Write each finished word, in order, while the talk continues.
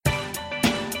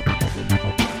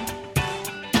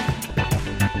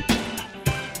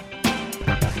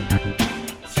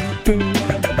Hello,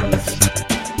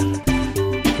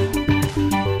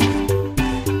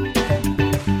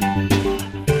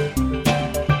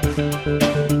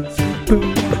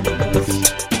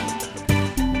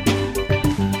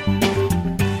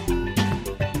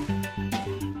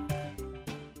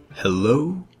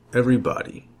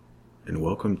 everybody, and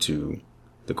welcome to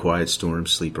The Quiet Storm,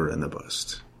 Sleeper, and the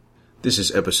Bust. This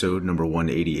is episode number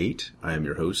 188. I am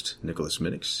your host, Nicholas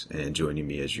Minix, and joining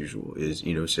me as usual is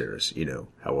Eno Saris. Eno,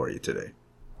 how are you today?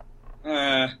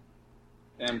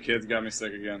 Damn kids got me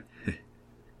sick again.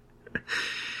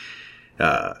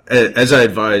 As I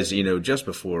advised, just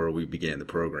before we began the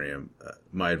program,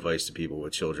 my advice to people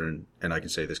with children, and I can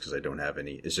say this because I don't have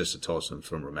any, is just to toss them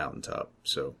from a mountaintop.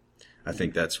 So I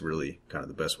think that's really kind of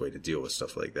the best way to deal with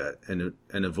stuff like that and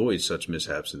avoid such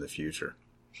mishaps in the future.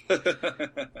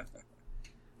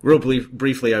 Real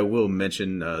briefly, I will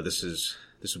mention this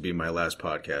will be my last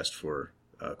podcast for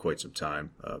quite some time.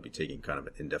 I'll be taking kind of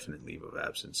an indefinite leave of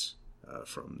absence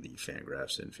from the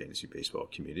Fangraphs and fantasy baseball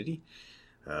community,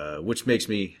 which makes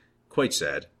me quite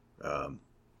sad.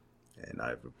 And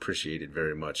I've appreciated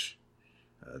very much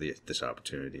this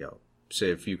opportunity. I'll say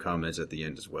a few comments at the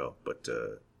end as well, but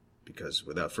because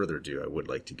without further ado, I would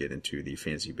like to get into the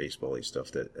fantasy baseball-y stuff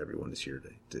that everyone is here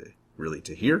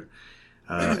to hear.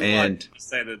 And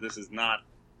say that this is not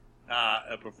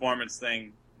a performance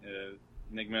thing.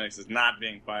 Nick Minix is not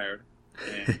being fired.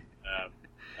 And,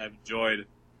 I've enjoyed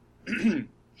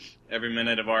every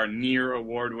minute of our near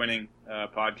award-winning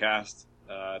podcast,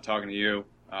 talking to you.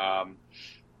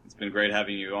 It's been great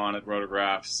having you on at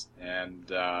Rotographs, and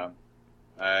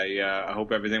I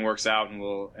hope everything works out,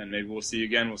 and maybe we'll see you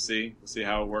again. We'll see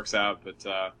how it works out. But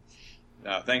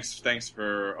thanks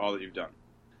for all that you've done.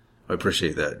 I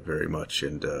appreciate that very much,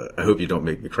 and I hope you don't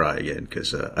make me cry again,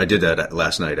 because I did that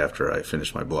last night after I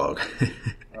finished my blog.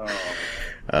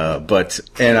 And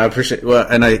I appreciate,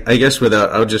 and I guess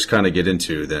I'll just kind of get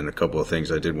into then a couple of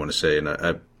things I did want to say, and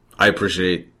I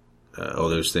appreciate all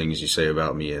those things you say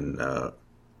about me, and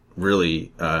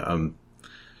really I'm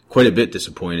quite a bit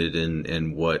disappointed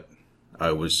in what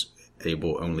I was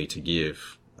able only to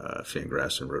give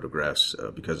Fangraphs and Rotographs,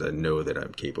 because I know that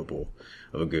I'm capable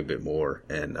of a good bit more,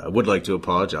 and I would like to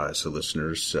apologize to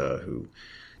listeners who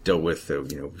dealt with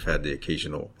we've had the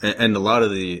occasional, and a lot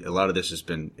of this has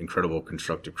been incredible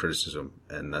constructive criticism,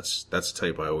 and that's the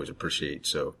type I always appreciate.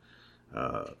 So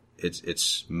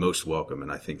it's most welcome,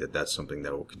 and I think that's something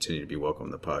that will continue to be welcome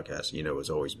on the podcast. Has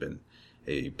always been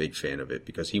a big fan of it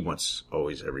because he wants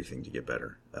always everything to get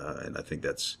better, and I think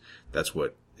that's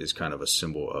what is kind of a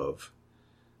symbol of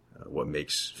what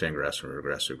makes Fangraphs and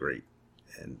Rotographs so great.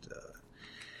 And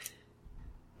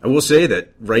I will say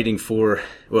that writing to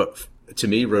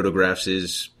me, Rotographs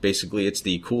is basically, it's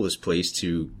the coolest place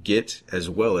to get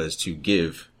as well as to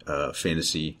give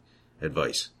fantasy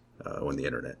advice on the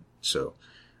internet. So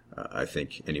I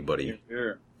think anybody.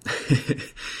 Sure.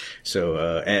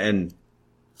 So and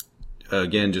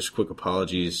again, just quick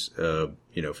apologies, for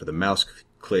the mouse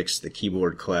clicks, the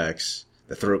keyboard clacks,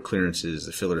 the throat clearances,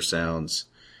 the filler sounds,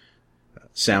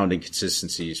 sound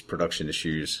inconsistencies, production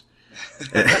issues.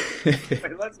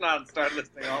 Let's not start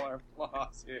listing all our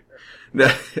flaws here.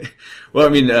 Well, I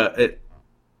mean,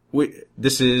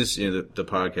 this is, the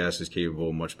podcast is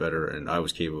capable much better, and I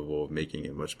was capable of making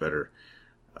it much better.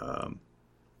 And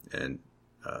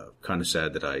kind of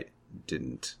sad that I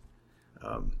didn't.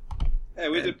 Hey,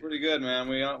 we did pretty good, man.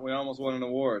 We almost won an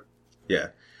award. Yeah,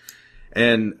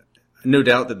 and no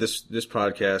doubt that this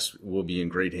podcast will be in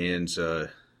great hands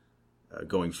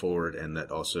going forward, and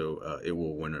that also it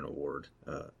will win an award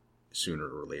sooner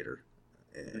or later,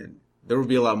 and there will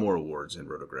be a lot more awards in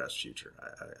Rotograph's future.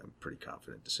 I'm pretty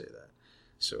confident to say that.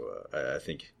 So I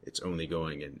think it's only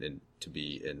going in to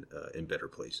be in better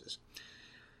places.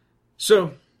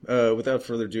 So without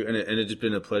further ado, and it's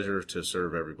been a pleasure to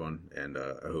serve everyone, and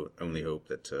I only hope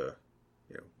that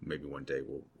maybe one day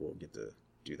we'll get to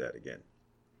do that again.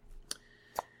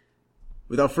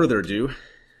 Without further ado,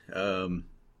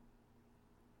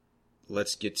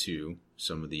 let's get to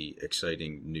some of the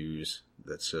exciting news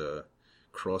that's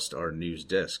crossed our news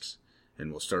desks.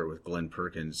 And we'll start with Glenn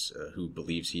Perkins, who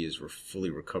believes he is fully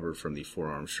recovered from the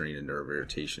forearm strain and nerve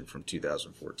irritation from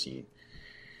 2014.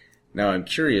 Now, I'm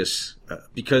curious,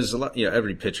 because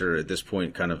every pitcher at this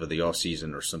point, kind of the off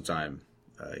season or sometime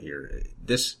here,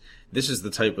 this is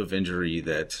the type of injury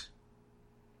that,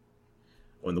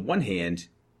 on the one hand,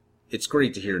 it's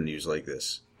great to hear news like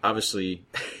this. Obviously,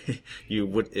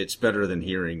 it's better than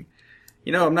hearing,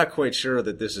 I'm not quite sure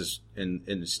that this is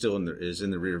is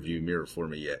in the rear view mirror for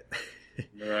me yet.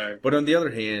 Right. But on the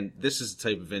other hand, this is the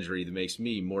type of injury that makes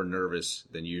me more nervous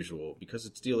than usual because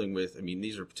it's dealing with, I mean,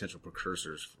 these are potential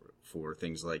precursors for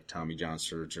things like Tommy John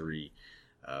surgery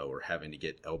or having to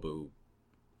get elbow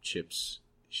chips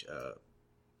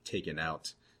taken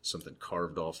out, something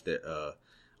carved off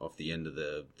the end of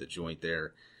the joint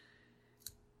there.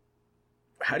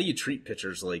 How do you treat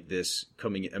pitchers like this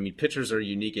coming in? I mean, pitchers are a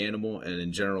unique animal, and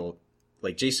in general,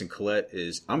 like Jason Collette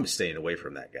I'm staying away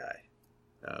from that guy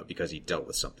because he dealt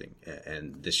with something,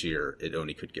 and this year it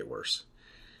only could get worse.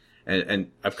 And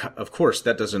of course,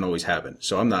 that doesn't always happen.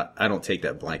 So I don't take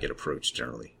that blanket approach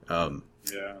generally.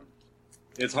 Yeah.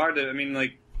 It's hard to, I mean,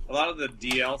 like, a lot of the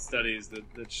DL studies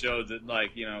that showed that,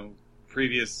 like,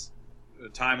 previous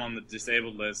time on the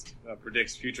disabled list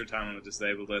predicts future time on the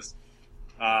disabled list.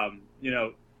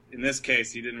 In this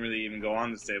case, he didn't really even go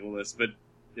on the disabled list, but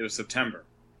it was September.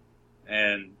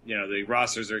 And, the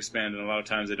rosters are expanded, and a lot of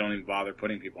times they don't even bother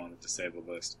putting people on the disabled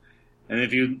list. And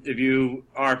if you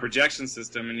are a projection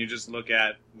system and you just look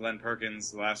at Glenn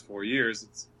Perkins the last 4 years,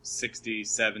 it's 60,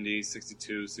 70,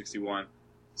 62, 61.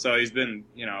 So he's been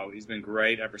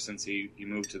great ever since he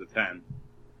moved to the pen.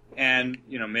 And,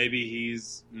 maybe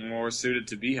he's more suited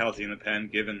to be healthy in the pen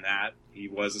given that he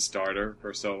was a starter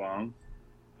for so long.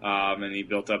 And he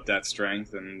built up that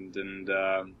strength and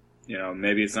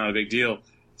maybe it's not a big deal.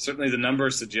 Certainly the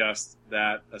numbers suggest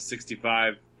that a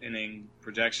 65 inning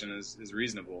projection is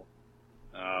reasonable.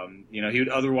 He would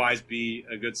otherwise be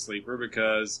a good sleeper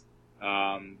because,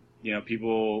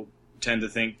 people tend to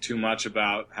think too much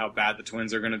about how bad the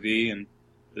Twins are going to be, and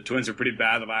the Twins are pretty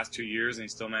bad the last 2 years, and he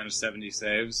still managed 70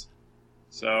 saves.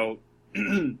 So,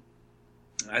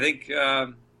 I think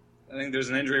there's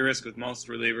an injury risk with most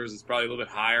relievers. It's probably a little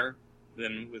bit higher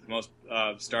than with most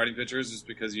starting pitchers, just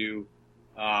because you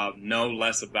know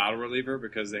less about a reliever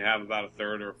because they have about a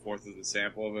third or a fourth of the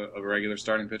sample of a regular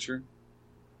starting pitcher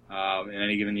in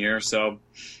any given year. So,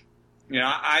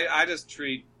 I just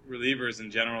treat relievers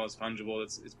in general as fungible.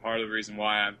 It's part of the reason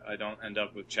why I don't end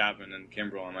up with Chapman and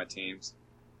Kimbrel on my teams.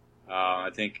 I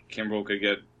think Kimbrel could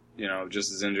get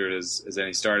just as injured as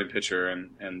any starting pitcher,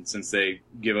 and since they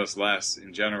give us less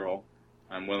in general,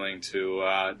 I'm willing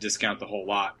to discount the whole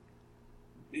lot.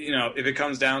 If it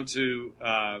comes down to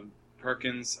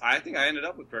Perkins, I think I ended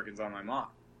up with Perkins on my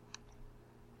mock.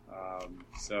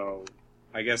 So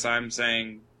I guess I'm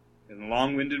saying in a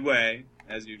long-winded way,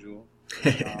 as usual,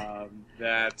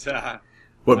 that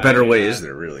what better way is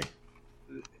there, really?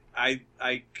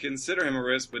 I consider him a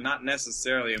risk, but not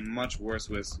necessarily a much worse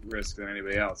risk than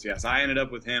anybody else. Yes, I ended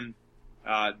up with him.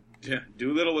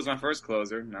 Doolittle was my first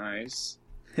closer. Nice.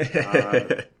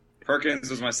 Perkins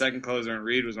was my second closer, and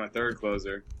Reed was my third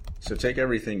closer. So take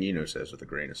everything Eno says with a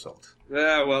grain of salt.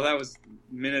 Yeah, well, that was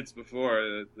minutes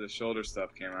before the shoulder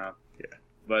stuff came out. Yeah.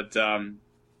 But,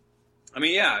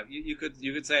 you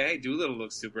could say, hey, Doolittle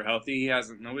looks super healthy.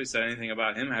 Nobody said anything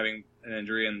about him having an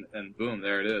injury, and boom,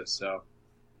 there it is. So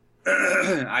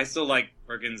I still like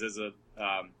Perkins as a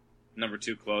number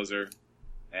 2 closer,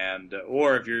 and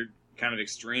or if you're kind of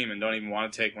extreme and don't even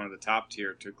want to take one of the top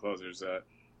tier 2 closers,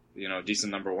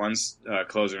 decent number 1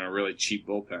 closer in a really cheap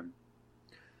bullpen.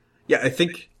 Yeah, I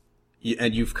think,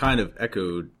 and you've kind of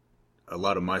echoed a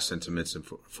lot of my sentiments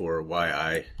for why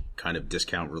I kind of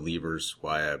discount relievers,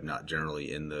 why I'm not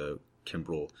generally in the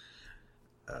Kimbrel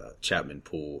Chapman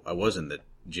pool. I was in the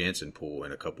Jansen pool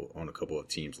on a couple of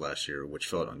teams last year, which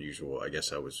felt unusual. I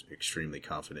guess I was extremely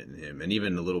confident in him, and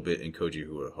even a little bit in Koji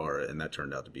Uehara, and that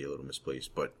turned out to be a little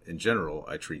misplaced. But in general,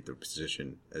 I treat the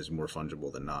position as more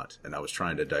fungible than not, and I was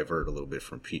trying to divert a little bit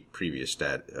from previous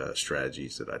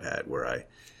strategies that I'd had where I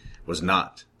was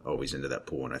not always into that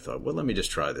pool, and I thought, well, let me just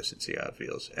try this and see how it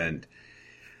feels. And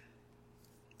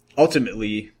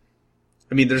ultimately,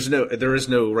 I mean, there is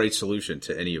no right solution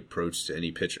to any approach to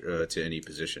any pitcher to any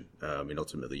position.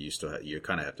 Ultimately, you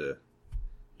kind of have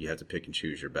to pick and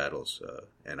choose your battles,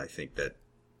 and I think that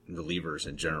relievers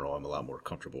in general, I'm a lot more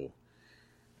comfortable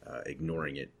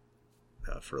ignoring it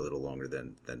for a little longer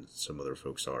than some other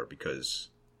folks are, because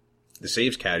the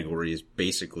saves category is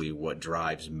basically what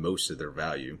drives most of their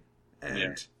value,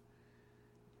 and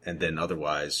then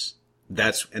otherwise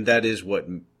that is what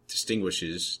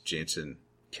distinguishes Jansen,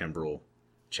 Kimbrel,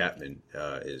 Chapman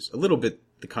is a little bit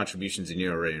the contributions in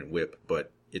ERA and WHIP,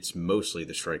 but it's mostly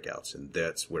the strikeouts, and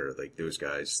that's where like those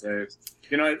guys. And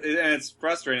it's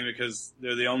frustrating because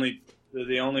they're the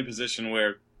only position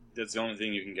where that's the only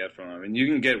thing you can get from them. I mean, you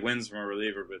can get wins from a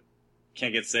reliever, but you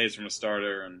can't get saves from a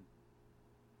starter, and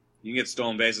you can get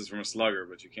stolen bases from a slugger,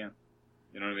 but you can't.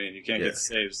 You know what I mean? You can't get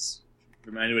saves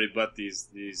from anybody but these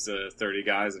 30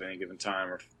 guys at any given time,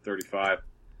 or 35.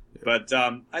 Yeah. But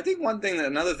I think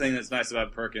another thing that's nice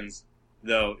about Perkins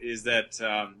though, is that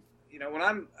when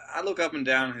I look up and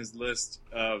down his list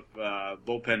of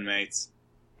bullpen mates,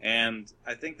 and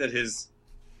I think that his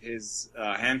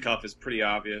handcuff is pretty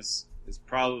obvious. It's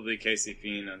probably Casey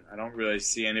Fiend, and I don't really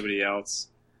see anybody else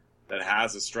that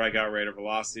has a strikeout rate or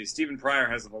velocity. Stephen Pryor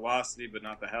has the velocity, but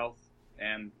not the health,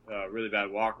 and really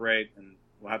bad walk rate, and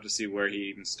we'll have to see where he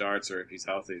even starts or if he's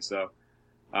healthy. So,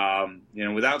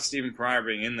 without Stephen Pryor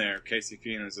being in there, Casey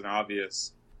Fiend is an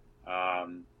obvious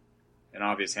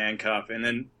handcuff, and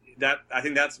then I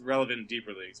think that's relevant in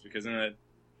deeper leagues because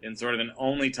in sort of an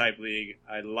only type league,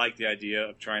 I like the idea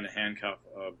of trying to handcuff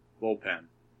a bullpen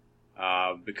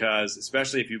because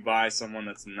especially if you buy someone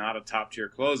that's not a top tier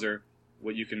closer,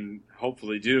 what you can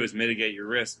hopefully do is mitigate your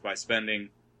risk by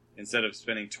instead of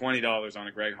spending $20 on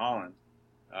a Greg Holland,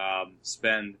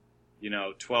 spend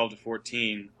 12 to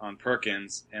 14 on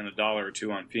Perkins and $1 or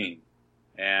 $2 on Fiend.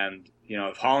 And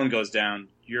if Holland goes down,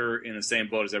 you're in the same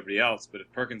boat as everybody else. But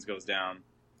if Perkins goes down,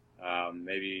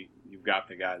 maybe you've got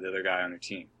the other guy on your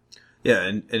team. Yeah,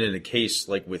 and in a case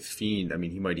like with Fiend, I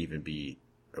mean, he might even be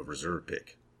a reserve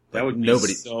pick. That would be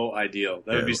so ideal.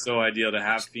 That would be so ideal to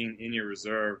have Fiend in your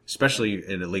reserve. Especially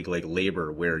in a league like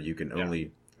Labor where you can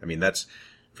only – I mean, that's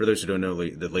 – for those who don't know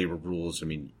the Labor rules, I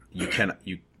mean, you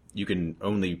can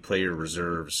only play your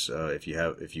reserves if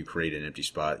you create an empty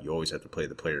spot. You always have to play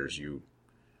the players you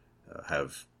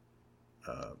have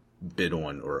bid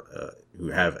on or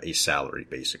who have a salary,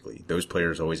 basically. Those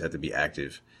players always have to be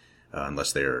active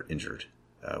unless they are injured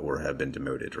or have been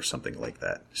demoted or something like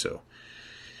that. So –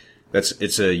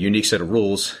 it's a unique set of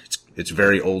rules. It's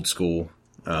very old school,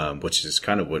 which is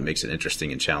kind of what makes it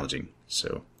interesting and challenging.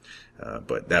 So,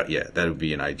 but that would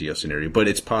be an ideal scenario. But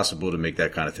it's possible to make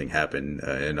that kind of thing happen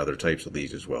in other types of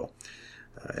leagues as well.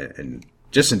 And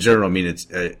just in general, I mean, it's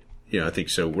I think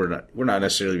so. We're not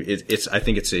necessarily. I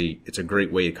think it's a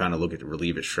great way to kind of look at the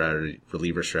reliever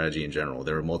strategy in general.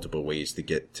 There are multiple ways to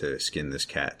get to skin this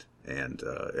cat, and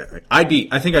I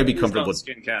think I'd be comfortable.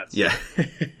 Skin cats. Yeah.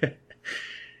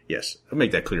 Yes, I'll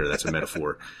make that clear. That's a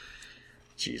metaphor.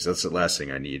 Jeez, that's the last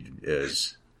thing I need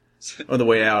is on the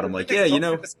way out. I'm like,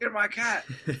 let's get my cat.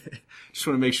 Just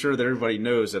want to make sure that everybody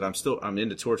knows that I'm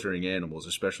into torturing animals,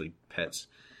 especially pets.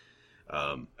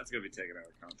 That's going to be taken out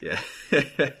of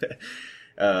context.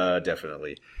 Yeah,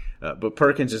 definitely. But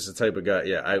Perkins is the type of guy.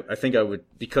 Yeah, I think I would,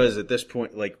 because at this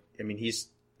point, he's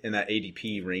in that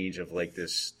ADP range of like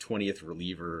this 20th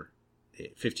reliever,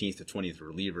 15th to 20th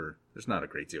reliever. There's not a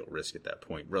great deal of risk at that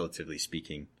point, relatively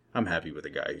speaking. I'm happy with a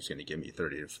guy who's going to give me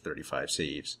 30 to 35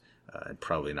 saves and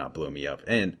probably not blow me up.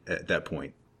 And at that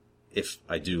point, if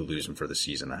I do lose him for the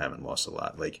season, I haven't lost a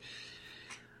lot. Like,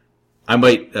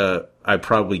 I'd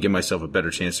probably give myself a better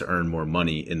chance to earn more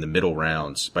money in the middle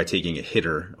rounds by taking a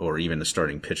hitter or even a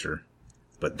starting pitcher.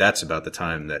 But that's about the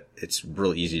time that it's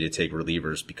real easy to take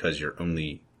relievers because you're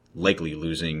only likely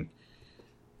losing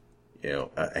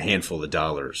a handful of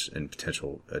dollars in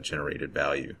potential generated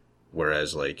value.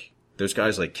 Whereas like those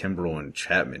guys like Kimbrel and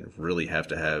Chapman really have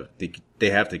to they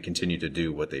have to continue to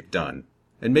do what they've done.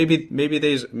 And maybe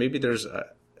there's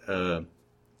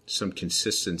some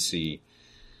consistency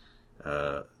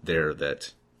there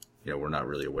that we're not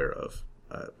really aware of.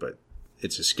 But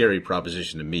it's a scary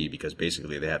proposition to me because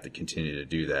basically they have to continue to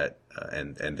do that,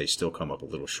 and they still come up a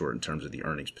little short in terms of the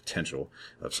earnings potential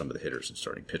of some of the hitters and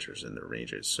starting pitchers in their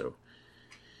ranges. So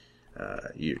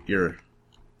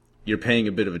you're paying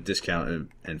a bit of a discount,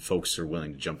 and folks are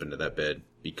willing to jump into that bed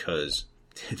because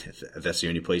that's the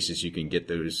only places you can get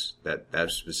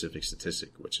that specific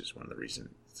statistic, which is one of the reasons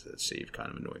that save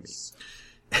kind of annoy me.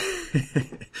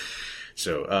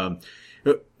 So,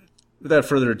 without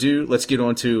further ado, let's get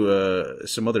on to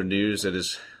some other news that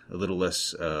is a little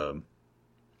less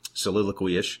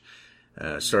soliloquy-ish.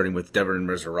 Starting with Devin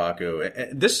Mesoraco.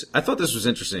 I thought this was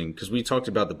interesting because we talked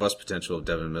about the bust potential of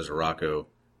Devin Mesoraco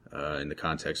in the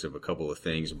context of a couple of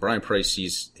things. Brian Price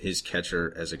sees his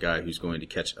catcher as a guy who's going to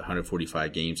catch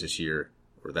 145 games this year,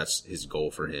 or that's his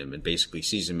goal for him, and basically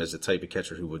sees him as the type of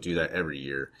catcher who will do that every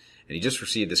year. And he just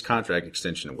received this contract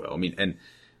extension. Well, I mean, and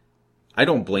I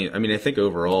don't blame. I mean, I think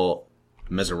overall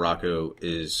Mesoraco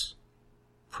is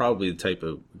probably the type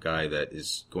of guy that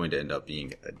is going to end up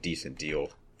being a decent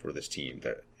deal for this team.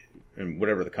 That, and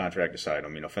whatever the contract aside, I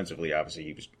mean, offensively, obviously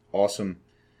he was awesome,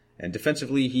 and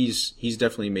defensively, he's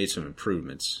definitely made some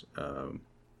improvements.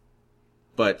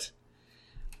 But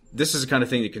this is the kind of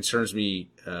thing that concerns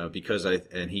me because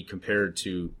he compared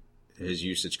to his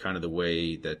usage kind of the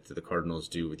way that the Cardinals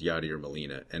do with Yadier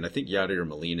Molina, and I think Yadier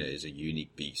Molina is a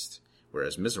unique beast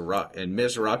Whereas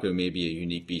Mesoraco may be a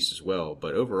unique beast as well,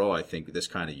 but overall, I think this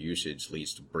kind of usage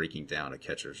leads to breaking down of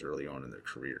catchers early on in their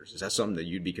careers. Is that something that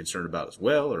you'd be concerned about as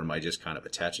well, or am I just kind of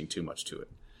attaching too much to it?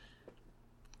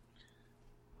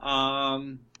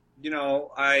 I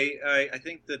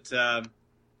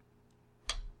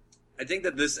think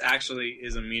that this actually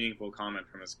is a meaningful comment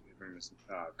from his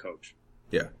coach,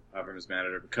 from his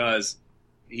manager, because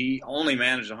he only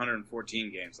managed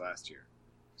 114 games last year.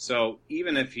 So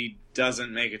even if he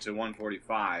doesn't make it to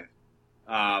 145,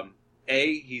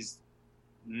 he's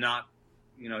not,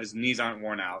 his knees aren't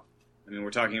worn out. I mean,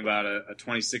 we're talking about a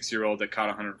 26-year-old that caught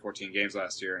 114 games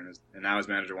last year, and now his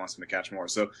manager wants him to catch more.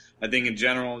 So I think in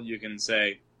general, you can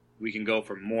say we can go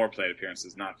for more plate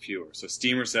appearances, not fewer. So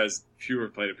Steamer says fewer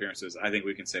plate appearances. I think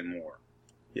we can say more.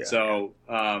 Yeah. So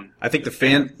I think the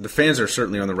fans are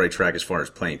certainly on the right track as far as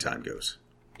playing time goes.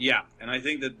 Yeah, and I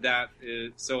think that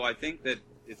is so. I think that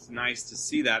it's nice to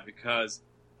see that because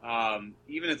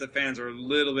even if the fans are a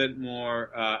little bit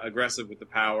more aggressive with the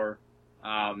power,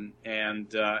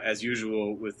 and as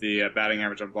usual with the batting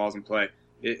average on balls in play,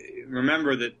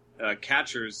 remember that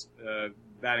catchers'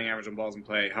 batting average on balls in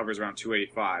play hovers around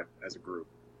 285 as a group.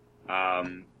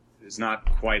 It's not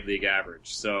quite league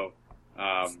average. So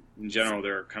in general,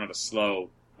 they're kind of a slow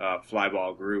fly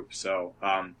ball group. So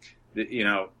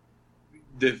the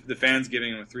fans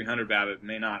giving him a 300 BABIP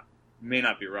may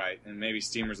not be right, and maybe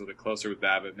Steamer's a little bit closer with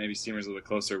BABIP. Maybe Steamer's a little bit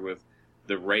closer with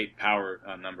the rate power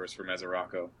numbers for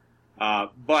Mesoraco.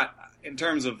 But in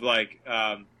terms of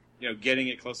getting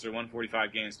it closer to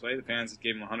 145 games played, the fans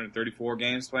gave him 134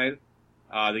 games played.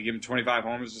 They give him 25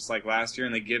 homers just like last year,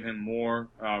 and they give him more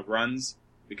runs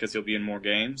because he'll be in more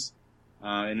games,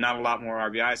 and not a lot more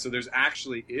RBI. So there's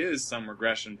actually is some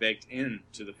regression baked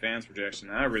into the fans' projection,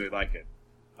 and I really like it.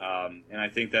 And I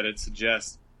think that it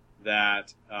suggests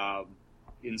that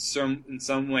in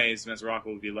some ways Mesoraco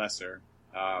will be lesser.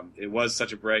 It was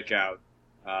such a breakout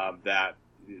that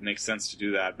it makes sense to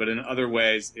do that, but in other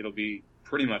ways it'll be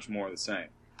pretty much more the same.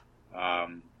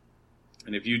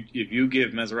 And if you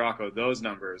give Mesoraco those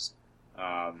numbers,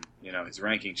 his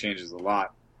ranking changes a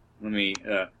lot. Let me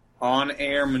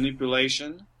on-air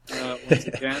manipulation once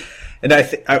again.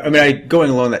 And going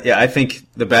along that, I think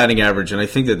the batting average, and I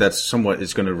think that's somewhat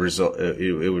is going to result.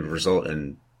 It would result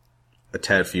in a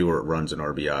tad fewer runs and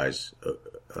RBIs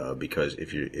because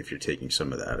if you're taking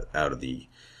some of that out of the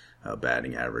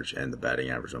batting average and the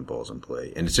batting average on balls in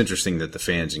play. And it's interesting that the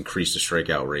fans increased the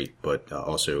strikeout rate, but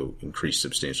also increased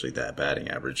substantially that batting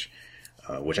average,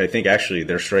 which I think actually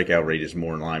their strikeout rate is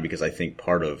more in line because I think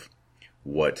part of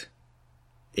what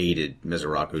aided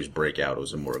Mesoraco's breakout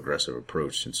was a more aggressive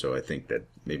approach. And so I think that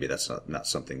maybe that's not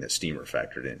something that Steamer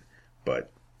factored in.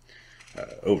 But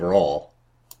overall,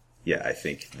 I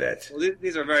think that... Well,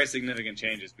 these are very significant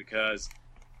changes because...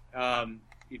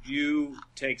 if you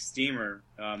take Steamer,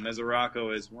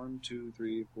 Mesoraco is 1, 2,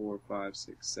 3, 4, 5,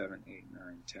 6, 7, 8,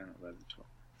 9, 10, 11,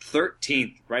 12.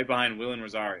 13th, right behind Willen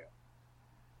Rosario,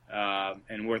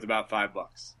 and worth about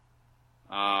 $5.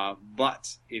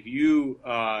 But if you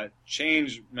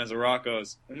change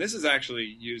Mesoraco's, and this is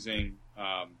actually using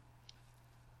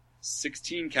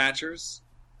 16 catchers,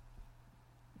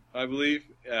 I believe,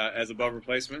 as above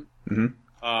replacement,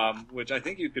 which I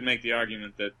think you could make the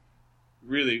argument that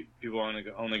really, people are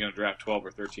only going to draft 12 or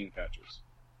 13 catchers,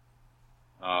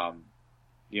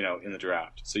 in the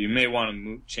draft. So you may want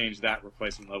to change that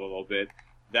replacement level a little bit.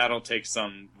 That'll take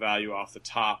some value off the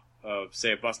top of,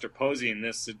 say, a Buster Posey in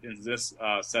this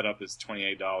setup is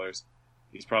 $28.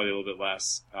 He's probably a little bit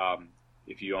less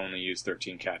if you only use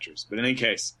 13 catchers. But in any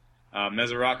case,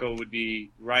 Mesoraco would be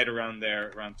right around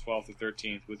there, around 12th or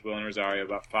 13th, with Willen Rosario,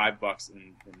 about $5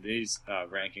 in these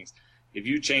rankings. If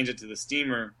you change it to the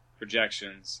Steamer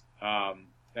projections,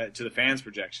 to the fans'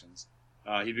 projections,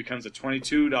 he becomes a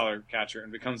 $22 catcher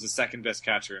and becomes the second best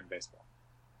catcher in baseball.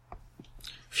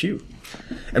 Phew.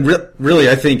 And really,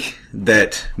 I think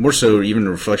that more so even a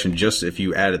reflection just if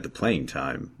you added the playing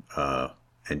time.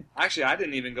 And actually, I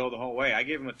didn't even go the whole way. I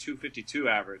gave him a 252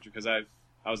 average because I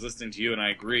was listening to you and I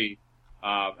agree.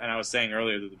 And I was saying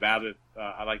earlier that the BABIP,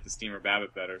 I like the Steamer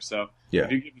BABIP better. So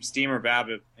if you give him Steamer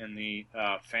BABIP and the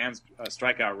fans'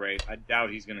 strikeout rate, I doubt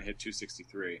he's going to hit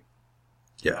 263.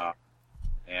 Yeah.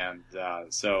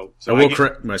 So I will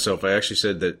correct myself. I actually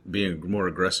said that being more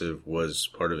aggressive was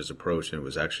part of his approach, and it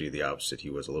was actually the opposite. He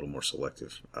was a little more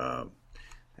selective.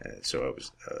 So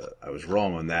I was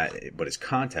wrong on that, but his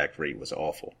contact rate was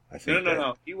awful. I think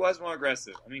No. He was more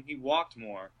aggressive. I mean, he walked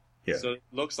more. Yeah. So it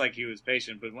looks like he was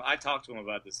patient, but when I talked to him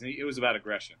about this, and it was about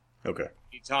aggression. Okay.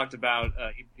 He talked about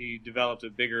he developed a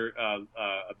bigger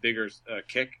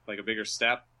kick, like a bigger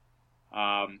step,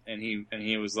 and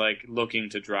he was like looking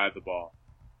to drive the ball,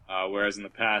 whereas in the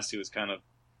past he was kind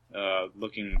of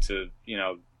looking to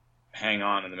hang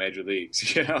on in the major leagues,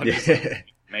 just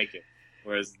make it.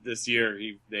 Whereas this year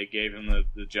they gave him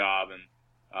the job,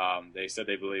 and they said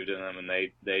they believed in him, and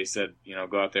they said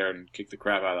go out there and kick the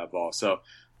crap out of that ball. So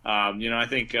I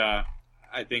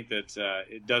think that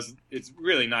it's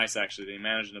really nice actually that he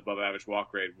managed an above average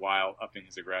walk rate while upping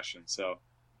his aggression. So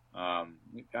I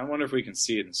wonder if we can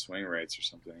see it in swing rates or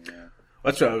something. Yeah.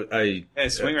 That's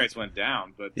what swing rates went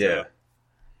down, but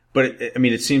but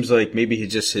it seems like maybe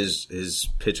his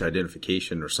pitch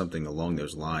identification or something along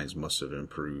those lines must have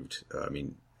improved.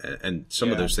 And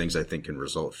some of those things I think can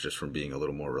result just from being a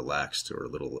little more relaxed or a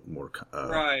little more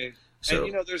right. So,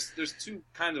 and there's two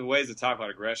kinds of ways to talk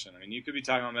about aggression. You could be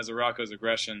talking about Mesoraco's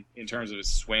aggression in terms of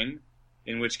his swing,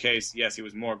 in which case, yes, he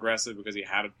was more aggressive because he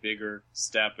had a bigger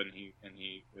step and he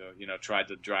tried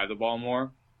to drive the ball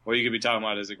more. Or you could be talking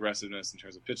about his aggressiveness in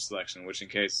terms of pitch selection, which in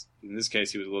this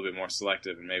case he was a little bit more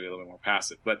selective and maybe a little bit more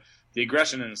passive. But the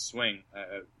aggression in his swing,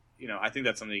 I think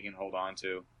that's something he can hold on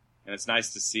to, and it's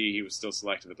nice to see he was still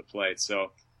selective at the plate.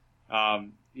 So.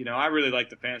 I really like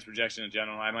the fans' projection in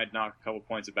general. I might knock a couple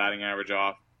points of batting average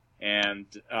off, and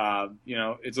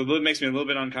it makes me a little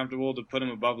bit uncomfortable to put him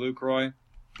above Lucroy.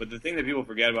 But the thing that people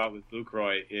forget about with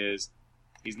Lucroy is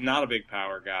he's not a big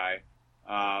power guy.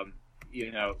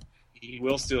 He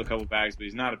will steal a couple bags, but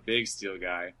he's not a big steal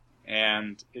guy,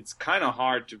 and it's kind of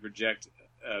hard to project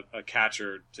a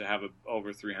catcher to have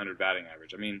over 300 batting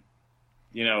average.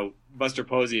 Buster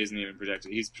Posey isn't even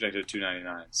projected; he's projected at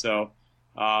 299. So.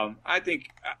 I think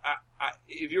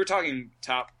if you were talking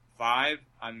top 5,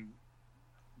 I'm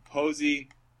Posey,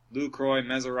 Lucroy,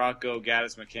 Mesoraco,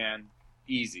 Gaddis, McCann,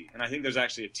 easy. And I think there's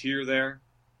actually a tier there,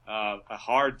 a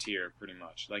hard tier, pretty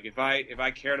much. Like if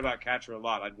I cared about catcher a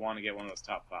lot, I'd want to get one of those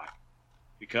top 5,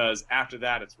 because after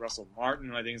that it's Russell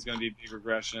Martin, who I think is going to be a big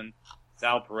regression.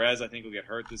 Sal Perez, I think, will get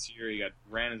hurt this year. He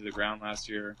ran into the ground last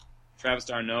year. Travis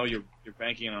d'Arnaud, you're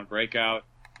banking on breakout.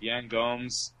 Yan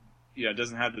Gomes.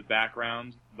 Doesn't have the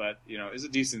background, but, is a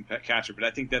decent catcher. But I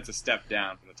think that's a step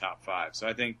down from the top 5. So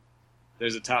I think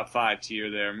there's a top 5 tier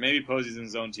there. Maybe Posey's in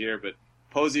his own tier, but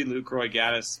Posey, Lucroy,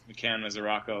 Gaddis, McCann,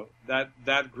 Mesoraco,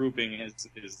 that grouping is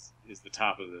the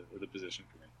top of the position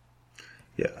for me.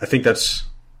 Yeah, I think that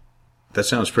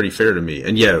sounds pretty fair to me.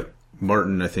 And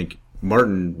Martin, I think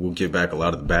Martin will give back a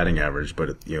lot of the batting average,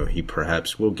 but he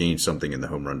perhaps will gain something in the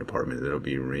home run department. It'll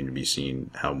remain to be seen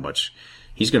how much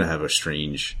he's going to have a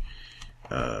strange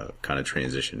kind of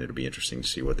transition. It'll be interesting to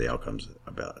see what the outcomes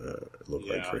look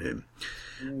like for him.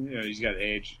 He's got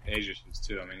age issues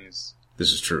too.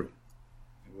 This is true.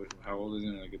 How old is he?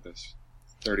 Look at this,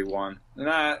 31.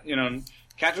 And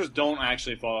catchers don't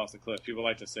actually fall off the cliff. People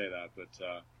like to say that, but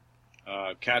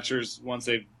catchers, once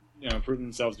they've proven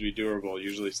themselves to be durable,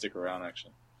 usually stick around.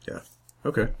 Actually. Yeah.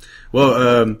 Okay.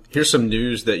 Well, here's some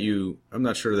news that I'm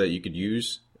not sure that you could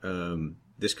use.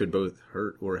 This could both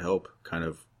hurt or help kind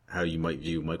of how you might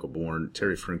view Michael Bourn.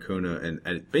 Terry Francona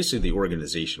and basically the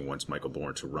organization wants Michael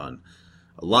Bourn to run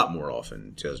a lot more often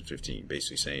in 2015,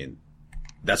 basically saying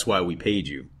that's why we paid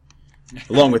you.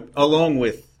 along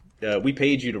with we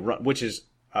paid you to run, which is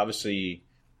obviously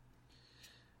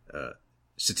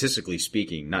statistically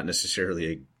speaking not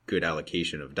necessarily a good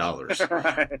allocation of dollars.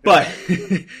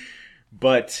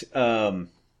 but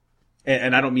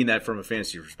and I don't mean that from a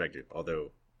fantasy perspective,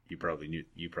 although you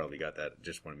probably got that.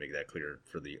 Just want to make that clear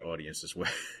for the audience as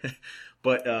well.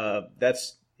 But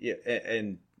that's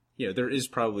and there is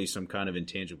probably some kind of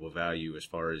intangible value as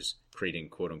far as creating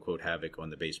quote unquote havoc on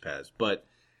the base paths. But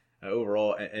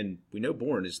overall, and we know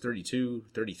Bourn is 32,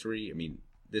 33.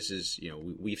 This is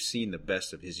we've seen the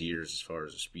best of his years as far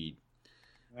as a speed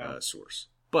source.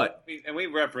 But we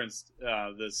referenced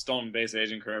the stolen base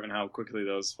agent curve and how quickly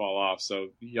those fall off.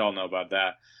 So y'all know about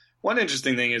that. One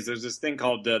interesting thing is there's this thing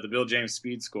called the Bill James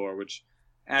Speed Score, which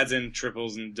adds in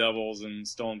triples and doubles and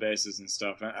stolen bases and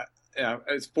stuff.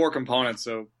 It's 4 components,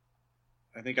 so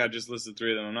I think I just listed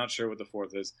 3 of them. I'm not sure what the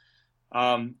 4th is.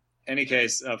 Any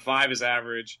case, 5 is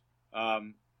average.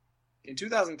 In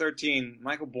 2013,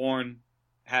 Michael Bourn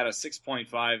had a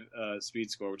 6.5 speed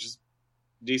score, which is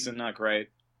decent, not great.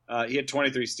 He had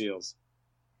 23 steals.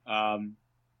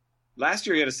 Last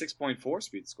year, he had a 6.4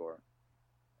 speed score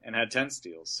and had 10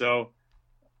 steals. So,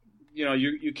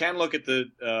 you can look at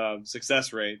the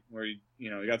success rate where he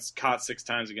got caught 6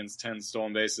 times against 10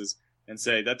 stolen bases and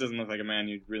say that doesn't look like a man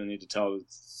you really need to tell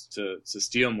to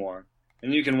steal more.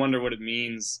 And you can wonder what it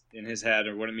means in his head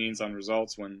or what it means on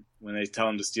results when they tell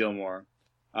him to steal more.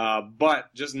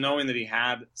 But just knowing that he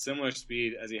had similar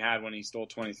speed as he had when he stole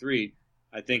 23,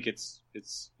 I think it's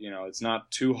it's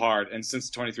not too hard. And since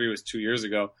 23 was 2 years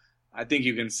ago, I think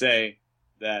you can say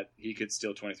that he could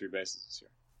steal 23 bases this year.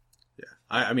 Yeah,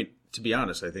 I mean, to be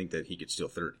honest, I think that he could steal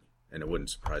 30, and it wouldn't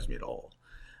surprise me at all.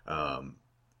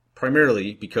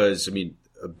 Primarily because, I mean,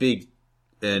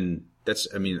 I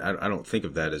don't think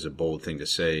of that as a bold thing to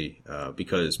say,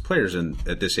 because players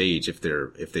at this age, if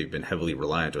they've been heavily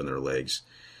reliant on their legs,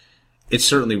 it's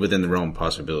certainly within the realm of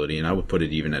possibility, and I would put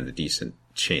it even at a decent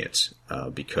chance,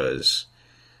 because,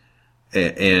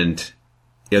 and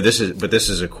this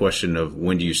is a question of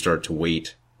when do you start to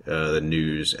weight the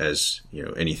news as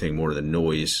anything more than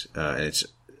noise, and it's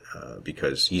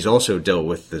because he's also dealt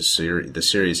with the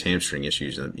serious hamstring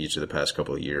issues in each of the past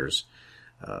couple of years.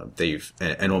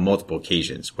 And on multiple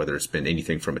occasions, whether it's been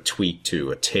anything from a tweak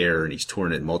to a tear, and he's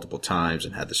torn it multiple times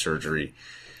and had the surgery.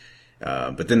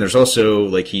 But then there's also,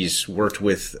 like, he's worked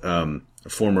with a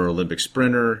former Olympic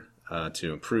sprinter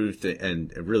to improve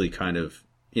and really kind of,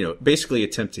 basically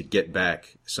attempt to get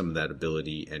back some of that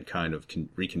ability and kind of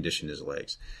recondition his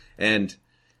legs. And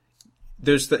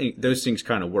those things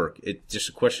kind of work. It's just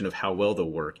a question of how well they'll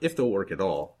work, if they'll work at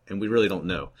all, and we really don't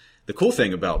know. The cool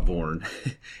thing about Bourne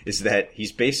is that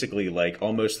he's basically like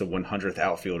almost the 100th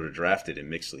outfielder drafted in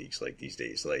mixed leagues, like, these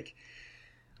days. Like,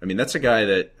 I mean, that's a guy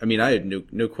that, I mean, I had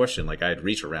no question, like, I had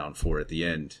reach around for at the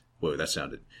end. Whoa, that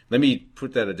sounded. Let me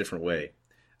put that a different way.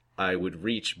 I would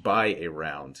reach by a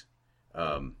round,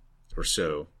 or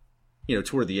so,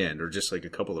 toward the end, or just like a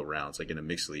couple of rounds, like in a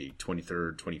mixed league,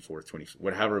 23rd, 24th,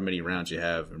 20th, however many rounds you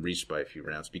have, and reach by a few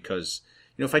rounds. Because,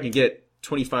 if I can get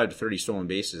 25 to 30 stolen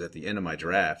bases at the end of my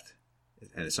draft,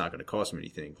 and it's not going to cost me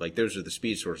anything, like, those are the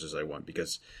speed sources I want,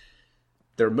 because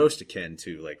they're most akin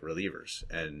to, like, relievers.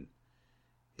 And,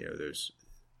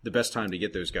 the best time to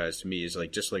get those guys to me is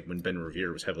just like when Ben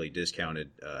Revere was heavily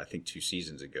discounted, I think 2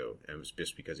 seasons ago, and it was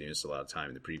just because he missed a lot of time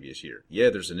in the previous year.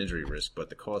 Yeah, there's an injury risk, but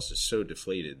the cost is so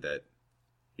deflated that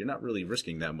you're not really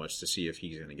risking that much to see if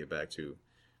he's going to get back to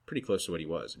pretty close to what he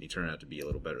was. And he turned out to be a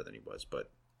little better than he was, but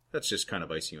that's just kind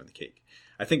of icing on the cake.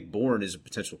 I think Bourne is a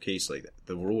potential case like that.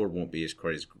 The reward won't be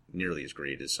nearly as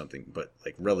great as something, but,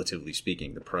 like, relatively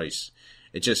speaking, the price,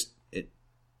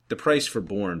 the price for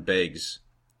Bourne begs,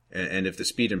 and if the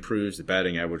speed improves, the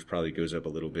batting average probably goes up a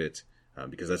little bit,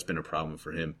 because that's been a problem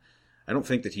for him. I don't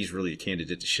think that he's really a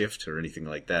candidate to shift or anything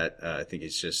like that. I think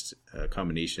it's just a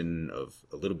combination of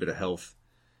a little bit of health.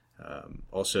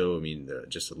 Also, I mean,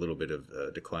 just a little bit of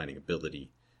declining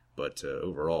ability. But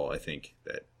overall, I think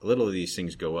that a little of these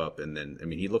things go up, and then, I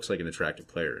mean, he looks like an attractive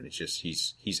player, and it's just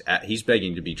he's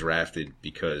begging to be drafted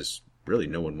because really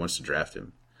no one wants to draft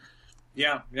him.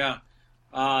 Yeah. And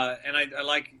I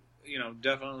like,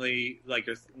 definitely, like,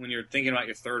 when you're thinking about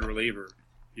your third reliever,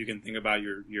 you can think about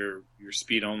your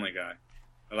speed only guy.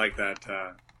 I like that.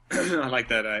 I like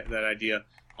that idea.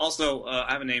 Also,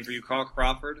 I have a name for you, Carl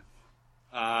Crawford.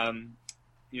 A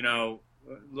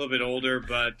little bit older,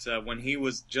 but when he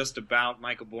was just about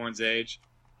Michael Bourne's age,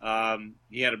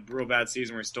 he had a real bad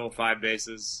season where he stole 5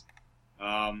 bases.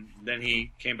 Then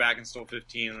he came back and stole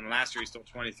 15, and then last year he stole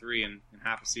 23 in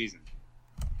half a season.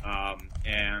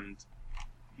 And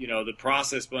the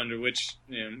process under which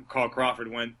Carl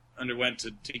Crawford underwent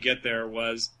to get there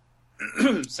was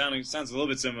sounds a little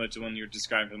bit similar to when you're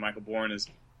describing for Michael Bourne, is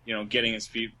getting his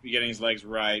feet, getting his legs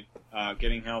right,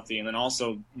 getting healthy, and then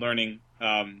also learning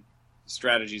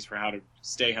strategies for how to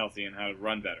stay healthy and how to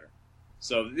run better.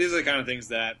 So these are the kind of things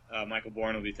that Michael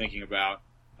Bourne will be thinking about.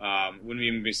 Wouldn't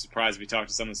even be surprised if he talked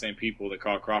to some of the same people that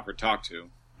Carl Crawford talked to.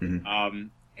 Mm-hmm.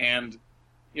 And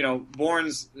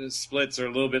Bourne's splits are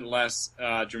a little bit less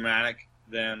dramatic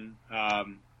than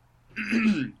Carl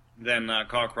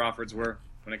Crawford's were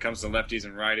when it comes to lefties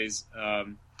and righties.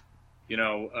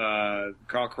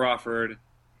 Carl Crawford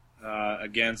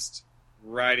against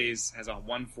righties has a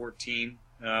 114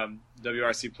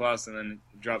 WRC plus, and then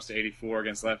it drops to 84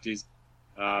 against lefties.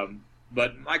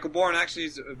 But Michael Bourne actually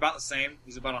is about the same.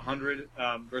 He's about 100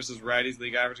 versus righties,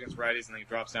 league average against righties, and then he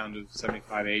drops down to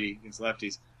 75, 80 against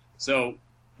lefties. So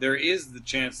there is the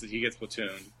chance that he gets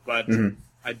platooned, but mm-hmm.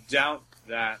 I doubt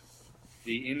that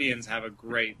the Indians have a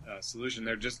great solution.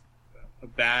 They're just a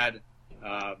bad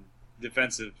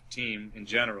defensive team in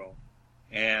general.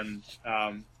 And,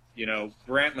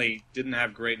 Brantley didn't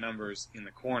have great numbers in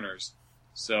the corners,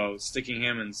 so sticking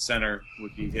him in center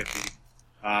would be iffy.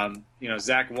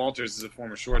 Zach Walters is a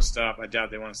former shortstop. I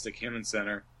doubt they want to stick him in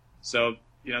center. So,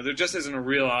 there just isn't a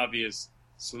real obvious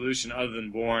solution other than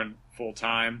Bourne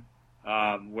full-time,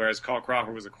 whereas Carl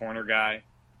Crawford was a corner guy.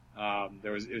 It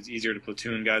was easier to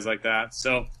platoon guys like that.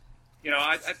 So,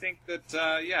 I think that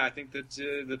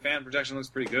the fan protection looks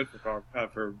pretty good for Carl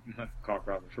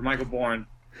Crawford. For Michael Bourne,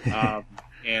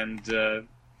 And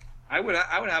I would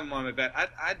have him on my bet.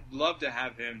 I'd love to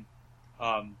have him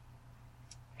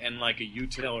in like a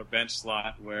util or bench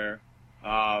slot where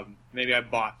maybe I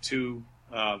bought two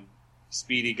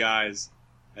speedy guys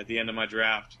at the end of my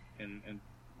draft and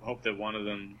hope that one of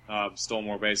them stole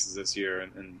more bases this year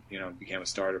and became a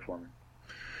starter for me.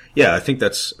 Yeah, I think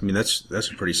that's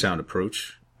a pretty sound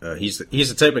approach. He's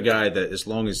the type of guy that as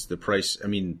long as the price,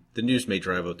 the news may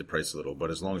drive up the price a little,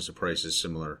 but as long as the price is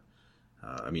similar,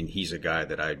 he's a guy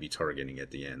that I'd be targeting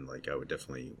at the end. Like I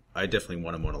definitely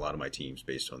want him on a lot of my teams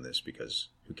based on this, because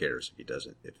who cares if he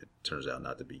doesn't, if it turns out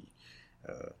not to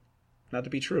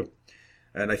be true.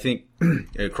 And I think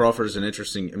Crawford is an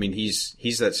interesting.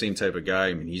 He's that same type of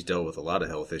guy. He's dealt with a lot of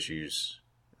health issues.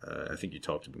 I think you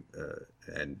talked to him,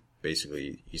 and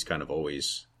basically he's kind of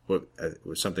always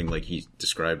was something like he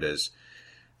described as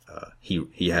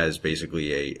he has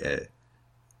basically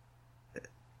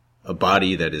a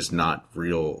body that is not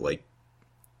real, like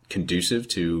conducive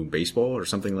to baseball or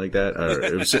something like that.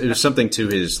 It was something to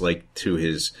his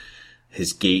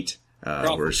gait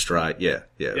or his stride. Yeah,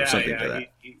 something to that.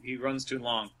 He runs too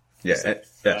long. Yeah,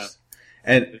 yes.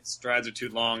 And his strides are too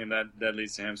long, and that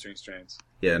leads to hamstring strains.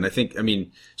 Yeah, and I think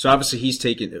so obviously he's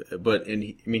taken, but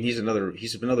he's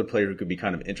another player who could be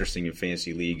kind of interesting in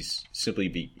fantasy leagues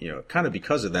simply kind of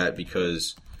because of that,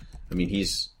 because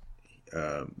he's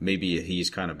maybe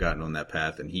he's kind of gotten on that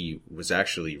path, and he was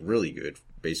actually really good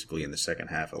basically in the second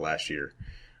half of last year,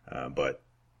 but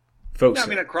folks.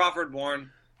 A Crawford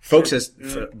born. Folks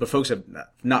have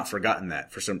not forgotten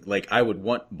that. For some, like I would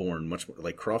want Bourne much more.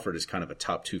 Like Crawford is kind of a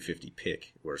top 250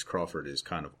 pick, whereas Crawford is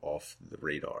kind of off the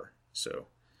radar. So,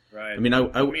 right.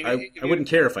 I wouldn't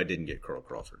care if I didn't get Carl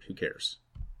Crawford. Who cares?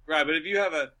 Right, but if you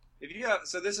have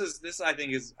so this I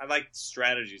think is, I like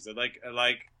strategies. I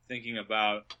like thinking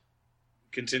about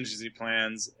contingency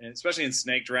plans, and especially in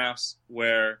snake drafts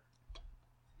where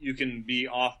you can be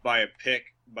off by a pick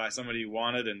by somebody you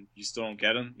wanted and you still don't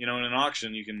get him. In an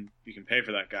auction you can pay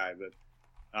for that guy, but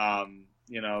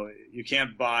you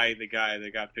can't buy the guy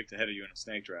that got picked ahead of you in a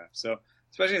snake draft. So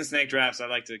especially in snake drafts, I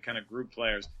like to kind of group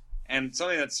players. And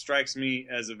something that strikes me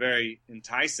as a very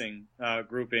enticing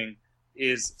grouping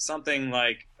is something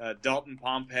like Dalton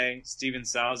Pompey, Steven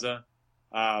Souza,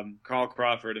 Carl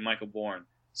Crawford, and Michael Bourne.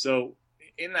 So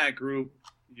in that group,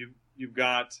 you've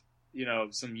got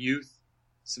some youth,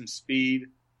 some speed.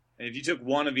 And if you took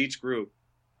one of each group,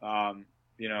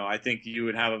 I think you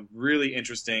would have a really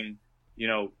interesting,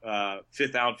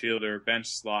 fifth outfielder bench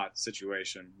slot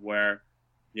situation where,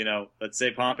 let's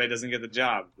say Pompey doesn't get the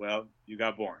job. Well, you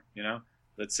got Bourne,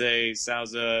 Let's say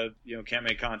Souza, can't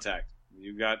make contact.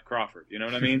 You got Crawford, you know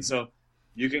what I mean? So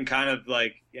you can kind of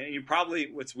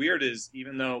what's weird is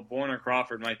even though Bourne or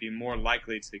Crawford might be more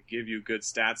likely to give you good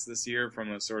stats this year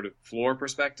from a sort of floor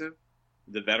perspective,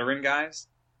 the veteran guys,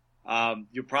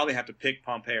 you'll probably have to pick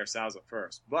Pompey or Souza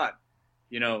first. But,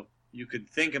 you could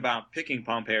think about picking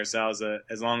Pompey or Souza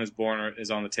as long as Bourne is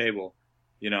on the table,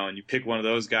 and you pick one of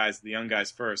those guys, the young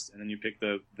guys first, and then you pick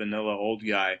the vanilla old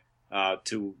guy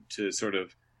to sort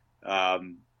of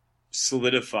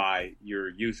solidify your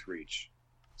youth reach.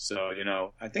 So,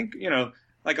 I think,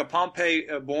 like a Pompey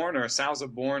Bourne or a Souza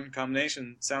Bourne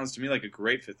combination sounds to me like a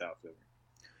great fifth outfielder.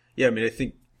 Yeah, I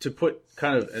think to put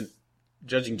kind of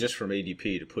judging just from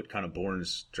ADP, to put kind of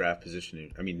Bourne's draft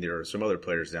position, there are some other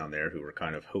players down there who are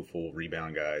kind of hopeful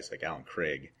rebound guys like Alan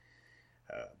Craig,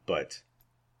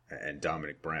 and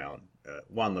Dominic Brown.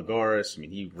 Juan Lagares,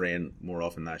 he ran more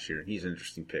often last year, and he's an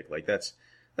interesting pick. Like that's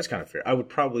kind of fair. I would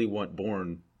probably want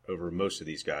Bourne over most of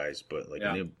these guys, but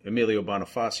Emilio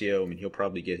Bonifacio, he'll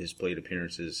probably get his plate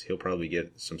appearances. He'll probably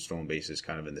get some stolen bases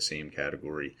kind of in the same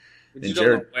category. But you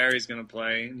don't know where he's going to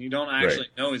play, and you don't actually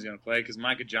know he's going to play because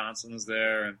Micah Johnson is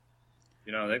there, and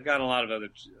they've got a lot of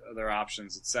other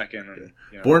options at second.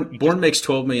 And, Bourne makes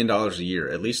 $12 million a year.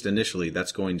 At least initially,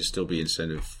 that's going to still be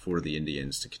incentive for the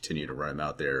Indians to continue to run him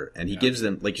out there. And he gives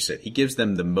them, like you said,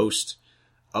 the most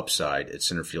upside at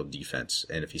center field defense.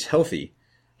 And if he's healthy,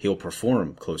 he'll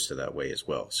perform close to that way as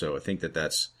well. So I think that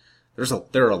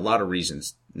there are a lot of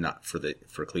reasons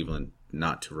for Cleveland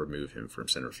not to remove him from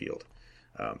center field.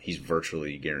 He's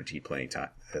virtually guaranteed playing time,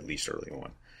 at least early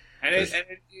on. And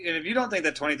if you don't think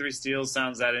that 23 steals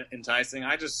sounds that enticing,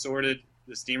 I just sorted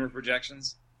the Steamer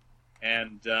projections,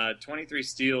 and 23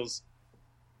 steals,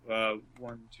 1, 2, 3,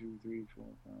 4, 5, 6, 7, 8,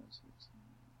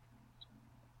 9, 10,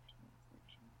 11, 12,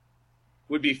 13,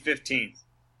 would be 15th.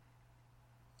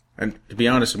 And to be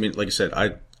honest, like I said,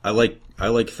 I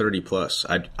like 30 plus.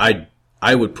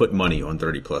 I would put money on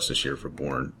 30 plus this year for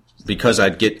Bourne because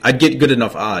I'd get good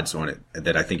enough odds on it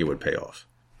that I think it would pay off.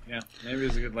 Yeah, maybe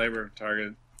it's a good labor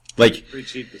target. Like pretty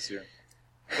cheap this year.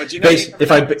 But you know,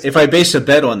 if I base a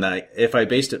bet on that,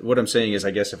 what I'm saying is,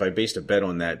 I guess if I based a bet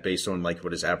on that based on like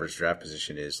what his average draft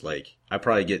position is, like I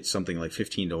probably get something like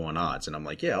 15-1 odds, and I'm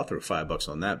like, yeah, I'll throw $5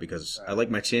 on that because I like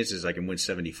my chances. I can win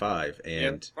 75,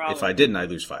 and if I didn't, I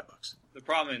lose $5. The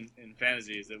problem in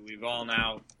fantasy is that we've all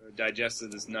now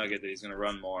digested this nugget that he's going to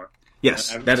run more.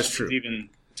 Yes, that is true. Even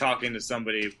talking to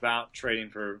somebody about trading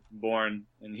for Bourne,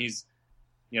 and he's,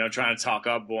 trying to talk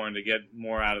up Bourne to get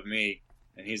more out of me.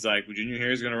 And he's like, "Would you hear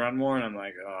he's going to run more?" And I'm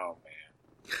like, "Oh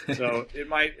man." So it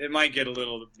might get a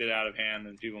little bit out of hand,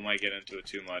 and people might get into it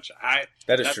too much.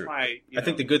 That is true. I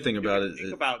think the good thing about it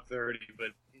is about 30, but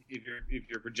if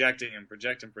you're projecting him,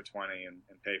 project him for 20 and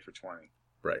pay for 20.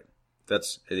 Right. That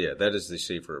is the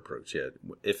safer approach. Yeah.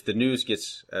 If the news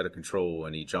gets out of control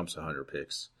and he jumps 100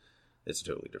 picks, it's a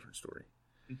totally different story.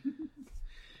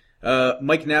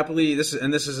 Mike Napoli, this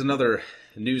is another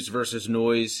news versus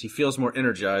noise. He feels more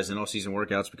energized in all-season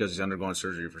workouts because he's undergone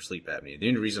surgery for sleep apnea. The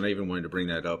only reason I even wanted to bring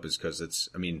that up is because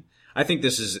I think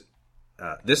this is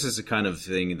the kind of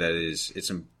thing that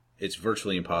it's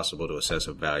virtually impossible to assess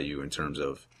a value in terms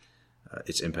of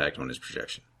its impact on his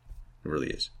projection. It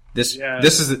really is. This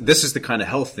is the kind of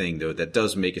health thing though that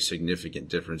does make a significant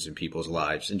difference in people's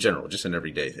lives in general, just an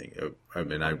everyday thing. I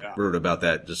wrote about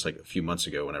that just like a few months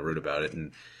ago when I wrote about it,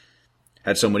 and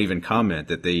had someone even comment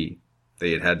that they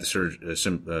had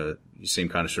the same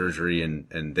kind of surgery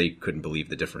and they couldn't believe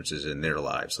the differences in their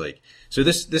lives. Like, so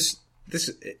this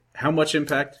how much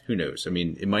impact? Who knows? I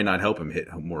mean, it might not help him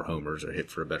hit more homers or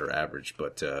hit for a better average,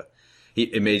 but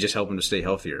it may just help him to stay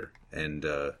healthier. And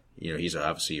he's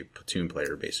obviously a platoon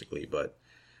player basically, but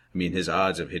I mean, his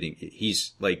odds of hitting,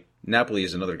 he's like, Napoli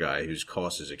is another guy whose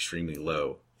cost is extremely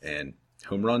low, and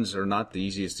home runs are not the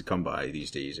easiest to come by these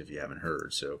days if you haven't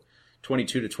heard. So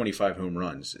 22 to 25 home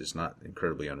runs is not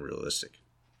incredibly unrealistic.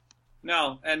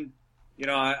 No, and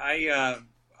I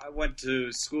went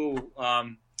to school.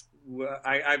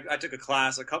 I took a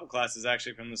couple classes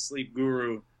actually from the sleep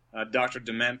guru, Dr.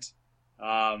 Dement,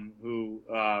 who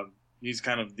he's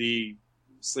kind of the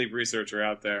sleep researcher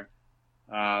out there,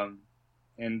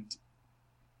 and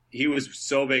he was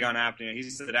so big on apnea. He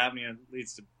said that apnea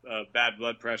leads to bad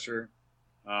blood pressure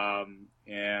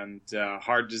and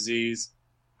heart disease,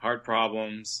 heart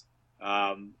problems.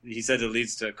 He said it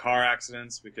leads to car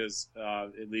accidents because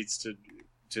it leads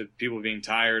to people being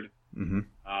tired. Mm-hmm.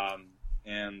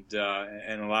 And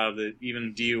a lot of the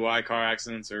even DUI car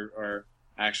accidents are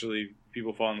actually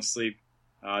people falling asleep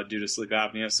due to sleep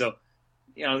apnea. So,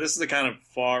 this is the kind of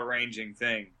far-ranging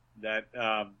thing that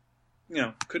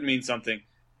could mean something.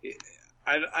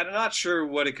 I'm not sure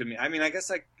what it could mean. I mean, I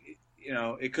guess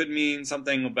it could mean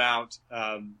something about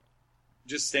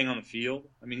just staying on the field.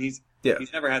 I mean, he's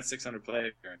never had 600 play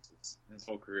appearances in his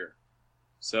whole career.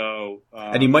 So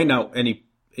and he might not. And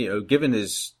given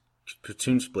his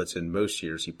platoon splits in most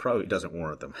years, he probably doesn't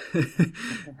warrant them.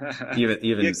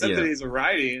 even except that he's a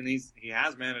righty and he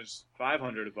has managed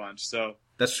 500 a bunch. So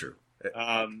that's true.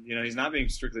 He's not being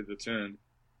strictly platooned,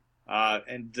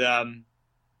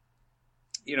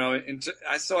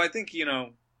 so I think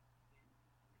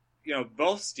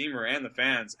both Steamer and the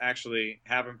fans actually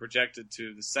have him projected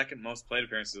to the second most plate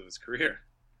appearances of his career,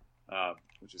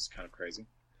 which is kind of crazy.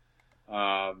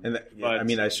 I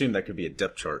assume that could be a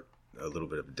depth chart, a little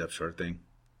bit of a depth chart thing.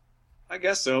 I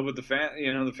guess so, but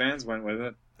the fans went with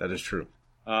it. That is true.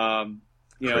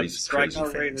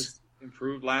 Strikeout rate has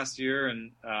improved last year,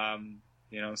 and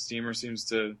Steamer seems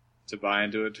to buy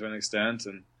into it to an extent,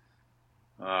 and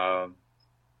I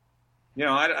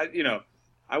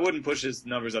wouldn't push his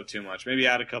numbers up too much. Maybe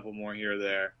add a couple more here or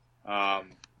there.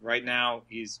 Right now,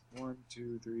 he's 1,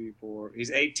 2, 3, 4.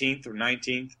 He's 18th or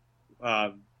 19th.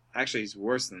 Actually, he's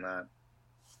worse than that.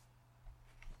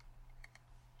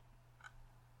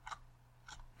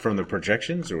 From the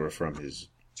projections or from his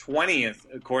 20th,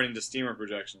 according to Steamer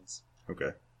projections.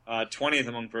 Okay. 20th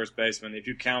among first basemen, if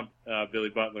you count Billy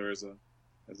Butler as a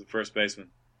first baseman.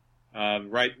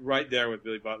 Right there with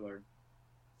Billy Butler.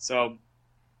 So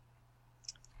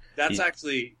that's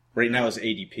actually right now his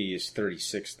ADP is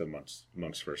 36th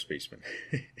amongst first basemen,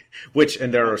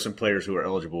 and there are some players who are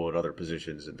eligible at other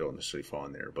positions and don't necessarily fall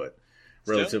in there, but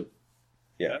relative,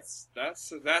 yeah,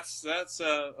 that's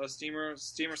a Steamer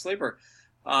sleeper.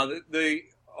 The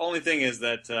only thing is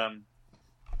that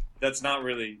that's not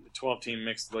really a 12-team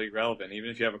mixed league relevant. Even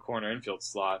if you have a corner infield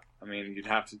slot, I mean, you'd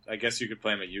have to. I guess you could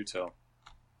play him at util.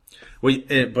 Well,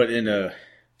 but in a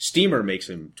Steamer makes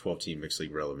him 12-team mixed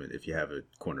league relevant if you have a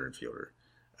corner infielder,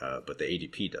 but the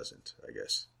ADP doesn't, I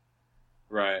guess.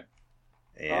 Right.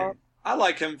 And I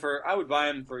like him I would buy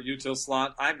him for a util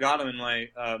slot. I've got him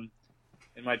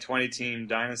in in my 20-team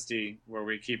dynasty where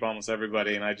we keep almost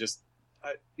everybody, and I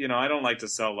don't like to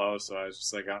sell low, so I was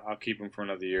just like, I'll keep him for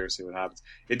another year, see what happens.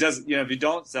 It does, if you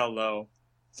don't sell low,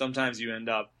 sometimes you end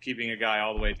up keeping a guy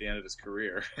all the way at the end of his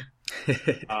career,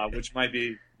 which might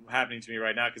be happening to me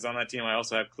right now because on that team I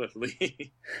also have Cliff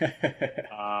Lee.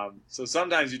 So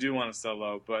sometimes you do want to sell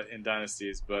low, but in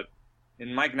dynasties. But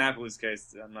in Mike Napoli's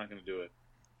case, I'm not going to do it.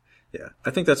 Yeah,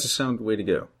 I think that's a sound way to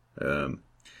go.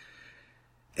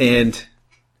 And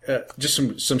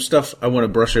just some stuff I want to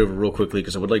brush over real quickly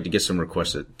because I would like to get some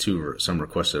requested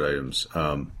items.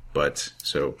 But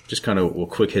so just kind of we'll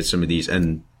quick hit some of these,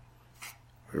 and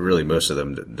really most of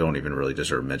them don't even really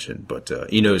deserve mention. But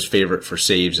Eno's favorite for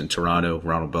saves in Toronto,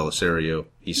 Ronald Belisario,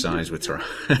 he signs with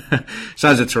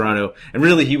Toronto, and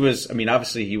really he was. I mean,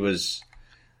 obviously he was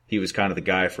kind of the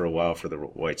guy for a while for the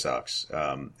White Sox,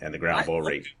 and the ground ball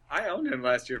rate. I owned him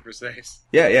last year for saves.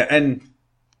 Yeah, and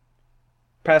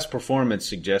past performance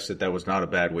suggests that was not a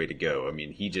bad way to go. I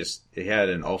mean, he had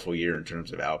an awful year in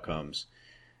terms of outcomes.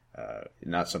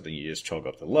 Not something you just chalk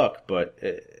up to luck, but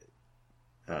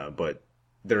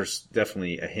there's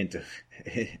definitely a hint of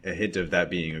that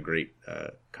being a great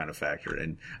kind of factor.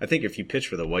 And I think if you pitch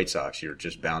for the White Sox, you're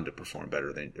just bound to perform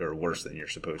better than or worse than you're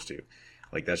supposed to.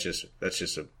 Like that's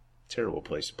just a terrible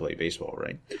place to play baseball,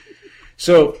 right?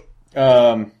 So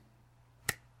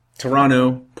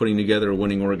Toronto putting together a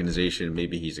winning organization.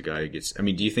 Maybe he's a guy who gets. I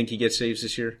mean, do you think he gets saves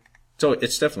this year? So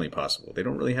it's definitely possible. They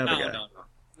don't really have a guy.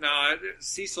 No.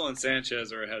 Cecil and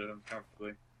Sanchez are ahead of him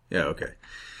comfortably. Yeah. Okay.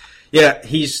 Yeah,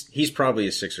 he's probably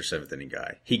a 6th or 7th inning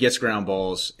guy. He gets ground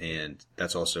balls, and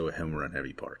that's also a home run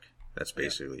heavy park. That's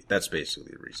basically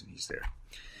the reason he's there.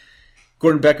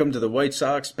 Gordon Beckham to the White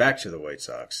Sox, back to the White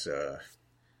Sox.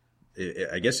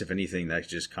 I guess if anything, that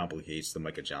just complicates the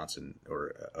Micah Johnson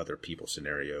or other people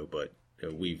scenario. But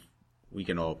we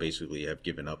can all basically have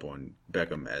given up on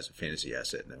Beckham as a fantasy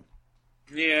asset now.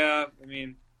 Yeah, I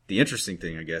mean. The interesting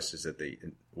thing, I guess, is that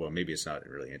maybe it's not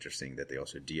really interesting that they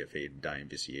also DFA'd Diane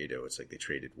Viciedo. It's like they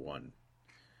traded one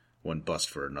bust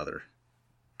for another.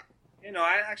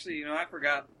 I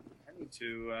forgot. I need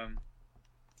to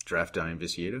draft Diane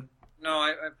Viciedo. No,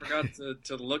 I forgot to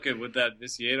look at what that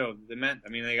Viciedo meant. I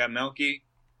mean, they got Melky,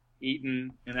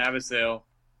 Eaton, and Abisail.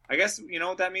 I guess you know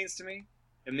what that means to me.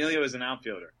 Emilio is an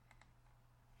outfielder.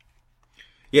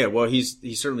 Yeah, well, he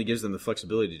certainly gives them the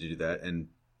flexibility to do that, and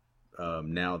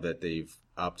now that they've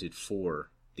opted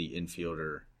for the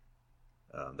infielder,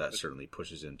 that certainly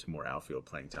pushes him to more outfield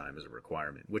playing time as a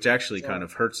requirement, which actually kind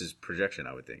of hurts his projection,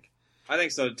 I would think. I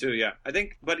think so too. Yeah,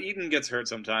 but Eaton gets hurt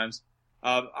sometimes.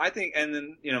 I think, and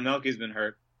then Melky's been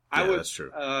hurt. That's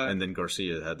true. And then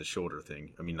Garcia had the shoulder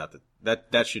thing. I mean, not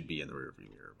that should be in the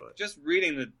rearview mirror, but just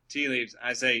reading the tea leaves,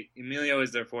 I say Emilio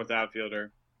is their 4th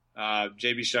outfielder.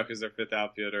 JB Shuck is their 5th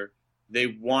outfielder. They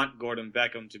want Gordon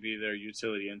Beckham to be their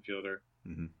utility infielder.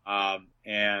 Mm-hmm.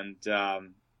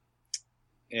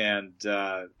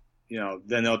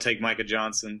 Then they'll take Micah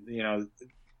Johnson. I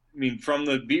mean, from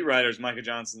the beat writers,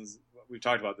 we've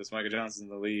talked about this. Micah Johnson's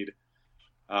the lead.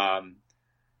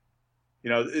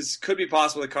 This could be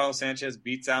possible that Carlos Sanchez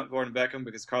beats out Gordon Beckham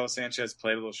because Carlos Sanchez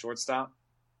played a little shortstop,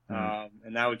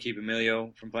 and that would keep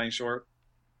Emilio from playing short.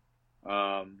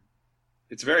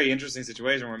 It's a very interesting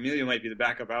situation where Emilio might be the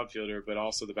backup outfielder, but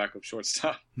also the backup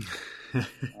shortstop.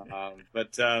 I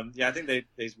think they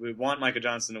would want Micah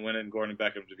Johnson to win it and Gordon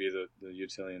Beckham to be the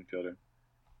utility infielder.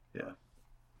 Yeah.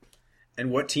 And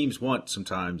what teams want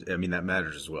sometimes, I mean, that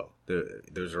matters as well.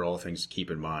 Those are all things to keep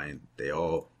in mind. They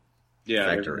all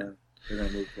factor in. They're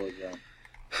going to move towards that.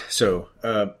 So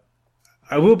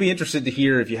I will be interested to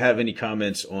hear if you have any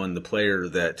comments on the player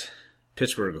that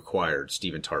Pittsburgh acquired,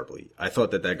 Stephen Tarpley. I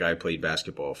thought that guy played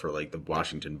basketball for like the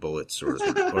Washington Bullets or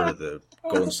the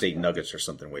Golden State Nuggets or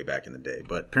something way back in the day.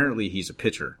 But apparently he's a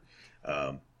pitcher.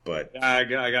 But I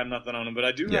got nothing on him. But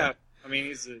I do have. I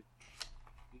mean,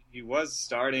 he was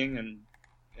starting and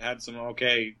had some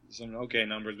okay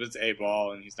numbers, but it's A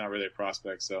ball and he's not really a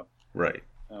prospect. So right.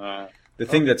 The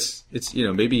thing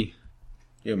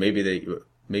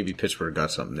maybe Pittsburgh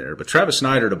got something there. But Travis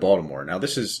Snyder to Baltimore. Now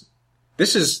this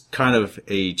is kind of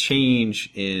a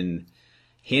change in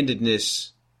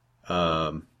handedness,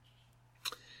 ballpark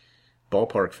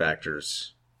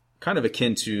factors, kind of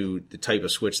akin to the type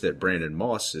of switch that Brandon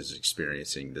Moss is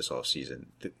experiencing this offseason.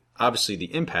 Obviously,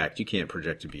 the impact you can't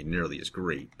project to be nearly as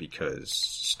great because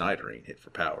Snyder ain't hit for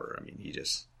power. I mean, he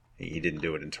didn't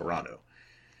do it in Toronto.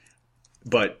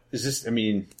 But is this? I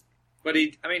mean, but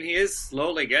he is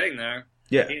slowly getting there.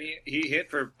 Yeah, he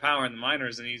hit for power in the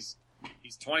minors, and he's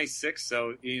 26,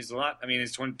 so he's a lot. I mean,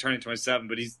 he's turning 27,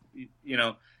 but he's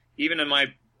even in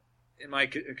in my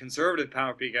conservative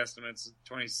Power Peak estimates,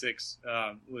 26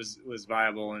 was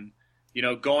viable. And,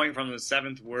 going from the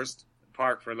 7th worst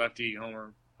park for lefty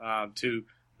homer to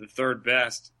the 3rd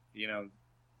best,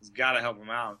 has got to help him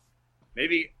out.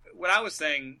 Maybe what I was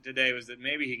saying today was that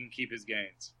maybe he can keep his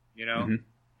gains, Mm-hmm.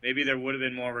 Maybe there would have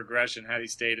been more regression had he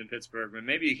stayed in Pittsburgh, but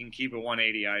maybe he can keep a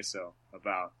 180 ISO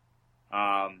about.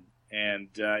 And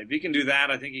if he can do that,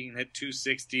 I think he can hit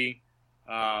 260,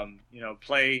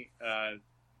 play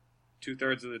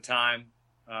 2/3 of the time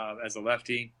as a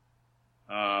lefty,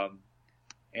 and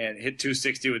hit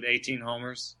 260 with 18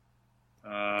 homers.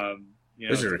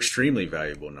 Those are extremely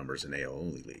valuable numbers in AL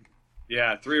only league.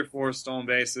 Yeah, 3 or 4 stolen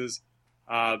bases.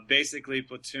 Basically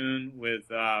platoon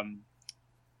with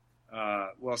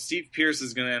Steve Pearce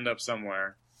is going to end up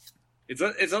somewhere. It's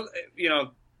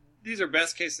these are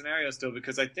best case scenarios still,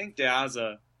 because I think De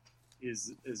Aza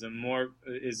is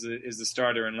the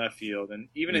starter in left field, and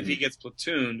even if he gets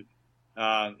platooned,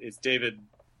 it's David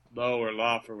Lowe or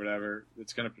Loff or whatever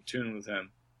that's going to platoon with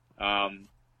him.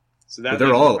 But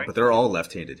they're all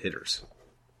left-handed hitters.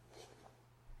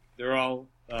 They're all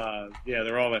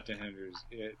left-handed hitters.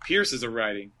 Pierce is a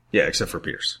righty. Yeah, except for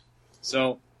Pierce.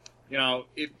 So,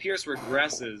 if Pierce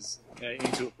regresses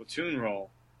into a platoon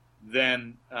role,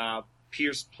 then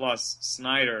Pierce plus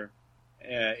Snyder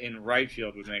in right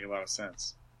field would make a lot of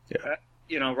sense. Yeah.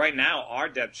 Right now our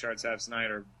depth charts have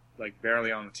Snyder like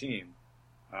barely on the team.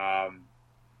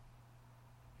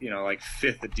 Like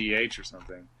 5th at DH or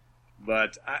something.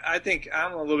 But I think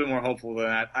I'm a little bit more hopeful than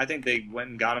that. I think they went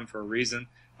and got him for a reason.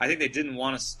 I think they didn't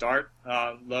want to start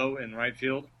Lowe in right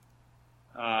field,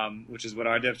 which is what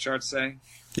our depth charts say.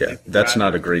 Yeah, that's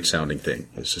not a great sounding thing,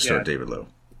 is to start David Lowe.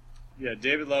 Yeah,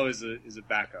 David Lowe is a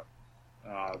backup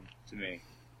to me.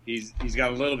 He's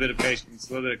got a little bit of patience,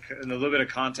 a little bit of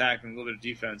contact, and a little bit of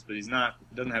defense, but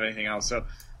doesn't have anything else. So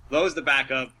Lowe is the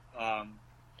backup,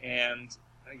 and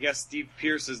I guess Steve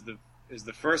Pearce is the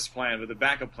first plan, but the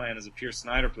backup plan is a Pierce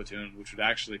Snyder platoon, which would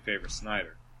actually favor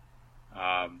Snyder.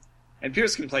 And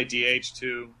Pierce can play DH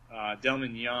too.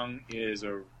 Delman Young is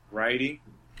a righty.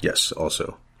 Yes,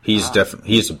 also he's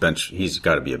a bench. He's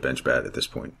got to be a bench bat at this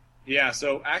point. Yeah.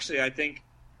 So actually, I think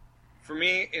for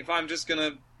me, if I'm just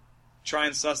gonna try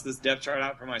and suss this depth chart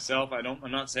out for myself,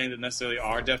 I'm not saying that necessarily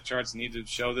our depth charts need to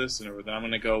show this, or that I'm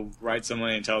gonna go write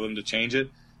somebody and tell them to change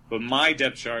it. But my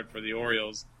depth chart for the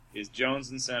Orioles is Jones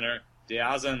in center, De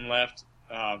Aza in left,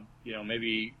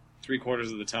 maybe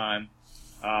 3/4 of the time,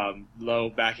 Lowe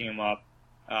backing him up,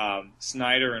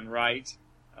 Snyder in right,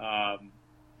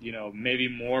 maybe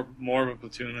more of a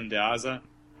platoon than De Aza,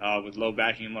 with Lowe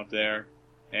backing him up there,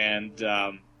 and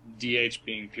DH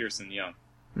being Pearson Young.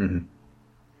 Mm-hmm.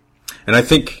 And I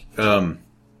think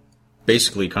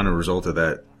basically kind of a result of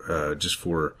that, just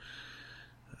for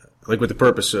with the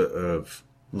purpose of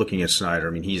looking at Snyder.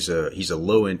 I mean, he's a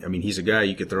low end. I mean, he's a guy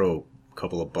you could throw a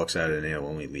couple of bucks at an AL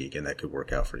only league, and that could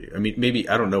work out for you. I mean, maybe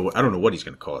I don't know what he's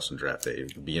going to cost on draft day.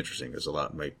 It could be interesting. There's a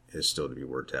lot is still to be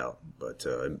worked out, but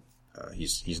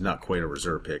he's not quite a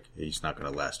reserve pick. He's not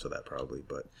going to last till that probably.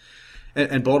 But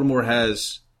and Baltimore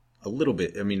has a little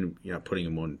bit. I mean, putting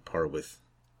him on par with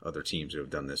other teams who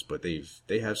have done this, but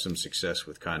they have some success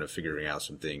with kind of figuring out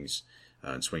some things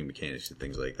and swing mechanics and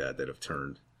things like that have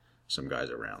turned some guys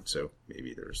around. So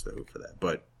maybe there's the hope for that.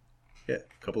 But yeah,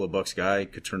 a couple of bucks guy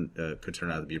could turn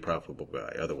out to be a profitable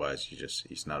guy. Otherwise,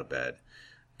 he's not a bad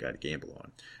guy to gamble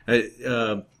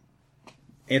on.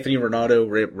 Anthony Renato,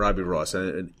 Robbie Ross.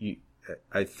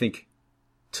 I think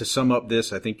to sum up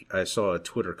this, I think I saw a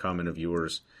Twitter comment of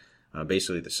yours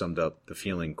basically that summed up the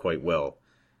feeling quite well.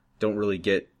 Don't really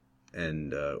get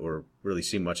or really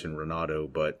see much in Renato,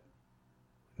 but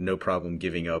no problem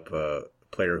giving up a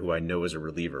player who I know is a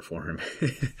reliever for him.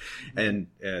 And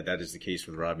that is the case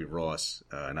with Robbie Ross.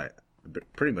 And I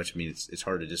pretty much, it's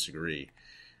hard to disagree.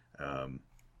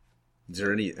 Is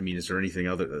there anything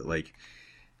other,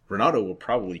 Renato will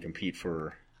probably compete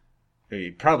for,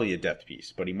 probably a depth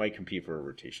piece, but he might compete for a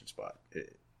rotation spot.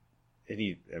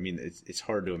 It's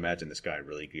hard to imagine this guy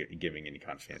really giving any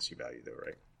kind of fantasy value though,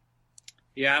 right?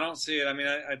 Yeah, I don't see it.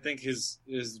 I think his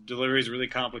delivery is really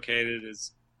complicated.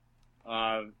 It's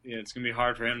going to be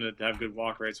hard for him to have good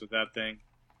walk rates with that thing.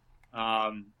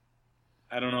 I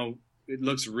don't know. It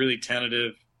looks really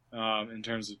tentative in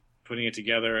terms of putting it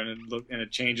together, and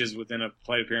it changes within a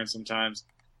plate appearance sometimes.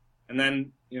 And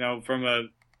then from a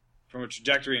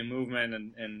trajectory and movement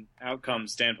and outcome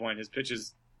standpoint, his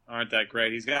pitches aren't that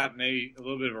great. He's got maybe a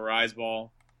little bit of a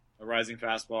rising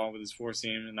fastball with his four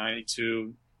seam at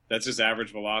 92. That's just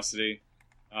average velocity.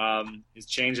 His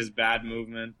change is bad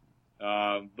movement,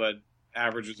 but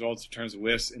average results in terms of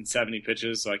whiffs in 70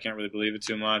 pitches, so I can't really believe it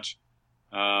too much.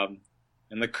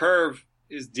 and the curve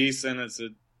is decent. It's a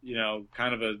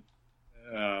kind of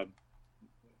a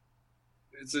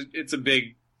it's a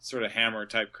big sort of hammer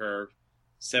type curve,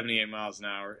 78 miles an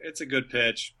hour. It's a good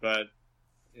pitch, but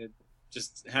it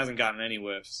just hasn't gotten any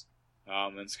whiffs.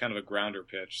 It's kind of a grounder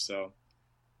pitch. So,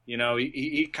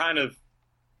 he kind of,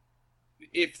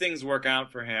 if things work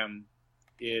out for him,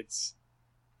 it's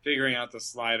figuring out the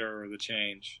slider or the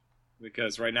change,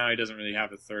 because right now he doesn't really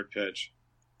have a third pitch.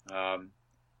 And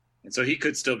so he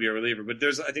could still be a reliever, but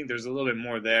I think there's a little bit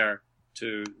more there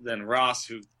than Ross,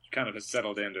 who kind of has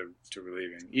settled into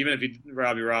relieving. Even if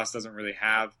Robbie Ross doesn't really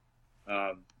have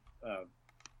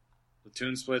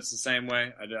platoon splits the same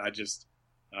way, I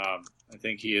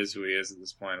think he is who he is at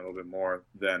this point a little bit more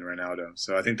than Reynaldo.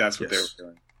 So I think that's what they were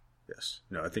doing. Yes.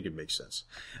 No, I think it makes sense.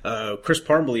 Chris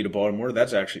Parmelee to Baltimore.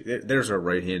 That's actually, there's a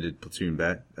right-handed platoon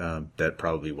bat that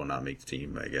probably will not make the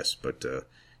team, I guess. But,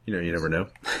 you never know.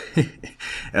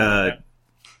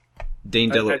 Dane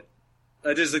Della.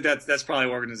 I just think that's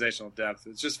probably organizational depth.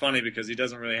 It's just funny because he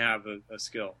doesn't really have a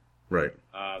skill. Right.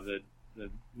 That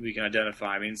we can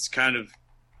identify. I mean, it's kind of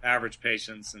average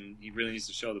patience, and he really needs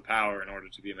to show the power in order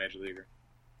to be a major leaguer.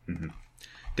 Mm-hmm.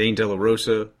 Dane De La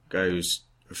Rosa, guy who's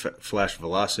flash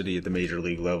velocity at the major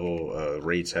league level.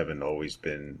 Rates haven't always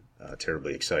been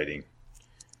terribly exciting.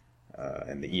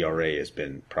 And the ERA has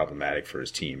been problematic for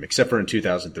his team, except for in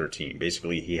 2013.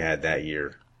 Basically, he had that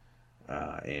year.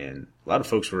 And a lot of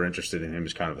folks were interested in him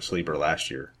as kind of a sleeper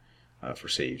last year for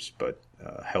saves. But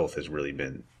health has really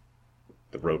been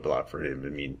the roadblock for him. I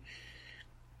mean,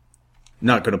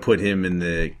 not going to put him in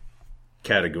the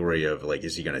category of, like,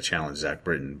 is he going to challenge Zach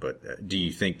Britton? But do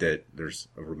you think that there's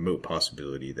a remote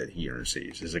possibility that he earns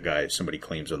saves? Is a guy somebody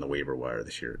claims on the waiver wire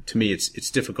this year? To me,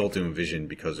 it's difficult to envision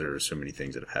because there are so many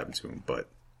things that have happened to him. But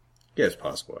yeah, it's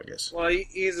possible, I guess. Well,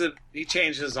 he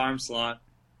changed his arm slot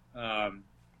and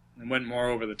went more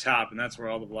over the top, and that's where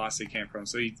all the velocity came from.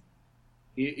 So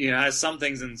he has some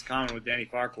things in common with Danny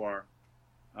Farquhar,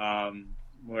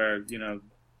 where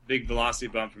big velocity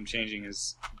bump from changing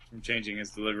his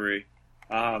delivery.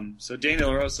 So Dane De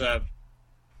La Rosa,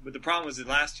 but the problem was that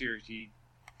last year he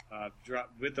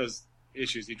dropped with those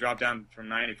issues. He dropped down from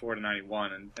 94 to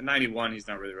 91, and at 91 he's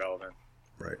not really relevant.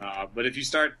 Right. But if you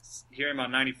start hearing about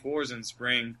 94s in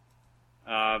spring,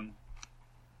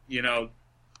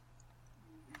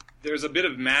 there's a bit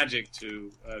of magic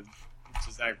to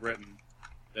Zach Britton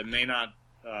that may not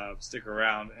stick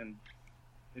around, and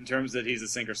in terms that he's a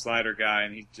sinker slider guy,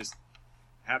 and he just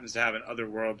happens to have an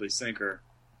otherworldly sinker,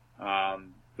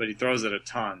 but he throws it a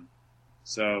ton.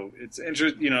 So it's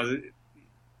interesting.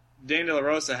 Dane De La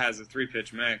Rosa has a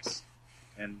 3-pitch mix,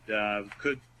 and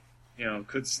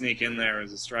could sneak in there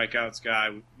as a strikeouts guy.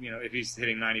 If he's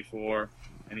hitting 94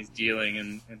 and he's dealing,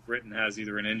 and Britton has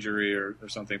either an injury or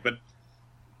something, but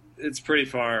it's pretty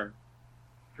far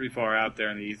out there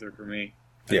in the ether for me.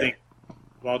 I think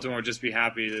Baltimore would just be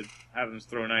happy to have him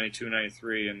throw 92,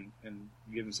 93 and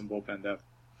give him some bullpen depth.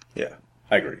 Yeah,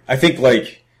 I agree. I think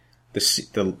like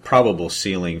the probable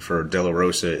ceiling for De La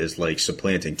Rosa is like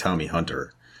supplanting Tommy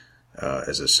Hunter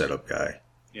as a setup guy.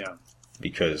 Yeah.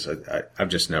 Because I've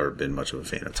just never been much of a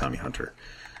fan of Tommy Hunter.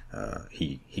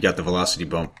 He got the velocity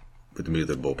bump with the move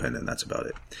of the bullpen, and that's about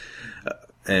it.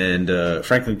 And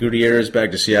Franklin Gutierrez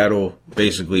back to Seattle,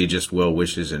 basically just well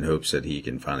wishes and hopes that he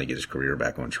can finally get his career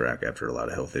back on track after a lot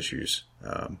of health issues.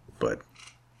 But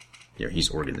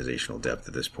he's organizational depth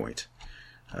at this point.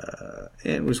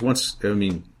 And was once,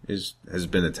 has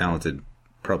been a talented,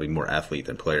 probably more athlete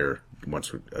than player,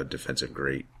 once a defensive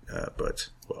great. But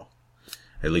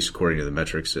at least according to the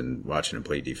metrics and watching him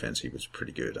play defense, he was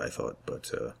pretty good, I thought.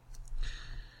 But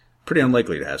pretty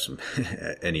unlikely to have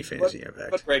any fantasy impact.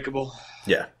 But breakable.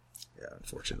 Yeah,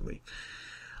 unfortunately.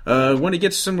 Want to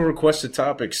get to some requested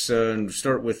topics and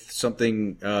start with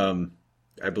something,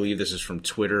 I believe this is from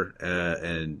Twitter,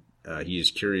 and he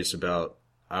is curious about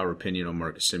our opinion on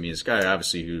Marcus Semien. This guy,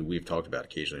 obviously, who we've talked about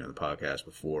occasionally on the podcast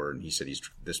before, and he said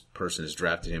this person has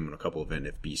drafted him on a couple of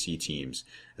NFBC teams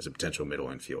as a potential middle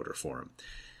infielder for him.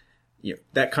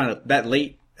 That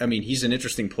late, he's an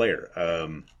interesting player.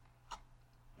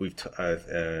 We've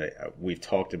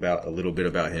talked about a little bit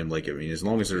about him. As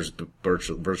long as there's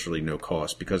virtually no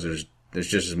cost, because there's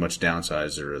just as much downside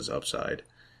as there is upside.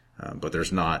 But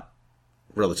there's not,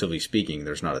 relatively speaking,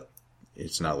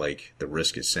 it's not like the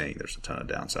risk is saying there's a ton of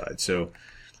downside. So,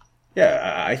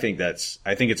 I think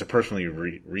it's a personally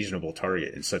reasonable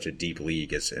target in such a deep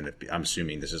league. And I'm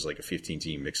assuming this is like a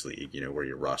 15-team mixed league, where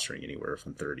you're rostering anywhere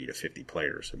from 30 to 50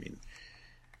 players.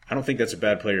 I don't think that's a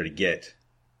bad player to get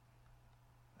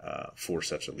for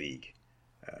such a league.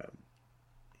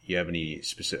 You have any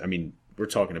specific? we're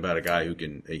talking about a guy who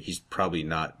can. He's probably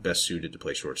not best suited to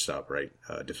play shortstop, right,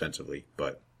 defensively,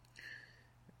 but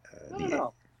I don't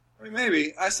know. I mean,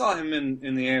 maybe I saw him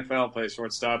in the AFL play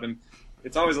shortstop, and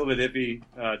it's always a little bit iffy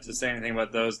to say anything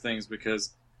about those things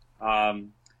because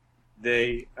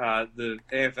the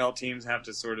AFL teams have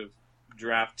to sort of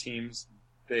draft teams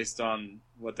based on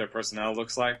what their personnel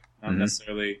looks like, not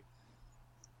necessarily.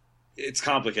 It's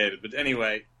complicated, but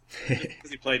anyway,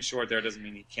 because he played short there doesn't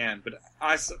mean he can. But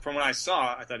from what I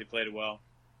saw, I thought he played it well.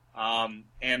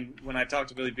 And when I talked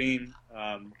to Billy Beane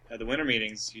at the winter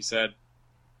meetings, he said,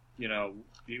 you know,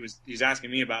 he's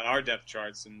asking me about our depth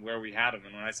charts and where we had him.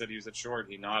 And when I said he was at short,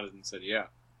 he nodded and said, yeah.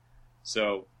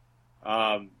 So,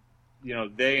 you know,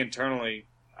 they internally,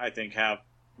 I think, have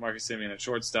Marcus Semien at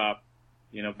shortstop.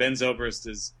 You know, Ben Zobrist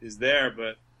is there,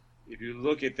 but if you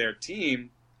look at their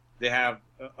team, they have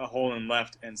a hole in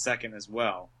left and second as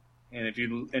well. And if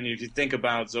you think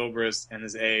about Zobrist and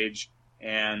his age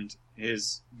and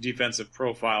his defensive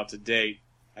profile to date,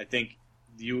 I think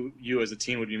you as a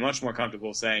team would be much more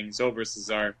comfortable saying Zobrist is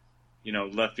our, you know,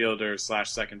 left fielder /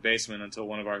 second baseman until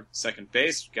one of our second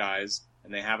base guys,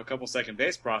 and they have a couple second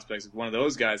base prospects. If one of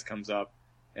those guys comes up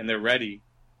and they're ready,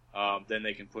 then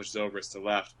they can push Zobrist to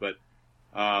left. But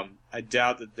I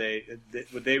doubt that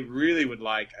what they really would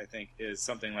like, I think, is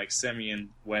something like Semien,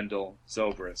 Wendell,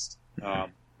 Zobrist,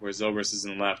 where Zobrist is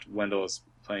in left, Wendell is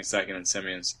playing second, and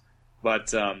Semien's.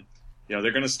 But you know,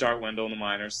 they're going to start Wendell in the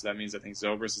minors, so that means I think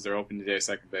Zobrist is their opening day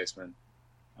second baseman,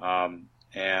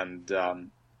 and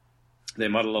they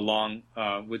muddle along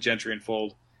with Gentry and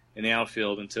Fold in the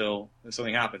outfield until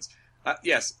something happens.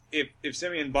 Yes, if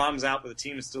Semien bombs out but the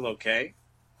team is still okay,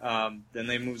 then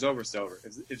they move Zobrist over.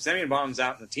 If Semien bottoms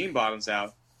out and the team bottoms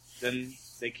out, then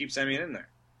they keep Semien in there.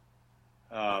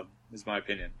 Is my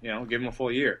opinion. You know, give him a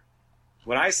full year.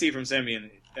 What I see from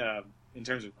Semien in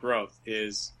terms of growth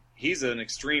is he's an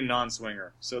extreme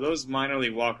non-swinger. So those minor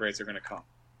league walk rates are going to come.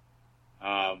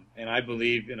 And I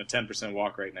believe in a 10%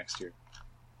 walk rate next year.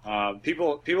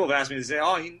 People have asked me to say,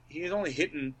 oh, he's only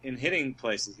hitting in hitting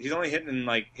places. He's only hitting in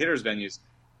like hitters venues.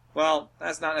 Well,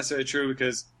 that's not necessarily true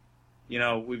because, you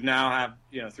know, we've now have,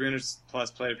 you know, 300 plus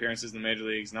plate appearances in the major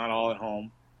leagues, not all at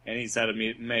home, and he's had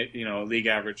a league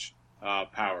average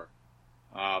power.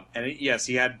 And yes,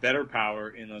 he had better power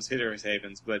in those hitters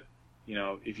havens, but you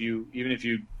know, even if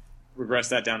you regress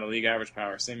that down to league average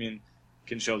power, Semien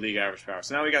can show league average power.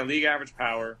 So now we got league average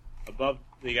power, above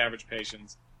league average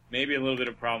patience, maybe a little bit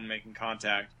of problem making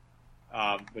contact,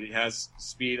 but he has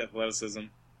speed, athleticism,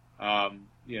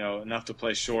 you know, enough to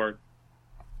play short.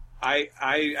 I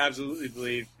absolutely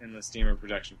believe in the steamer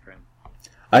projection for him.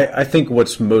 I think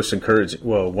what's most encouraging,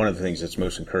 well, one of the things that's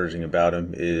most encouraging about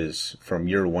him is from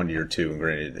year 1 to year 2, and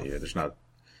granted, there's not,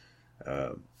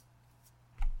 the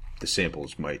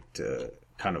samples might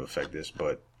kind of affect this,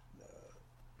 but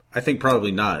I think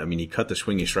probably not. I mean, he cut the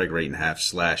swinging strike rate in half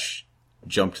 /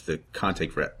 jumped the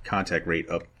contact rate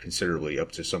up considerably,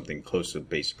 up to something close to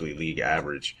basically league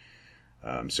average.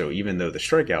 So even though the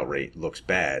strikeout rate looks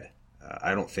bad,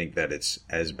 I don't think that it's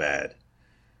as bad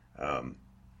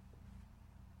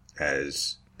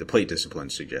as the plate discipline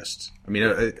suggests. I mean,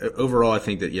 overall, I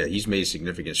think that, yeah, he's made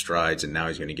significant strides, and now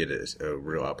he's going to get a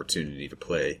real opportunity to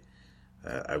play.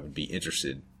 I would be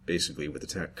interested, basically, with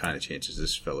the kind of chances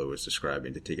this fellow was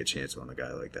describing, to take a chance on a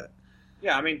guy like that.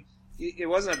 Yeah, I mean, it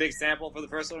wasn't a big sample for the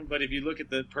first one, but if you look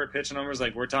at the per pitch numbers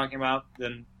like we're talking about,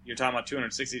 then you're talking about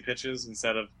 260 pitches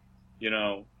instead of, you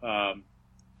know,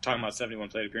 talking about 71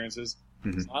 plate appearances.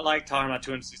 Mm-hmm. So I like talking about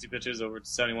 260 pitches over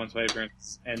 71 plate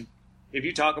appearances. And if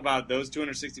you talk about those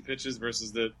 260 pitches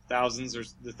versus the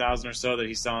 1,000 or so that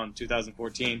he saw in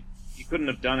 2014, he couldn't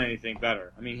have done anything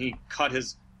better. I mean, he cut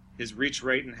his reach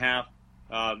rate in half.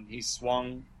 He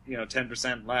swung,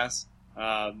 10% less.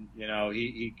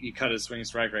 He cut his swing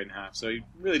strike rate in half. So he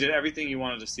really did everything you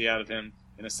wanted to see out of him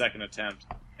in a second attempt.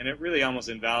 And it really almost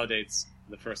invalidates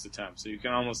the first attempt. So you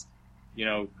can almost,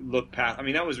 look past. I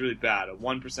mean, that was really bad. A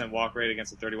 1% walk rate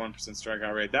against a 31%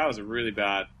 strikeout rate. That was a really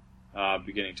bad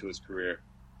beginning to his career.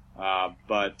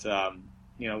 But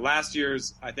last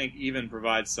year's, I think, even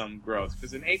provides some growth.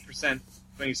 Because an 8%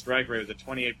 swinging strike rate with a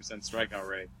 28% strikeout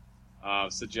rate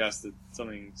suggests that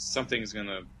something's going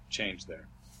to change there.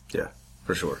 Yeah,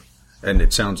 for sure. And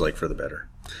it sounds like for the better.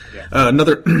 Yeah.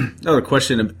 Another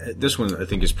question. This one I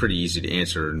think is pretty easy to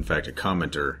answer. In fact, a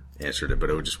commenter answered it, but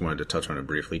I just wanted to touch on it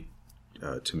briefly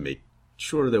to make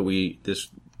sure that this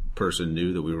person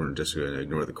knew that we weren't just going to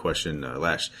ignore the question.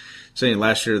 Saying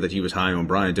last year that he was high on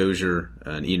Brian Dozier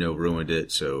and Eno ruined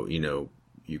it. So,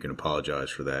 you can apologize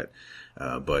for that.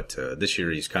 But this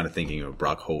year he's kind of thinking of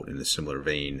Brock Holt in a similar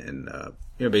vein. And,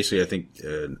 basically I think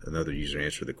another user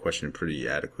answered the question pretty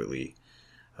adequately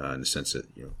in the sense that,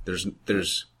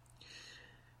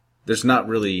 there's not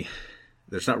really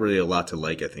a lot to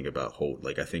like, I think, about Holt.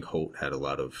 Like, I think Holt had a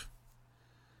little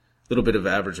bit of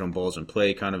average on balls in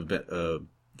play kind of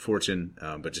fortune,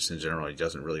 but just in general, he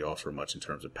doesn't really offer much in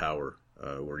terms of power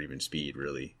or even speed,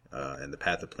 really. And the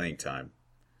path of playing time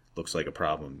looks like a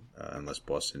problem unless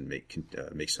Boston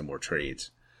make some more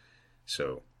trades.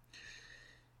 So,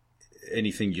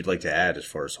 anything you'd like to add as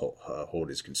far as Holt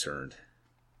is concerned?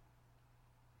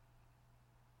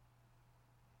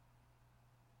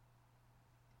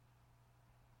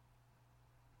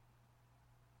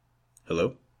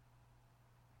 Hello?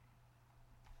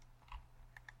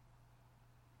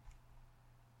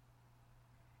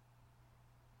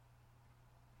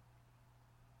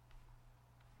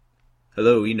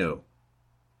 Hello, Eno.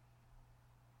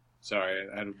 Sorry,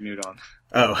 I had mute on.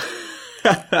 Oh.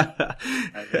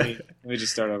 Let me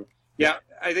just start over. Yeah,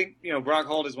 I think, Brock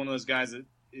Holt is one of those guys that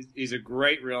he's a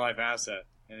great real-life asset,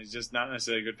 and he's just not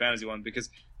necessarily a good fantasy one, because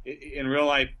in real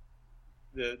life,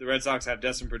 the Red Sox have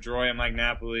Dustin Pedroia, Mike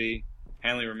Napoli,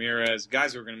 Hanley Ramirez,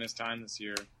 guys who are going to miss time this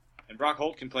year, and Brock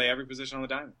Holt can play every position on the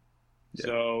diamond. Yeah.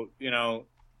 So,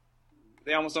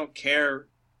 they almost don't care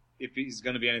if he's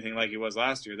going to be anything like he was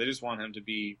last year. They just want him to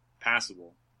be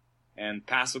passable. And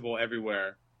passable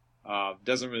everywhere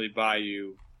doesn't really buy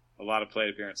you a lot of plate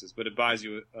appearances, but it buys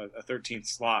you a 13th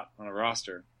slot on a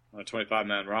roster, on a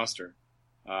 25-man roster,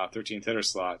 13th hitter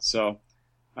slot. So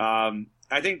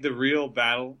I think the real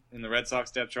battle in the Red Sox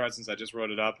depth chart, since I just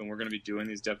wrote it up and we're going to be doing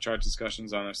these depth chart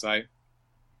discussions on our site,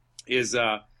 is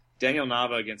Daniel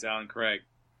Nava against Alan Craig.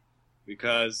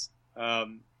 Because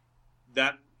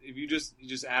that if you just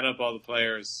add up all the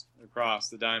players across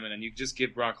the diamond and you just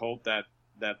give Brock Holt that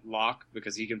lock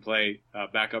because he can play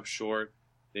backup short.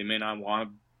 They may not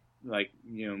want to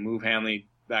move Hanley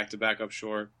back to backup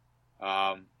short.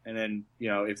 And then,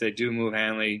 if they do move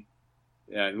Hanley,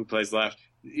 who plays left,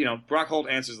 Brock Holt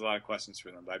answers a lot of questions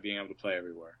for them by being able to play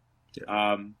everywhere.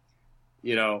 Yeah.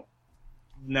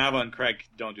 Nava and Craig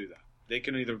don't do that. They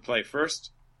can either play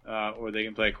first or they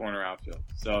can play corner outfield.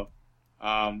 So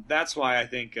that's why I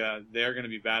think they're going to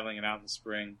be battling it out in the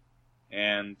spring.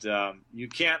 And you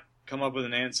can't come up with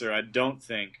an answer, I don't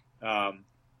think,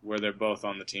 where they're both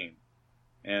on the team.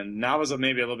 And Nava's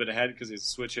maybe a little bit ahead because he's a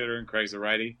switch hitter and Craig's a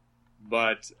righty.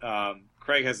 But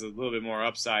Craig has a little bit more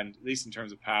upside, at least in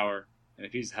terms of power. And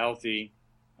if he's healthy,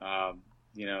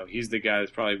 he's the guy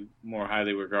that's probably more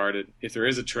highly regarded. If there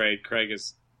is a trade, Craig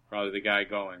is probably the guy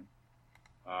going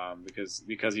because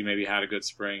he maybe had a good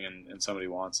spring and somebody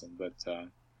wants him. But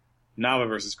Nava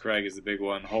versus Craig is the big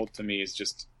one. Holt, to me, is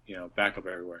just backup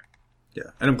everywhere.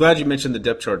 Yeah, and I'm glad you mentioned the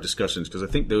depth chart discussions because I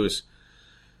think those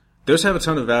have a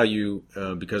ton of value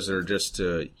because they're just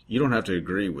you don't have to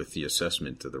agree with the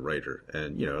assessment of the writer,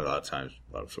 and a lot of times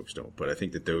a lot of folks don't. But I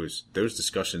think that those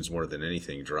discussions more than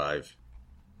anything drive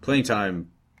playing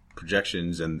time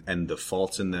projections and the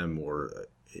faults in them, or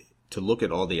to look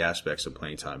at all the aspects of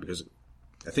playing time because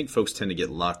I think folks tend to get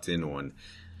locked in on.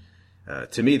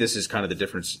 To me, this is kind of the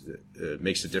difference,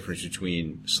 makes the difference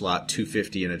between slot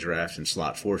 250 in a draft and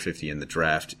slot 450 in the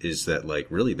draft is that,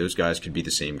 really those guys could be the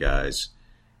same guys.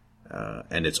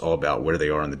 And it's all about where they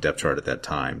are on the depth chart at that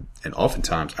time. And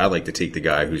oftentimes, I like to take the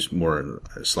guy who's more in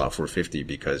slot 450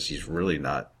 because he's really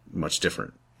not much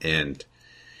different. And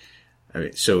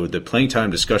so the playing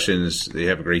time discussions, they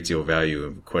have a great deal of value.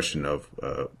 A question of,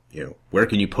 where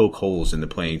can you poke holes in the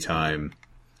playing time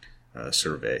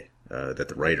survey that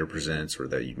the writer presents, or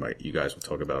that you guys will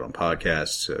talk about on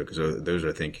podcasts, because those,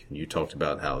 I think, you talked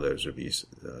about how those are these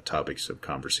topics of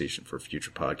conversation for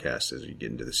future podcasts as you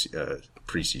get into the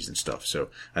preseason stuff. So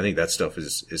I think that stuff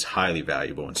is highly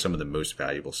valuable, and some of the most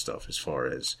valuable stuff as far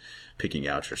as picking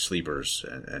out your sleepers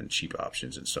and cheap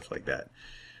options and stuff like that.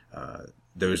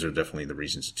 Those are definitely the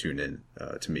reasons to tune in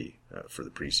to me for the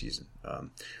preseason.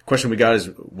 Question we got is,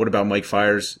 what about Mike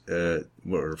Fiers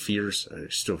or Fears? I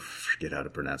still forget how to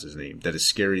pronounce his name. That is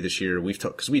scary this year.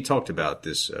 Because we talked about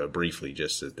this briefly,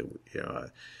 just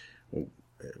that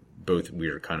both we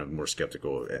are kind of more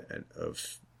skeptical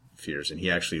of Fears, and he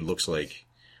actually looks like,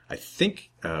 I think,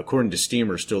 according to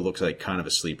Steamer, still looks like kind of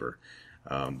a sleeper.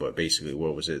 But basically,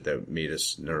 what was it that made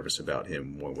us nervous about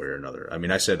him one way or another? I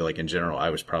mean, I said, in general, I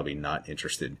was probably not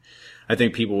interested. I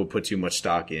think people would put too much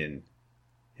stock in.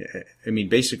 I mean,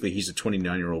 basically, he's a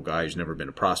 29-year-old guy who's never been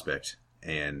a prospect.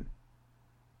 And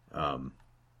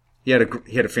he had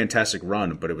a fantastic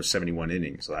run, but it was 71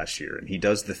 innings last year. And he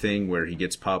does the thing where he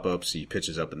gets pop-ups, he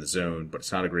pitches up in the zone, but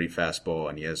it's not a great fastball,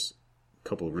 and he has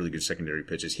couple of really good secondary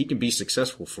pitches. He can be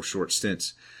successful for short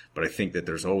stints, but I think that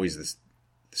there's always this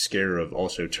scare of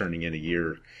also turning in a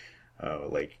year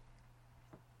like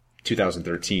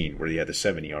 2013 where he had the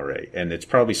 7 ERA, and it's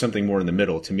probably something more in the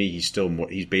middle. To me, he's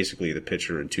basically the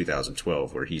pitcher in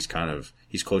 2012 where he's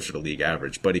closer to league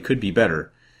average, but he could be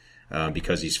better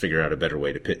because he's figured out a better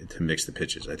way to mix the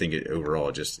pitches. I think overall,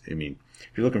 if you're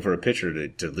looking for a pitcher to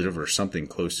deliver something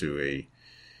close to a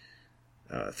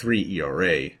 3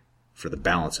 ERA for the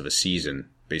balance of a season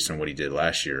based on what he did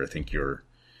last year, I think you're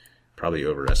probably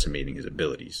overestimating his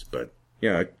abilities. But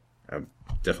yeah, I'm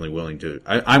definitely willing to.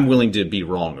 I'm willing to be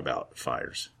wrong about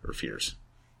fires or fears.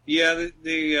 Yeah,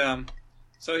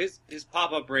 so his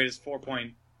pop up rate is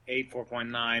 4.8,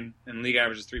 4.9, and league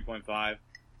average is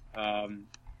 3.5.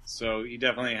 So he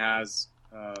definitely has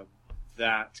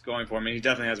that going for him, and he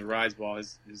definitely has a rise ball.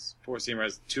 His four seamer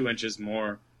has 2 inches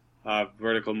more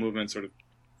vertical movement, sort of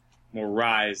more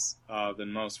rise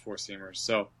than most four seamers.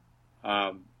 So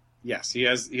yes, he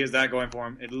has that going for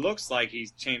him. It looks like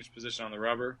he's changed position on the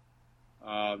rubber.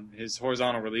 His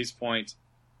horizontal release point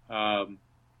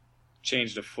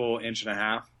changed a full 1.5 inches,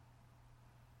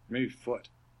 maybe foot.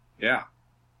 Yeah,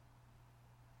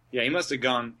 he must have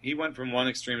gone. He went from one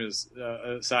extreme of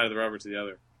the side of the rubber to the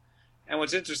other. And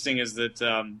what's interesting is that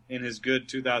in his good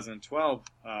 2012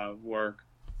 work,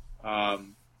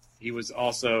 he was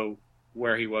also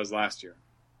where he was last year.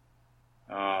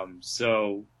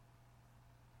 So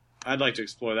I'd like to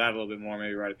explore that a little bit more,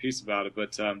 maybe write a piece about it.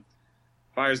 But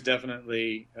Fiers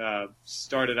definitely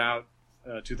started out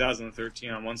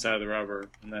 2013 on one side of the rubber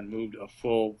and then moved a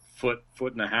full foot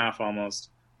and a half almost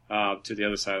to the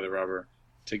other side of the rubber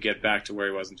to get back to where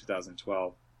he was in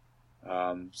 2012.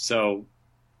 So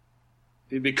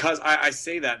because I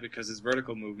say that because his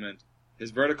vertical movement,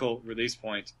 his vertical release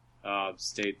point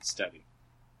stayed steady.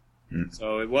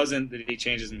 So it wasn't that he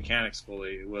changed his mechanics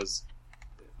fully. It must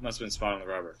have been spot on the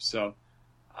rubber. So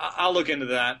I'll look into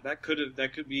that. That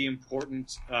could be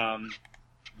important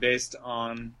based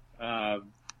on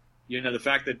the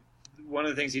fact that one of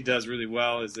the things he does really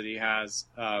well is that he has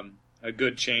a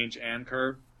good change and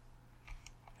curve,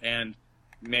 and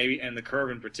the curve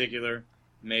in particular.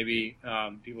 Maybe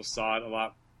people saw it a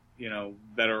lot,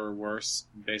 better or worse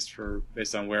based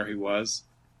on where he was.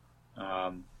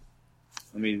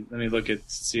 Let me look at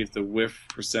see if the whiff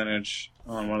percentage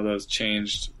on one of those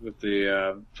changed with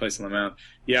the place on the mound.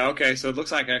 Yeah, okay. So it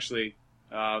looks like actually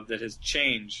that his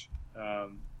change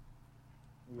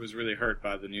was really hurt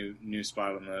by the new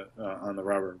spot on the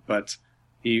rubber, but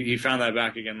he found that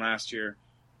back again last year.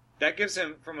 That gives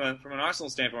him from an Arsenal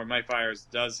standpoint, Mike Fiers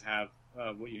does have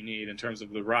what you need in terms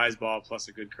of the rise ball plus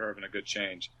a good curve and a good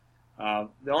change.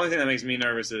 The only thing that makes me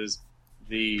nervous is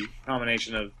the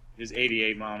combination of his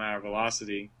 88-mile-an-hour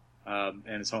velocity and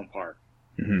his home park.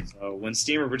 Mm-hmm. So when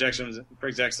Steamer projects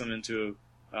him into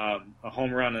a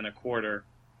home run and a quarter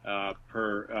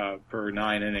per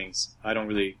 9 innings, I don't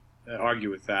really argue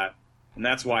with that, and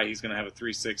that's why he's going to have a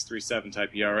 3.6, 3.7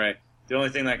 type ERA. The only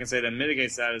thing that I can say that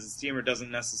mitigates that is the Steamer doesn't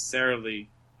necessarily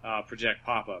project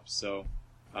pop-ups. So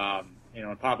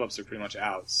and pop-ups are pretty much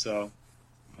out. So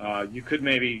you could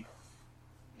maybe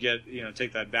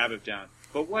take that BABIP down.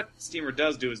 But what Steamer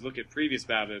does do is look at previous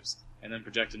BABIPs and then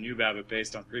project a new BABIP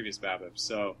based on previous BABIPs.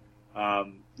 So,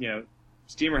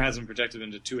 Steamer has him projected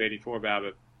into 284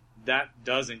 BABIP. That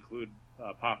does include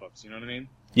pop-ups. You know what I mean?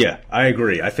 Yeah, I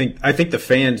agree. I think the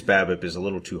fans' BABIP is a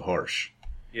little too harsh.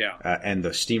 Yeah. And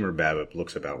the Steamer BABIP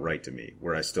looks about right to me.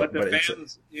 But the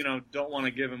fans, don't want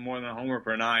to give him more than a homer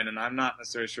per 9, and I'm not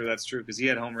necessarily sure that's true because he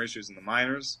had homer issues in the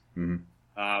minors. Mm-hmm.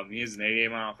 He has an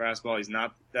 88-mile fastball. He's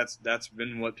not. That's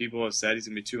been what people have said. He's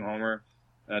gonna be too homer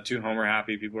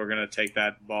happy. People are gonna take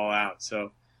that ball out.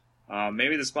 So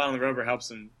maybe the spot on the rubber helps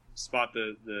him spot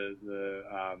the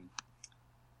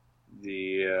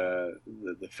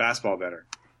fastball better.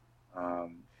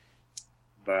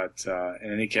 But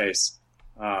in any case,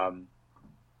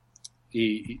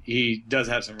 he does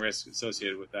have some risk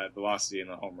associated with that velocity in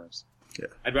the homers. Yeah.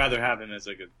 I'd rather have him as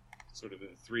like a sort of a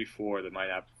 3-4 that might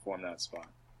outperform that spot.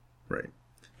 Right.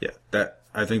 Yeah.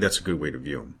 I think that's a good way to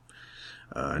view him.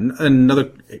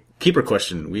 Another keeper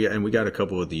question. We got a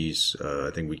couple of these.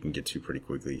 I think we can get to pretty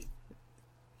quickly.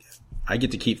 I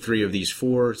get to keep 3 of these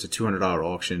 4. It's a $200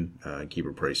 auction.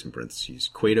 Keeper price in parentheses.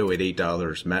 Cueto at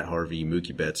 $8. Matt Harvey,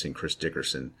 Mookie Betts, and Chris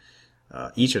Dickerson,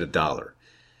 each at $1.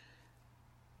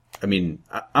 I mean,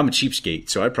 I'm a cheapskate,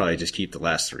 so I'd probably just keep the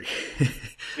last 3.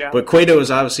 Yeah. But Cueto is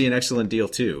obviously an excellent deal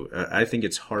too. I think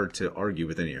it's hard to argue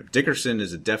with any of them. Dickerson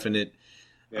is a definite.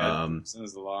 Yeah, Dickerson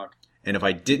is the lock. And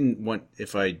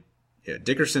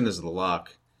Dickerson is the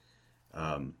lock.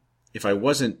 If I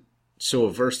wasn't so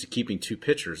averse to keeping two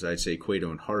pitchers, I'd say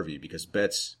Cueto and Harvey, because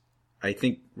Betts, I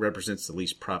think, represents the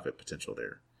least profit potential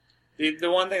there. The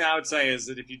one thing I would say is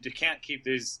that if you can't keep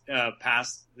these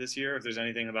past this year, if there's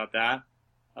anything about that,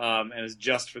 and it's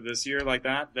just for this year like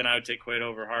that, then I would take Cueto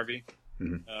over Harvey,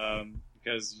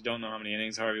 because you don't know how many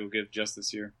innings Harvey will give just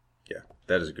this year. Yeah,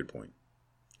 that is a good point.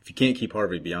 If you can't keep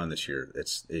Harvey beyond this year,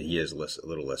 he is a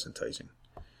little less enticing.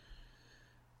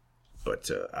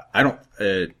 But I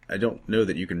don't know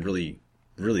that you can really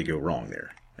go wrong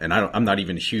there. And I'm not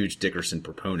even a huge Dickerson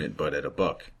proponent, but at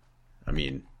 $1, I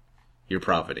mean, you're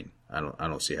profiting. I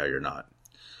don't see how you're not.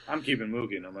 I'm keeping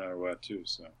Mookie no matter what too.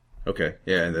 So okay,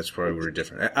 yeah, and that's probably where we're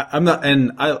different. I'm not,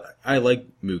 and I like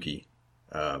Mookie.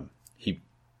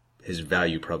 His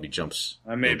value probably jumps.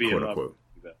 I may be quote unquote.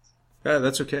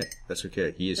 That's okay. That's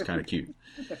okay. He is kind of cute.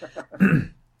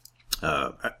 I'm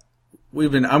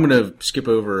going to skip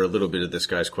over a little bit of this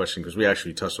guy's question because we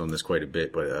actually touched on this quite a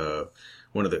bit. But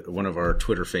one of our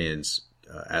Twitter fans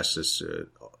asked us,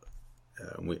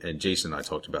 and Jason and I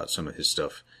talked about some of his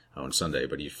stuff on Sunday.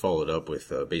 But he followed up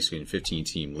with basically in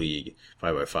 15-team league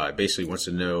 5x5. Basically wants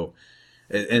to know,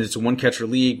 and it's a one catcher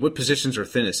league. What positions are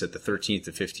thinnest at the 13th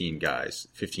to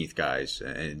 15th guys,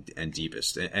 and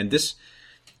deepest? And this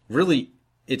really,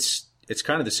 it's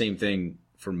kind of the same thing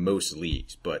for most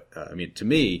leagues. But I mean, to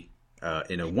me.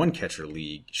 In a one-catcher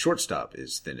league, shortstop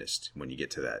is thinnest when you get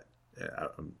to that.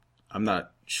 I'm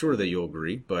not sure that you'll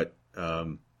agree, but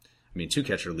I mean,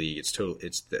 two-catcher league, it's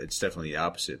definitely the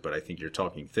opposite. But I think you're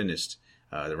talking thinnest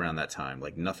around that time.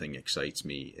 Like nothing excites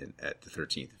me at the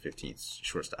 13th and 15th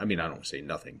shortstop. I mean, I don't want to say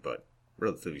nothing, but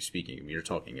relatively speaking, I mean, you're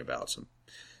talking about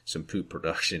some poop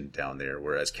production down there.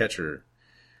 Whereas catcher,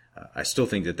 I still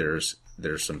think that there's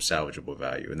some salvageable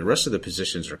value, and the rest of the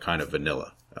positions are kind of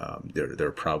vanilla.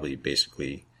 They're probably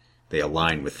basically they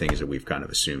align with things that we've kind of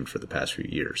assumed for the past few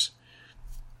years.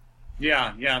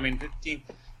 Yeah. I mean, 15th,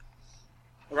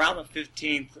 around the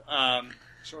 15th,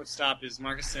 shortstop is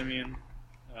Marcus Semien,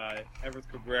 Everett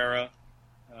Cabrera,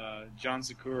 John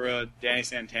Segura, Danny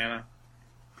Santana.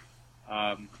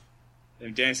 And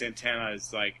Danny Santana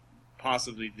is like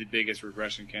possibly the biggest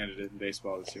regression candidate in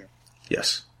baseball this year.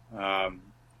 Yes.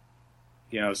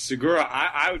 Segura,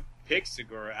 I would pick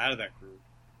Segura out of that group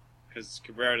because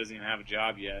Cabrera doesn't even have a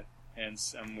job yet, and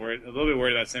I'm a little bit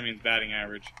worried about Semien's batting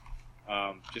average,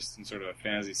 just in sort of a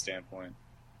fantasy standpoint.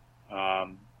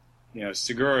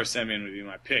 Segura or Semien would be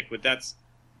my pick, but that's,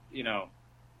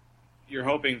 you're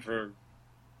hoping for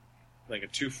like a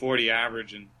 240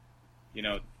 average and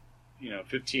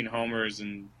 15 homers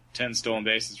and 10 stolen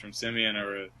bases from Semien,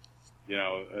 or a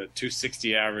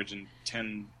 260 average and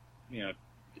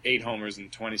 8 homers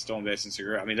and 20 stolen bases in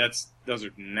Segura. I mean, those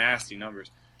are nasty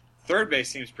numbers. Third base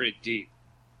seems pretty deep.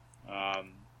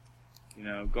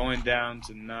 Going down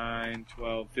to 9,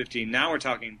 12, 15. Now we're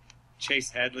talking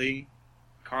Chase Headley,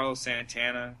 Carlos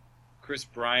Santana, Chris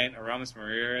Bryant, Aramis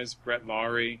Ramirez, Brett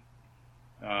Lawrie,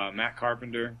 Matt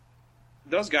Carpenter.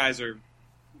 Those guys are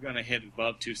going to hit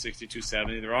above 260,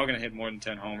 270. They're all going to hit more than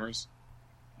 10 homers.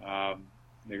 They're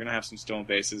going to have some stolen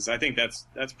bases. I think that's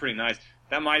pretty nice.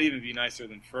 That might even be nicer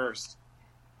than first,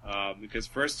 because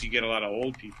first you get a lot of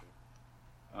old people.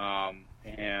 9,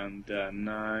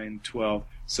 12.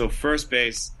 So first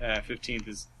base, 15th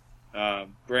is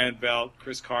Brandon Belt,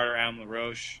 Chris Carter, Adam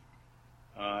LaRoche.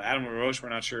 Adam LaRoche, we're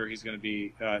not sure he's going to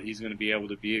be able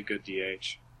to be a good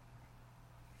DH.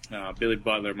 Billy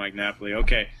Butler, Mike Napoli.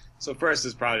 Okay, so first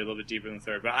is probably a little bit deeper than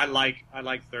third, but I like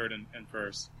third and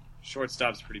first.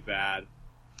 Shortstop's pretty bad.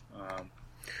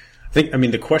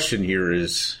 The question here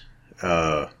is,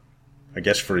 I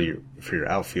guess for your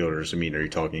outfielders, I mean, are you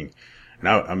talking?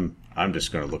 Now I'm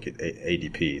just going to look at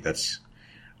ADP.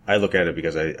 I look at it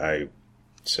because I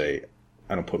say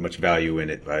I don't put much value in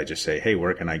it, but I just say, hey,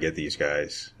 where can I get these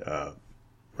guys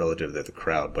relative to the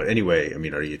crowd? But anyway, I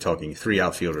mean, are you talking 3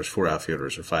 outfielders, 4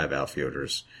 outfielders, or 5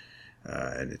 outfielders?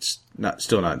 And it's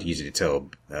still not easy to tell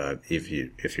if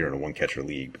you're in a one catcher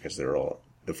league because the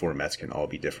formats can all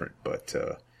be different. But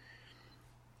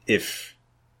if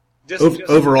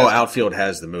overall outfield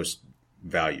has the most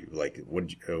value, like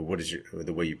what is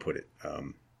the way you put it?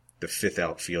 The 5th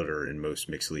outfielder in most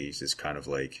mixed leagues is kind of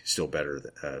like still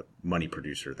better money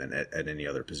producer than at any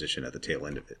other position at the tail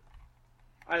end of it.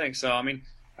 I think so. I mean,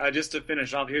 just to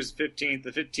finish off, here's 15th.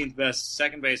 The 15th best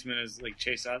second baseman is like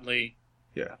Chase Utley.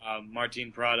 Yeah.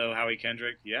 Martin Prado, Howie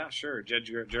Kendrick. Yeah, sure. Jed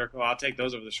Jerko. I'll take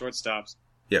those over the shortstops.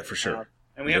 Yeah, for sure.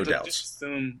 And we have to just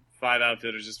assume 5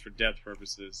 outfiders just for depth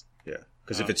purposes. Yeah,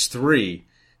 because if it's 3,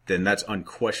 then that's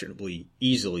unquestionably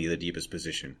easily the deepest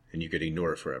position, and you could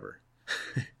ignore it forever.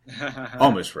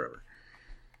 Almost forever.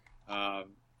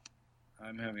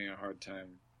 I'm having a hard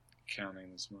time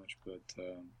counting this much, but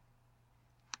let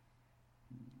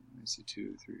me see,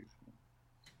 2, 3, 4.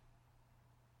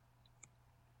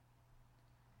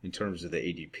 In terms of the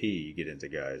ADP, you get into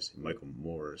guys Michael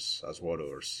Morris,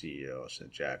 Oswaldo Arcia, Austin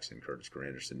Jackson, Curtis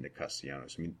Granderson, Nick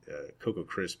Castellanos. I mean, Coco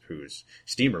Crisp, who's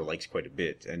Steamer likes quite a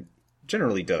bit, and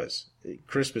generally does.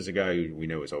 Crisp is a guy who we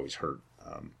know is always hurt.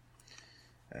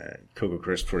 Coco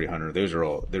Crisp, Torrey Hunter,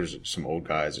 there's some old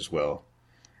guys as well.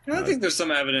 I think there's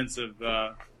some evidence of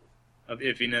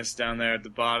iffiness down there at the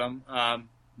bottom.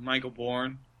 Michael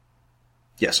Bourne.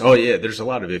 Yes. Oh, yeah. There's a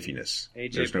lot of iffiness.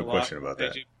 There's no Pollock, question about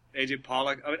that. AJ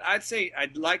Pollock. I mean, I'd say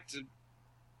I'd like to,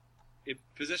 if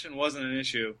position wasn't an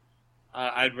issue,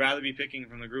 I'd rather be picking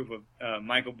from the group of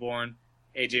Michael Bourne,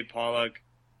 AJ Pollock,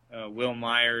 Will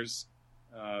Myers,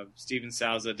 Steven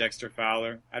Souza, Dexter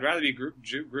Fowler. I'd rather be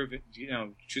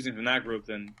choosing from that group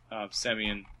than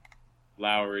Semien,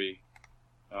 Lowry,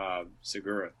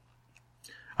 Segura.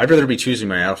 I'd rather be choosing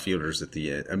my outfielders at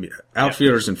the end. I mean,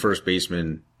 outfielders and first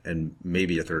baseman and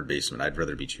maybe a third baseman. I'd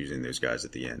rather be choosing those guys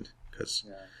at the end because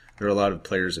there are a lot of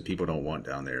players that people don't want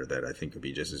down there that I think could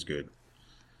be just as good.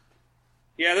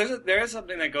 Yeah, there is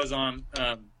something that goes on,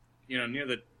 near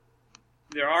the.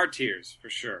 There are tiers for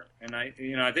sure, and I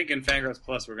think in Fangraphs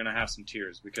Plus we're going to have some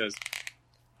tiers because,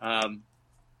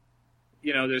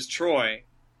 there's Troy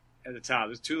at the top.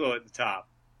 There's Tulo at the top.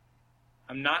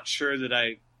 I'm not sure that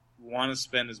I want to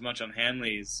spend as much on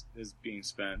Hanley as being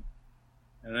spent,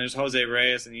 and then there's Jose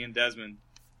Reyes and Ian Desmond.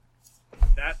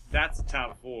 That's the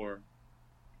top 4,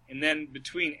 and then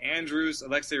between Andrews,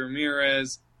 Alexei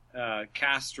Ramirez,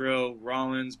 Castro,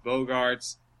 Rollins,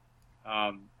 Bogarts,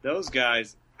 those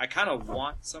guys. I kind of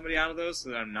want somebody out of those so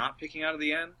that I'm not picking out of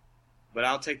the end, but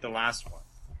I'll take the last one.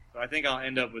 So I think I'll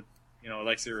end up with,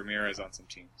 Alexei Ramirez on some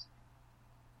teams.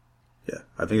 Yeah,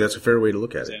 I think that's a fair way to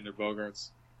look at Xander Bogaerts.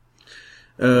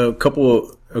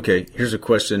 Okay, here's a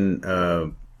question,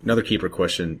 another keeper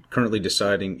question. Currently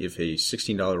deciding if a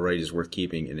 $16 right is worth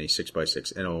keeping in a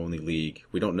 6x6 NL-only league.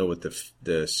 We don't know what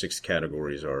the 6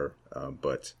 categories are,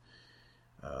 but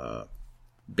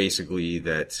basically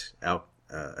that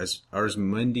as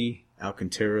Arizmendi,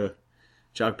 Alcantara,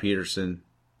 Jock Peterson,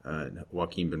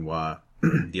 Joaquin Benoit.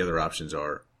 The other options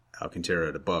are Alcantara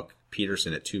at $1,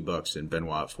 Peterson at $2, and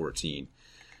Benoit at 14.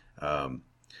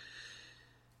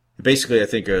 Basically, I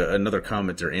think another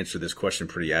commenter answered this question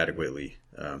pretty adequately,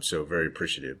 so very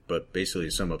appreciative. But basically,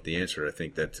 to sum up the answer, I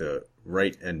think that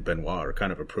Wright and Benoit are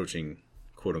kind of approaching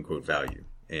quote-unquote value.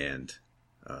 And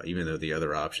even though the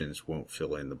other options won't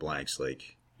fill in the blanks,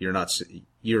 like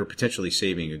you're potentially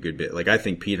saving a good bit. Like I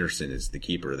think Peterson is the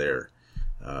keeper there,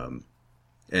 but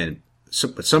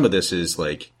some of this is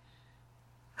like,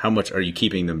 how much are you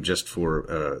keeping them just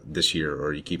for this year, or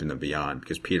are you keeping them beyond?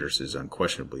 Because Peters is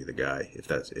unquestionably the guy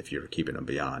if you're keeping them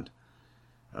beyond.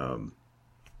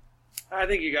 I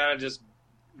think you gotta just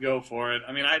go for it.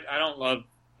 I mean, I don't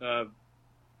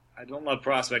love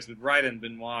prospects, but Wright and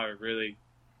Benoit are really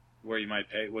where you might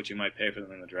pay what you might pay for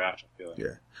them in the draft. I feel like.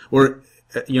 Yeah, or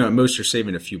at most you're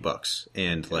saving a few bucks,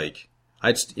 and like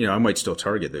I might still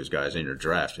target those guys in your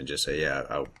draft and just say, yeah,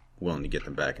 I'm willing to get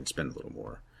them back and spend a little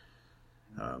more.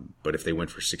 But if they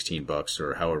went for $16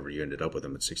 or however you ended up with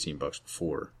them at $16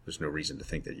 before, there's no reason to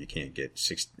think that you can't get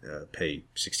pay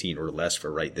 16 or less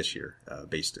for Wright this year,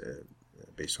 based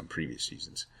on previous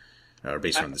seasons, or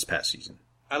based on this past season.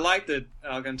 I like that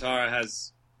Alcantara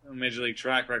has a major league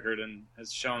track record and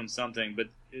has shown something, but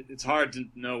it's hard to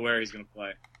know where he's going to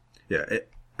play. Yeah,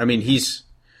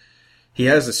 he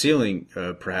has the ceiling,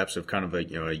 perhaps, of kind of a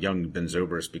young Ben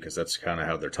Zobrist, because that's kind of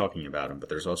how they're talking about him. But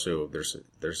there's also there's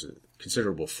a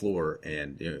considerable floor,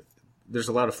 and there's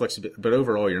a lot of flexibility. But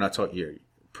overall, you're not talking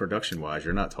production wise.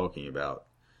 You're not talking about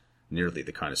nearly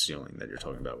the kind of ceiling that you're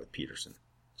talking about with Peterson.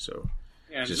 So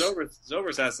yeah, and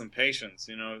Zobrist has some patience.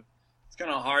 It's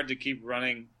kind of hard to keep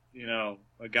running.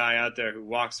 A guy out there who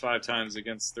walks 5 times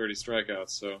against 30 strikeouts.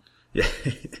 So yeah,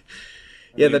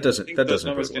 that doesn't. Those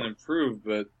numbers can improve,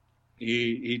 but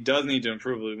he does need to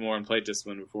improve a little more in plate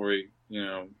discipline before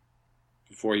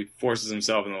he forces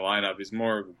himself in the lineup. He's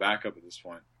more of a backup at this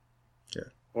point. Yeah,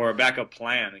 or a backup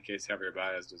plan in case Javier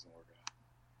Baez doesn't work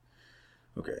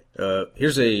out. Okay,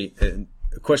 here's a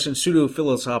question,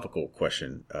 pseudo-philosophical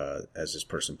question, as this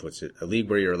person puts it. A league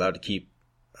where you're allowed to keep.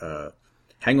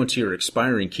 Hang on to your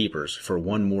expiring keepers for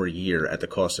one more year at the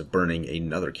cost of burning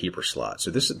another keeper slot. So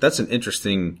that's an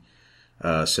interesting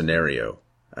scenario.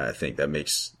 I think that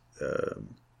makes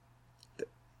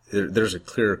there's a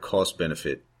clear cost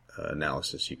benefit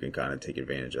analysis you can kind of take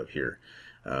advantage of here.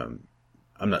 I'm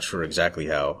not sure exactly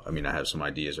how. I mean, I have some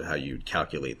ideas of how you'd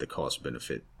calculate the cost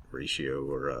benefit ratio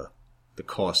or the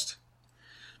cost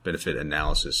benefit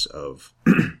analysis of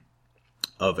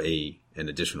an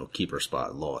additional keeper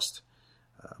spot lost.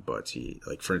 But he,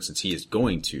 like for instance, he is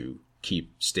going to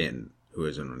keep Stanton, who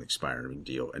is on an expiring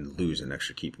deal, and lose an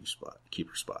extra keeper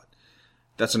spot.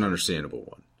 That's an understandable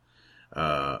one.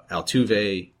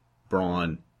 Altuve,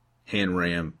 Braun,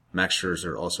 Hanram, Max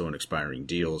Scherzer also on expiring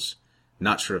deals.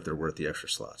 Not sure if they're worth the extra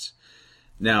slots.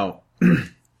 Now,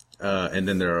 and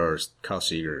then there are Kyle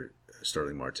Seager,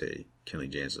 Starling Marte, Kenley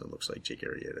Jansen, it looks like Jake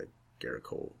Arrieta, Garrett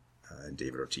Cole, and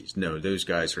David Ortiz. No, those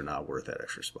guys are not worth that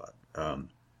extra spot,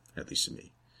 at least to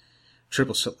me.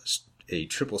 A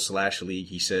triple slash league,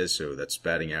 he says, so that's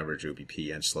batting average,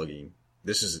 OBP, and slugging.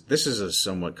 This is a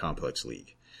somewhat complex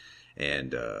league,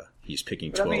 and he's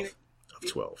picking 12 of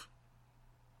 12.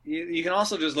 You can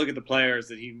also just look at the players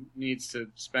that he needs to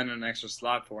spend an extra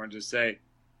slot for and just say,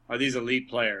 are these elite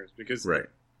players? Because right.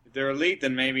 If they're elite,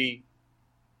 then maybe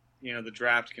the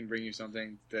draft can bring you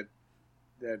something that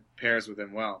pairs with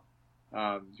them well.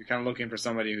 You're kind of looking for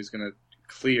somebody who's going to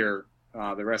clear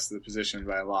the rest of the position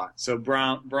by a lot. So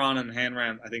Braun and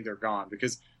Hanram, I think they're gone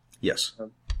because yes,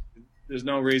 there's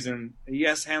no reason.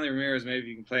 Yes, Hanley Ramirez, maybe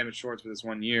you can play him at shorts for this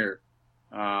 1 year,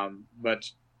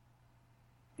 but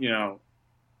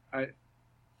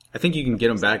I think you can get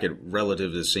them back at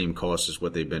relative to the same cost as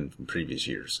what they've been from previous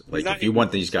years. Like if you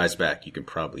want these guys back, you can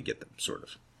probably get them sort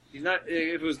of. He's not.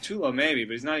 If it was Tulo, maybe,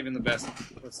 but he's not even the best.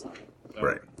 So,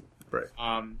 right.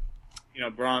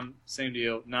 Braun, same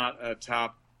deal. Not a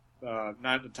top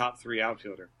 3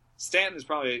 outfielder. Stanton is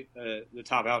probably the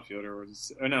top outfielder.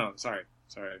 No, sorry.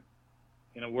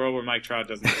 In a world where Mike Trout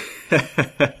doesn't.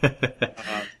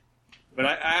 But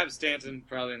I have Stanton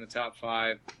probably in the top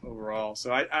 5 overall.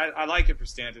 So I like it for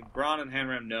Stanton. Braun and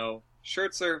Hanram, no.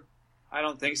 Scherzer, I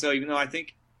don't think so. Even though I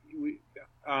think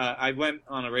I went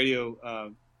on a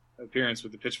radio appearance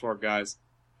with the Pitchfork guys,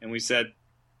 and we said,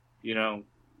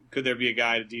 could there be a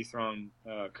guy to dethrone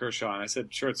Kershaw? And I said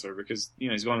Scherzer because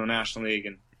he's going to the National League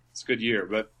and it's a good year.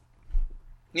 But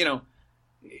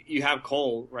you have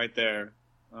Cole right there.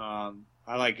 I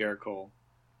like Garrett Cole,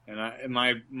 and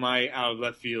my out of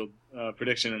left field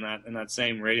prediction in that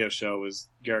same radio show was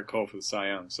Garrett Cole for the Cy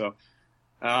Young. So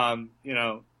I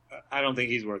don't think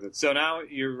he's worth it. So now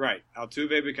you're right.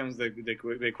 Altuve becomes the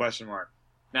big question mark.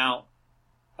 Now,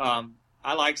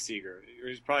 I like Seager.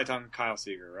 He's probably talking Kyle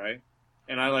Seager, right?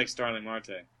 And I like Starling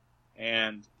Marte.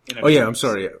 And I'm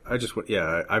sorry.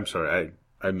 I'm sorry.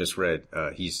 I misread.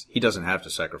 He doesn't have to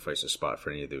sacrifice a spot for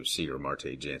any of those Seager,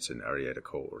 Marte, Jansen, Arrieta,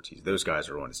 Cole, Ortiz. Those guys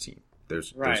are on his team.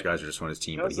 Those guys are just on his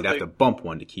team, but he'd have to bump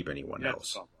one to keep anyone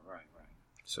else. Right.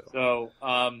 So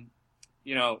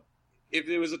if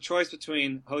there was a choice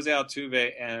between Jose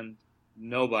Altuve and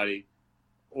nobody,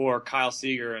 or Kyle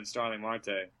Seager and Starling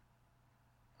Marte,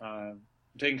 I'm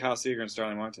taking Kyle Seager and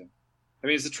Starling Marte. I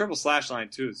mean, it's a triple slash line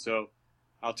too, so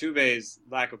Altuve's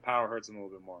lack of power hurts him a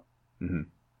little bit more. Mm-hmm.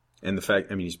 And the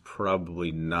fact, he's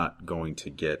probably not going to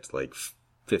get like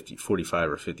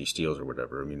 45 or 50 steals or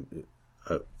whatever. I mean,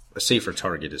 a safer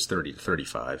target is 30 to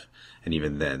 35, and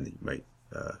even then, he might.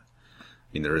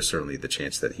 There is certainly the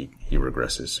chance that he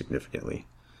regresses significantly.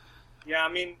 Yeah,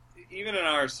 even in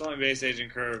our stolen base aging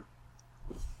curve,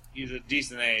 he's a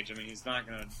decent age. He's not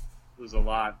going to lose a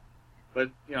lot, but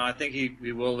I think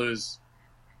he will lose,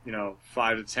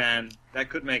 5 to 10. That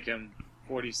could make him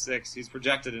 46. He's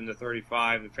projected into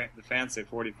 35. The fans say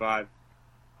 45.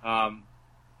 I'll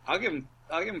give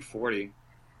him 40,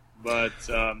 but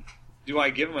do I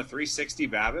give him a 360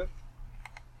 BABIP?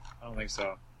 I don't think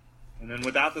so. And then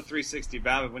without the 360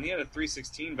 BABIP, when he had a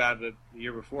 316 BABIP the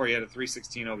year before, he had a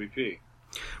 316 OBP.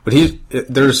 But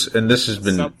this has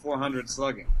been sub 400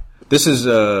 slugging. This is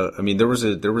there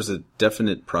was a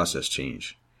definite process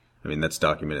change. That's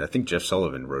documented. I think Jeff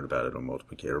Sullivan wrote about it on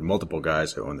multiple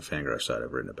guys on the Fangraph side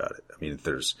have written about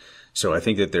it. So I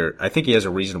think he has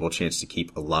a reasonable chance to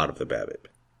keep a lot of the BABIP.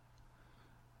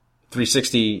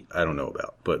 360, I don't know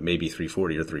about, but maybe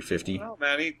 340 or 350. Well,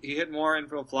 man, he hit more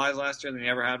infield flies last year than he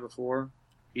ever had before.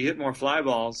 He hit more fly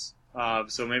balls,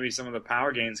 so maybe some of the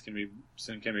power gains can be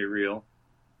real.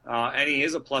 And he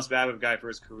is a plus BABIP guy for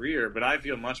his career, but I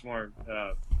feel much more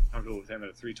comfortable with him at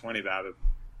a 320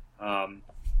 BABIP,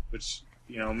 which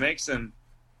makes him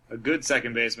a good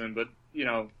second baseman, but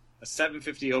a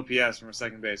 750 OPS from a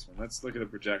second baseman. Let's look at the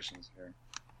projections here.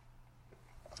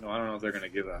 No, I don't know if they're going to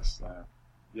give us that.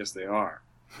 Yes, they are.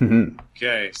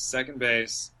 Okay, second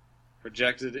base,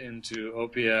 projected into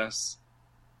OPS.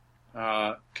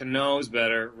 Cano's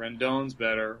better, Rendon's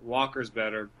better, Walker's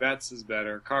better, Betts is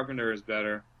better, Carpenter is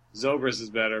better, Zobrist is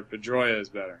better, Pedroia is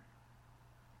better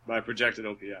by projected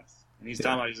OPS. And he's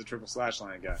talking about he's a triple slash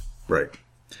line guy. Right.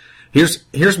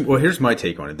 Here's my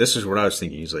take on it. This is what I was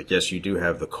thinking. He's like, yes, you do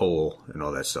have the Cole and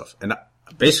all that stuff, and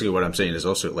basically what I'm saying is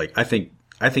also like I think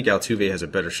Altuve has a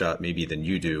better shot maybe than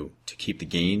you do to keep the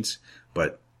gains,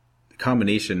 but the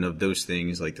combination of those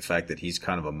things, like the fact that he's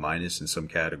kind of a minus in some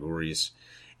categories,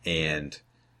 and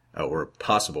or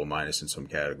possible minus in some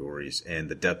categories, and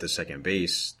the depth of second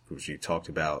base, which you talked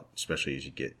about, especially as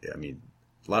you get, I mean,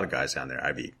 a lot of guys down there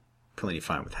I'd be plenty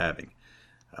fine with having.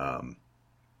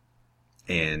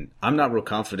 And I'm not real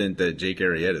confident that Jake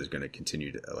Arrieta is going to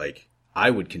continue to, like, I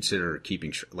would consider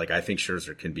keeping, like, I think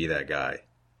Scherzer can be that guy,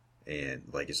 and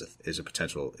like is a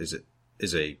potential, is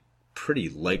a pretty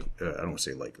I don't want to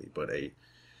say likely, but a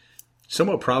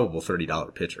somewhat probable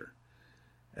 $30 pitcher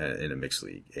in a mixed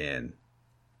league, and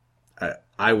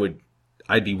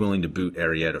I'd be willing to boot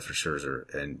Arrieta for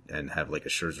Scherzer and have like a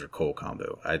Scherzer Cole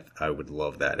combo. I would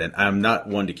love that. And I'm not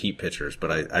one to keep pitchers,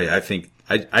 but I think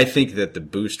that the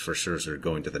boost for Scherzer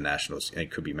going to the Nationals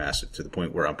could be massive to the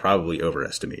point where I'm probably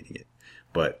overestimating it.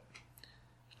 But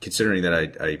considering that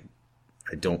I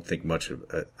don't think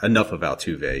enough of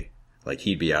Altuve, like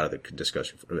he'd be out of the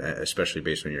discussion, especially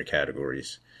based on your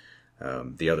categories.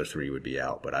 The other three would be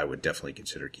out, but I would definitely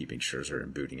consider keeping Scherzer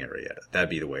and booting Arrieta. That'd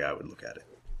be the way I would look at it.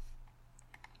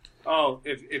 Oh,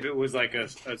 if it was like a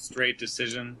straight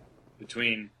decision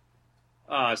between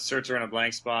Scherzer in a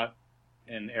blank spot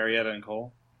and Arrieta and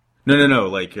Cole? No.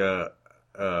 Like, is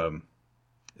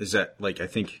that like I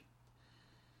think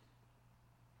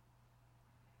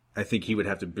he would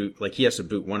have to boot. Like he has to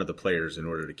boot one of the players in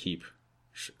order to keep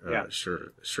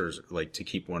Scherzer, like to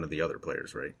keep one of the other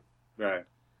players, right? Right.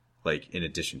 Like in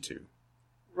addition to.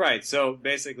 Right. So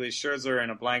basically, Scherzer in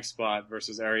a blank spot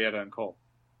versus Arrieta and Cole.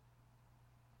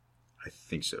 I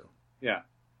think so. Yeah.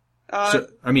 So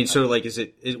like, is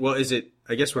it?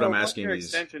 I guess what I'm asking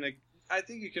is. I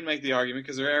think you can make the argument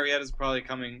because Arrieta is probably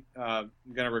going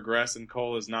to regress, and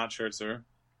Cole is not Scherzer.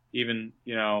 Even,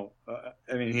 he'd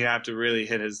have to really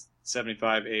hit his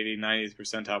 75, 80, 90th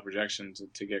percentile projection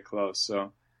to get close.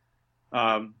 So,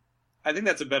 I think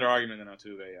that's a better argument than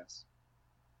Altuve. Yes.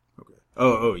 Okay.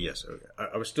 Oh, yes. Okay.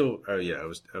 I was still a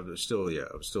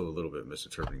little bit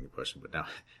misinterpreting the question, but now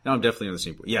I'm definitely on the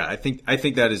same point. Yeah, I think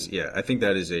that is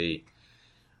a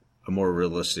more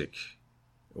realistic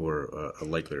or a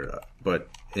likelier, but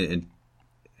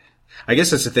I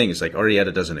guess that's the thing. Is like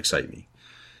Arrieta doesn't excite me.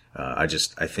 I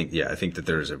think that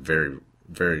there's a very,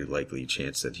 very likely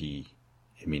chance that he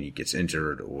gets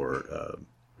injured or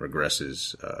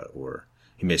regresses, or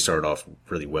he may start off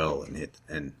really well and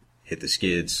hit the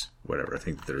skids, whatever. I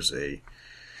think that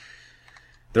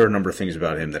there are a number of things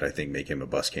about him that I think make him a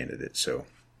bust candidate. So,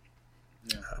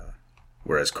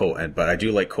 whereas Cole, but I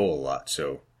do like Cole a lot,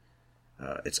 so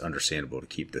it's understandable to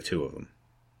keep the two of them.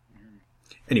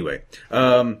 Anyway,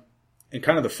 and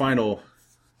kind of the final.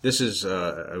 This is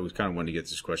I was kind of wanting to get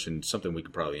this question, something we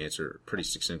could probably answer pretty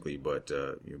succinctly, but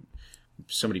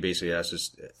somebody basically asked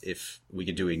us if we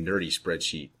could do a nerdy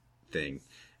spreadsheet thing,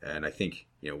 and I think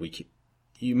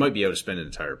you might be able to spend an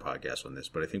entire podcast on this,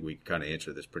 but I think we can kind of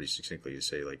answer this pretty succinctly to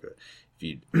say, like, if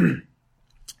you,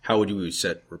 how would you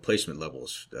set replacement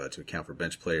levels to account for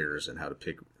bench players and how to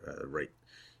pick right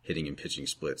hitting and pitching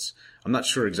splits? I'm not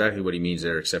sure exactly what he means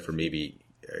there, except for maybe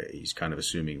he's kind of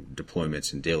assuming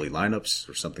deployments in daily lineups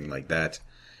or something like that.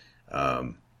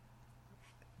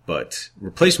 But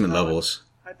replacement levels.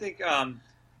 I think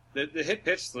the hit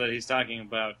pitch split he's talking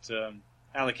about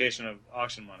allocation of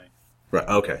auction money. Right.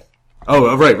 Okay.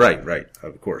 Oh, right.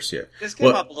 Of course, yeah. This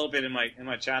came up a little bit in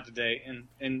my chat today,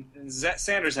 and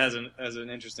Sanders has an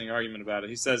interesting argument about it.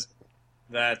 He says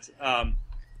that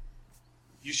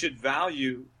you should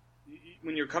value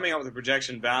when you're coming up with the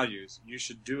projection values. You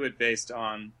should do it based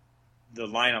on the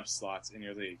lineup slots in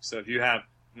your league. So if you have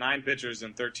 9 pitchers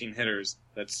and 13 hitters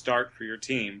that start for your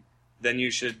team, then you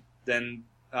should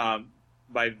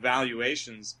by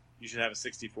valuations you should have a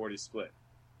 60-40 split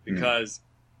because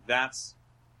that's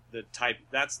the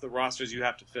rosters you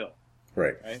have to fill.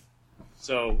 Right.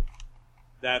 So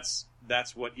that's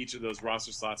what each of those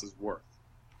roster slots is worth.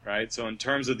 Right? So in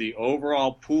terms of the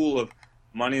overall pool of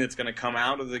money that's going to come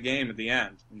out of the game at the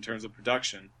end, in terms of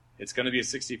production, it's going to be a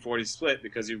 60-40 split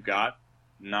because you've got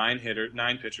 9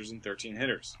 pitchers and 13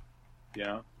 hitters.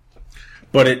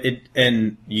 But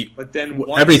everything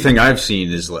I've seen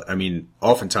is,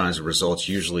 oftentimes the results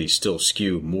usually still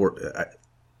skew more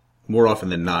often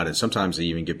than not, and sometimes they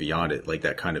even get beyond it, like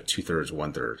that kind of 2/3,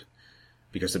 1/3,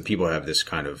 because then people have this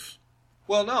kind of.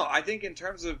 Well, no, I think in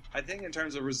terms of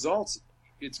results,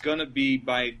 it's going to be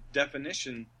by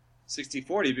definition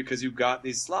 60-40 because you've got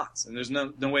these slots, and there's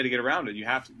no way to get around it. You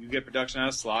get production out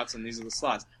of slots, and these are the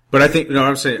slots. But I think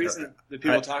I'm saying the reason that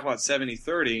people talk about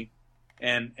 70-30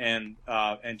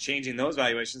 and changing those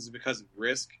valuations is because of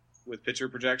risk with pitcher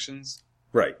projections.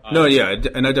 Right. No, yeah,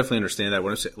 and I definitely understand that.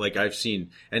 When I'm saying, like, I've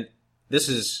seen, and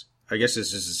I guess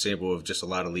this is a sample of just a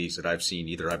lot of leagues that I've seen.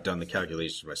 Either I've done the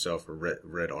calculations myself or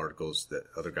read articles that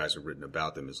other guys have written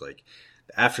about them. Is like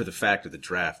after the fact of the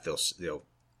draft, they'll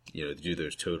do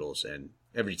those totals, and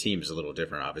every team is a little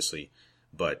different, obviously,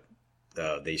 but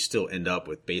they still end up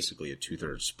with basically a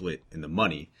 2/3 split in the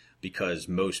money because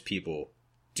most people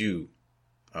do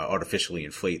artificially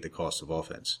inflate the cost of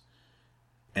offense,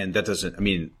 and that doesn't. I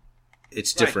mean,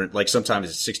 it's different. Right. Like sometimes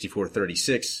it's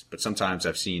 64-36, but sometimes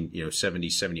I've seen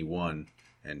 70-71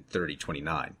 and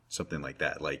 30-29, something like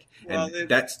that. Like, well, and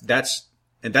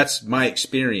that's my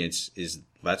experience.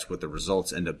 That's what the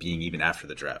results end up being even after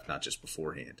the draft, not just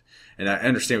beforehand. And I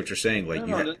understand what you're saying. Like,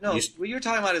 no. What you're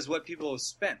talking about is what people have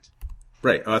spent.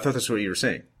 Right. Oh, I thought that's what you were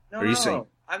saying. No. Saying?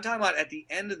 I'm talking about at the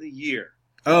end of the year.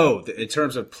 Oh, in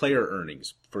terms of player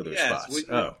earnings for those spots.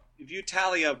 If you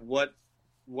tally up what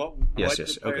the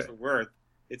players are worth,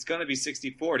 it's going to be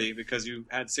 60-40 because you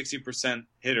had 60%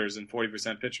 hitters and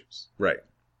 40% pitchers. Right.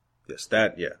 Yes.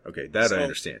 That. Yeah. Okay. That I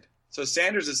understand. So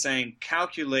Sanders is saying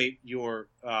calculate your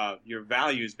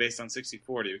values based on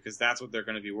 60-40 because that's what they're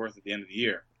going to be worth at the end of the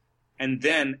year, and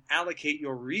then allocate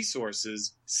your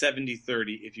resources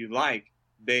 70-30 if you like,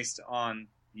 based on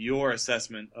your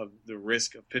assessment of the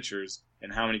risk of pitchers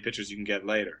and how many pitchers you can get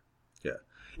later. Yeah.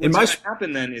 What's going to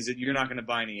happen then is that you're not going to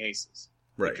buy any aces,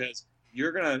 right? Because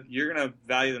you're gonna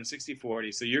value them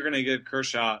 60-40, so you're gonna give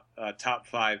Kershaw a top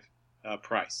 5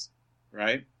 price,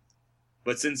 right?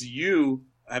 But since you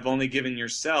have only given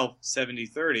yourself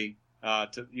 70-30,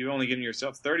 you've only given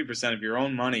yourself 30% of your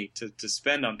own money to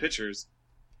spend on pitchers,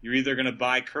 you're either gonna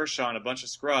buy Kershaw and a bunch of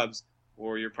scrubs,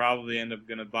 or you're probably end up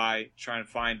gonna trying to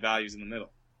find values in the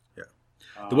middle. Yeah.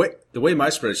 The way my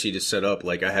spreadsheet is set up,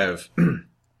 like I have,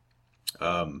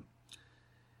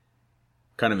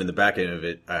 kind of in the back end of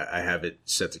it, I have it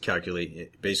set to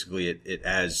calculate. Basically, it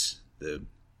adds the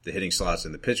hitting slots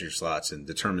and the pitcher slots and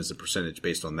determines the percentage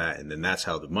based on that, and then that's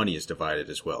how the money is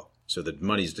divided as well. So the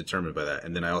money is determined by that,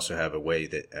 and then I also have a way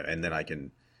that, and then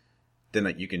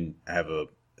you can have a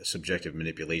subjective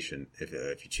manipulation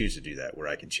if you choose to do that, where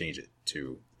I can change it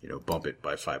to bump it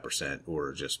by 5%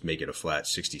 or just make it a flat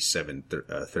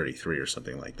 67-33 or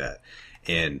something like that.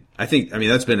 And I mean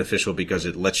that's beneficial because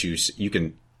it lets you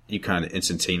kind of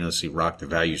instantaneously rock the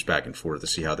values back and forth to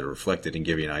see how they're reflected and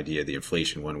give you an idea of the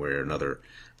inflation one way or another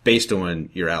based on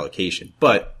your allocation.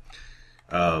 But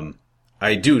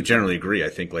I do generally agree. I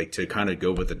think like to kind of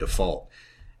go with the default,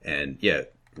 and yeah,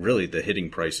 really the hitting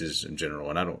prices in general.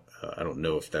 And I don't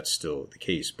know if that's still the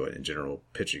case, but in general,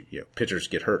 pitchers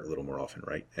get hurt a little more often,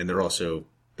 right? And they're a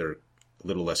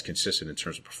little less consistent in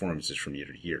terms of performances from year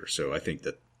to year. So I think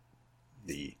that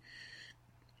the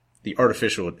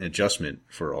artificial adjustment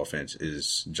for offense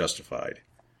is justified.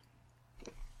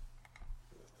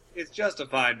 It's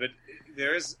justified, but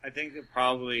there is, I think,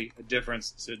 probably a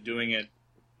difference to doing it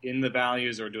in the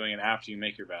values or doing it after you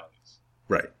make your values.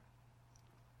 Right.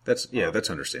 That's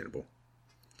understandable.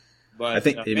 But I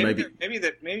think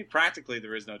maybe practically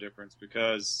there is no difference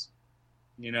because,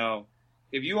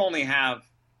 if you only have,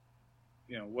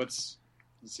 let's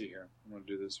see here. I'm going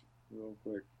to do this real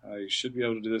quick. I should be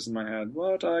able to do this in my head,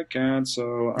 but I can't,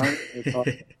 so I'm going to talk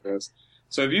about this.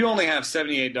 So if you only have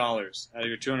 $78 out of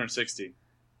your $260,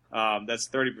 that's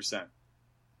 30%.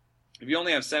 If you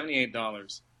only have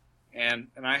 $78, and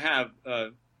I have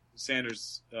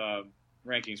Sanders'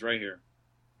 rankings right here,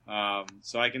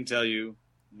 so I can tell you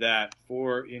that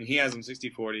and he has him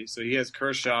 60-40, so he has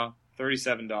Kershaw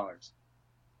 $37.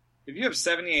 If you have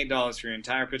 $78 for your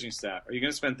entire pitching staff, are you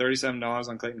going to spend $37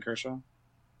 on Clayton Kershaw?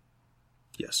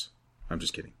 Yes. I'm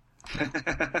just kidding.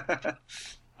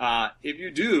 If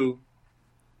you do,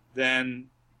 then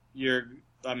your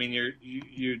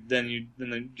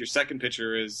second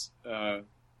pitcher is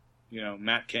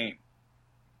Matt Cain.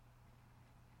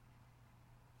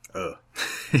 I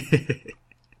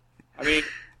mean,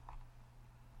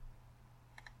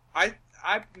 I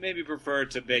maybe prefer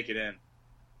to bake it in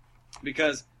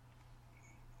because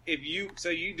if you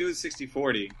do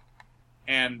 60-40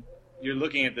 and you're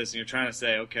looking at this and you're trying to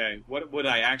say, okay, what would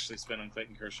I actually spend on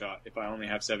Clayton Kershaw if I only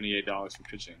have $78 for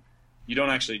pitching? You don't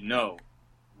actually know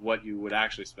what you would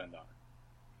actually spend on it.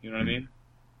 You know what I mean?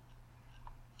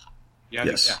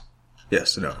 Yes.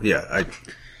 Yes. No. Yeah.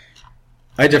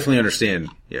 I definitely understand.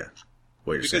 Yeah.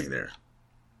 What you're saying there.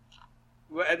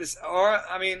 I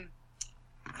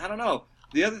don't know.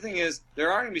 The other thing is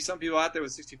there are going to be some people out there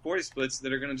with 60-40 splits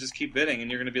that are going to just keep bidding,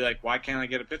 and you're going to be like, why can't I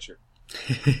get a pitcher?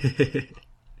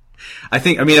 I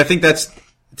think that's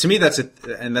to me,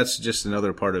 and that's just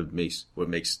another part of what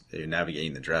makes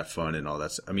navigating the draft fun and all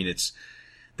that. I mean,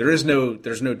 there's no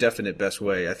definite best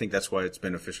way. I think that's why it's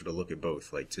beneficial to look at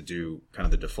both, like to do kind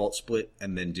of the default split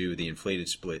and then do the inflated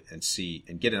split and see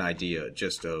and get an idea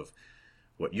just of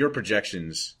what your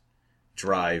projections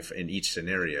drive in each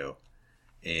scenario,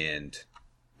 and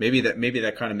maybe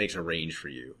that kind of makes a range for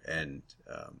you. And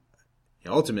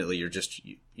ultimately,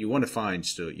 you want to find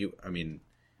still you. I mean,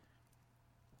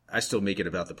 I still make it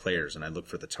about the players, and I look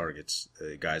for the targets,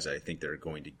 the guys I think they're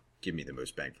going to give me the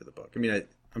most bang for the buck. I mean,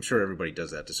 I'm sure everybody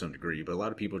does that to some degree, but a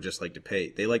lot of people just like to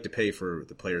pay. They like to pay for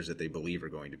the players that they believe are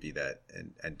going to be that,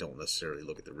 and don't necessarily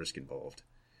look at the risk involved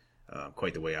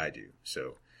quite the way I do.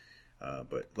 So,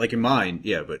 but like in mine,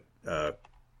 yeah. But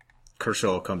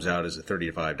Kershaw comes out as a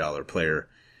 $35 player.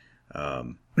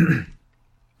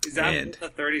 Is that a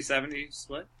 30-70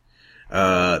 split?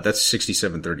 That's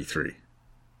 67-33.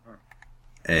 Huh.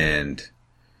 And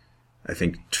I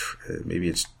think maybe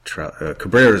it's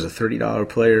Cabrera is a $30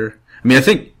 player. I mean, I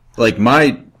think like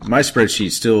my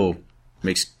spreadsheet still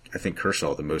makes I think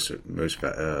Kershaw the most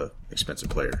expensive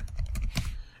player,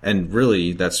 and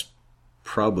really that's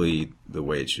probably the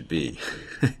way it should be.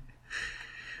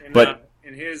 But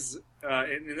in his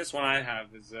in this one I have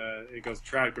is it goes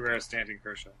Trout, Cabrera, Stanton,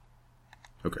 Kershaw.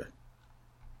 Okay.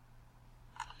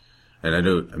 And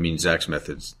I mean Zach's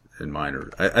methods and mine are.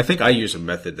 I think I use a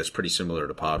method that's pretty similar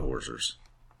to Podhorser's,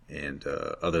 and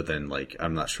other than like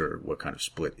I'm not sure what kind of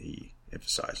split he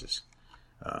emphasizes,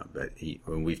 but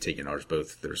when we've taken ours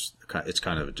both, it's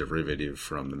kind of a derivative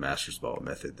from the Masters Ball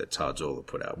method that Todd Zola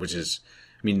put out, which is,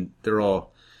 I mean, they're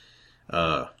all,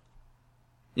 in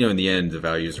the end the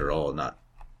values are all not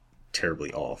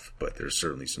terribly off, but there's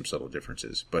certainly some subtle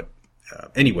differences. But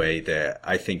anyway,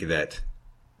 I think that.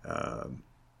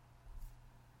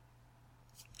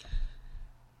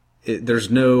 There's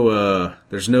no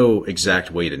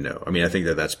exact way to know. I mean, I think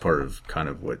that's part of kind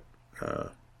of what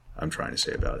I'm trying to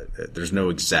say about it. There's no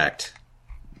exact.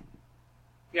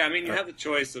 Yeah, I mean, you have the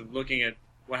choice of looking at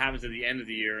what happens at the end of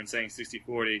the year and saying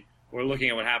 60-40, or looking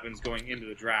at what happens going into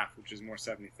the draft, which is more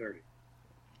 70-30.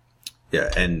 Yeah,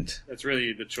 and that's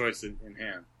really the choice in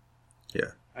hand.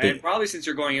 Yeah, and probably since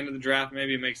you're going into the draft,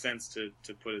 maybe it makes sense to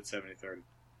put it 70-30.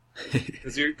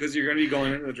 Because you're going to be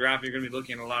going into the draft, you're going to be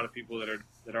looking at a lot of people that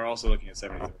are also looking at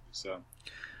 70-30. So,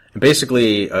 and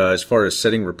basically, as far as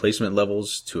setting replacement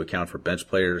levels to account for bench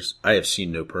players, I have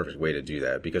seen no perfect way to do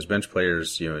that, because bench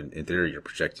players, in theory, you're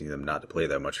projecting them not to play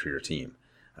that much for your team.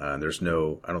 I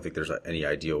don't think there's any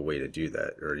ideal way to do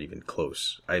that, or even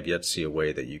close. I have yet to see a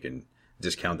way that you can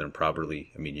discount them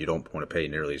properly. I mean, you don't want to pay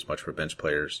nearly as much for bench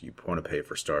players. You want to pay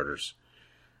for starters.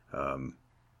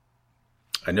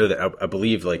 I know that I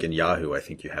believe like in Yahoo, I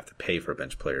think you have to pay for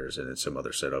bench players, and in some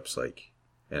other setups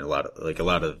and a lot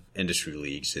of industry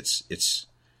leagues, it's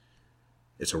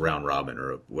a round robin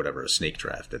or a snake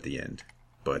draft at the end.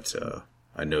 But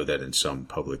I know that in some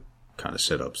public kind of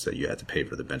setups that you have to pay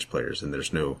for the bench players, and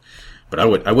but I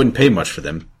wouldn't pay much for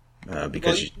them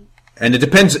because and it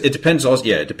depends also.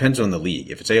 Yeah, it depends on the league.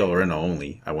 If it's AL or NL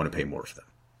only, I want to pay more for them.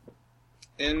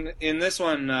 In this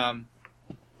one.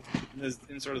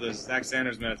 In sort of the Zach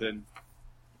Sanders method,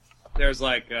 there's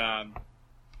about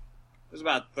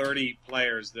 30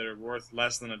 players that are worth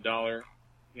less than $1,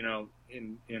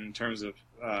 in terms of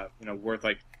worth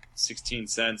like 16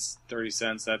 cents, 30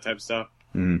 cents, that type of stuff.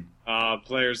 Mm-hmm.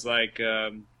 Players like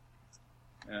in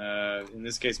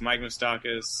this case Mike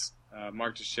Moustakas,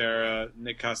 Mark Teixeira,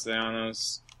 Nick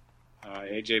Castellanos,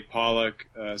 AJ Pollock,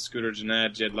 Scooter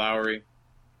Gennett, Jed Lowry.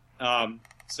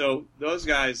 So those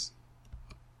guys,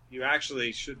 you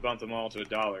actually should bump them all to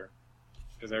 $1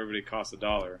 because everybody costs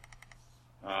 $1.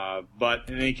 But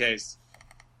in any case,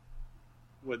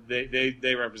 what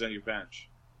they represent your bench,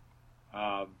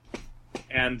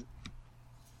 and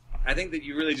I think that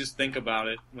you really just think about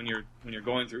it when you're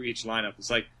going through each lineup. It's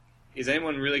like, is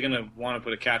anyone really going to want to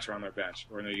put a catcher on their bench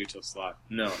or in their util slot?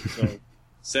 No. So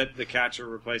set the catcher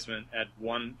replacement at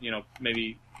one.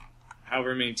 Maybe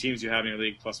however many teams you have in your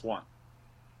league plus one.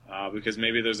 Because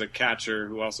maybe there's a catcher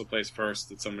who also plays first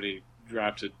that somebody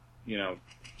drafted, to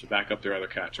back up their other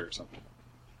catcher or something.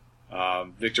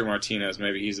 Victor Martinez,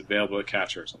 maybe he's available at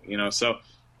catcher or something, so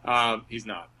he's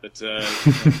not. But when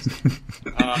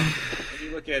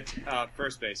you look at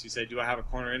first base, you say, do I have a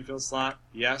corner infield slot?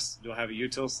 Yes. Do I have a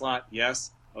util slot?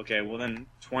 Yes. Okay, well then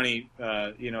 20,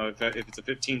 if it's a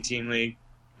 15-team league,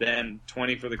 then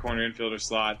 20 for the corner infielder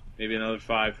slot, maybe another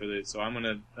 5 for the. So I'm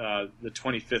going to the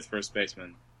 25th first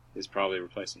baseman is probably a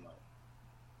replacement level.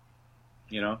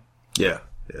 Yeah.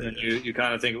 And you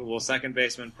kind of think, well, second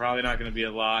baseman, probably not going to be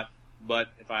a lot, but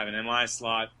if I have an MI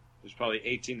slot, there's probably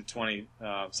 18 to 20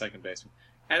 second basemen.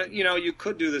 And, you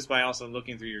could do this by also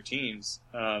looking through your teams,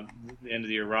 the end of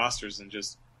the year rosters, and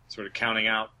just sort of counting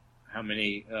out how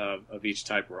many of each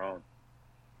type were owned.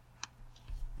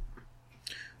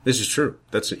 This is true.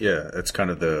 That's kind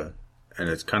of and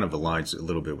it kind of aligns a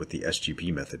little bit with the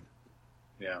SGP method.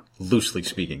 Yeah. Loosely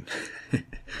speaking.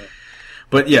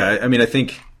 But yeah, I mean, I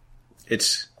think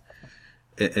it's,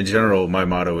 in general, my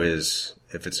motto is,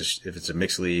 if it's a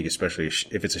mixed league, especially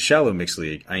if it's a shallow mixed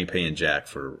league, I ain't paying jack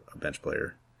for a bench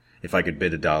player. If I could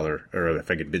bid $1, or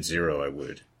if I could bid $0, I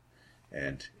would.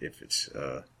 And if it's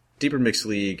a deeper mixed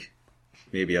league,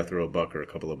 maybe I'll throw $1 or a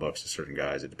couple of bucks to certain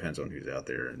guys. It depends on who's out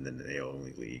there. And then the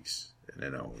AL-only leagues and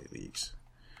NL-only leagues,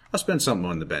 I'll spend something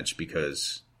on the bench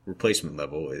because replacement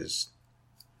level is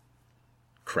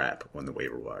crap on the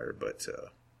waiver wire. But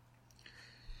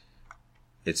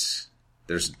there's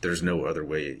no other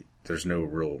way. There's no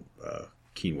real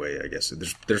keen way, I guess.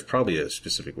 There's probably a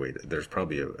specific way. There's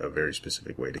probably a very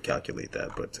specific way to calculate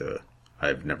that, but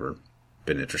I've never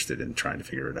been interested in trying to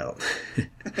figure it out.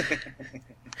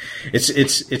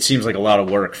 It seems like a lot of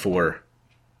work for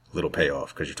little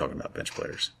payoff because you're talking about bench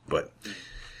players. But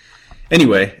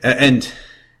anyway, and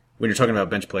when you're talking about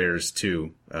bench players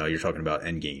too, you're talking about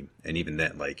end game, and even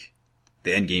then, like,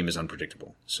 the end game is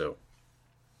unpredictable. So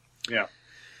yeah.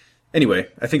 Anyway,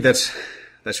 I think that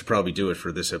should probably do it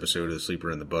for this episode of The Sleeper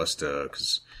and the Bust,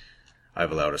 because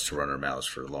I've allowed us to run our mouths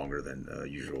for longer than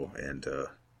usual, and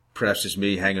perhaps just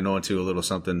me hanging on to a little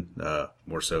something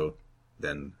more so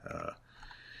than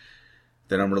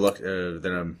I'm reluctant,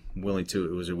 than I'm willing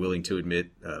to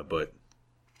admit. But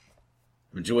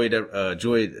enjoyed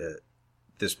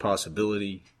this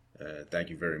possibility. Thank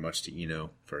you very much to Eno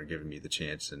for giving me the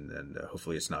chance, and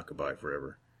hopefully it's not goodbye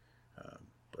forever.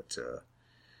 But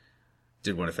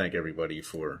did want to thank everybody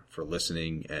for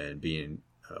listening and being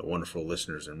wonderful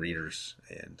listeners and readers,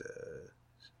 and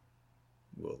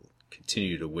we'll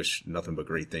continue to wish nothing but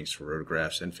great things for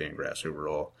Rotographs and Fangraphs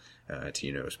overall,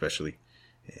 to especially.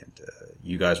 And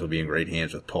you guys will be in great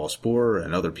hands with Paul Sporer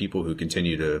and other people who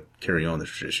continue to carry on the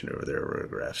tradition over there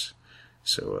at Rotographs.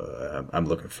 So I'm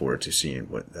looking forward to seeing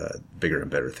what bigger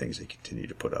and better things they continue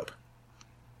to put up.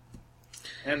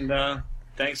 And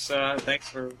thanks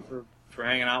for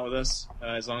hanging out with us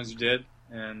as long as you did,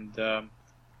 and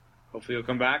hopefully you'll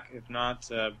come back. If not,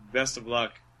 best of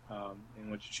luck in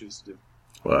what you choose to do.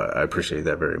 Well, I appreciate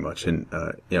that very much, and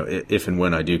if and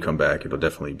when I do come back, it'll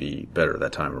definitely be better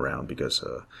that time around because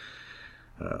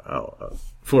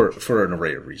for an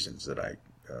array of reasons that I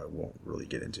won't really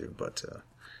get into, but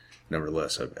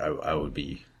nevertheless, I would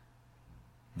be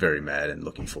very mad and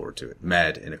looking forward to it.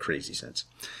 Mad in a crazy sense.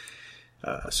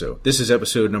 So this is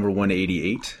episode number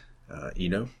 188.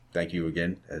 Eno, thank you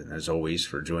again, as always,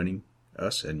 for joining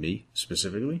us and me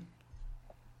specifically.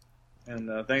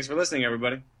 And thanks for listening,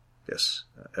 everybody. Yes,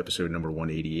 episode number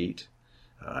 188.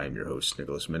 I am your host,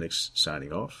 Nicholas Minix,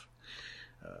 signing off.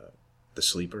 The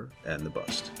Sleeper and the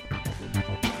Bust.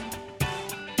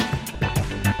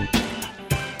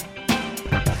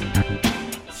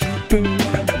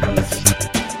 Sleeper.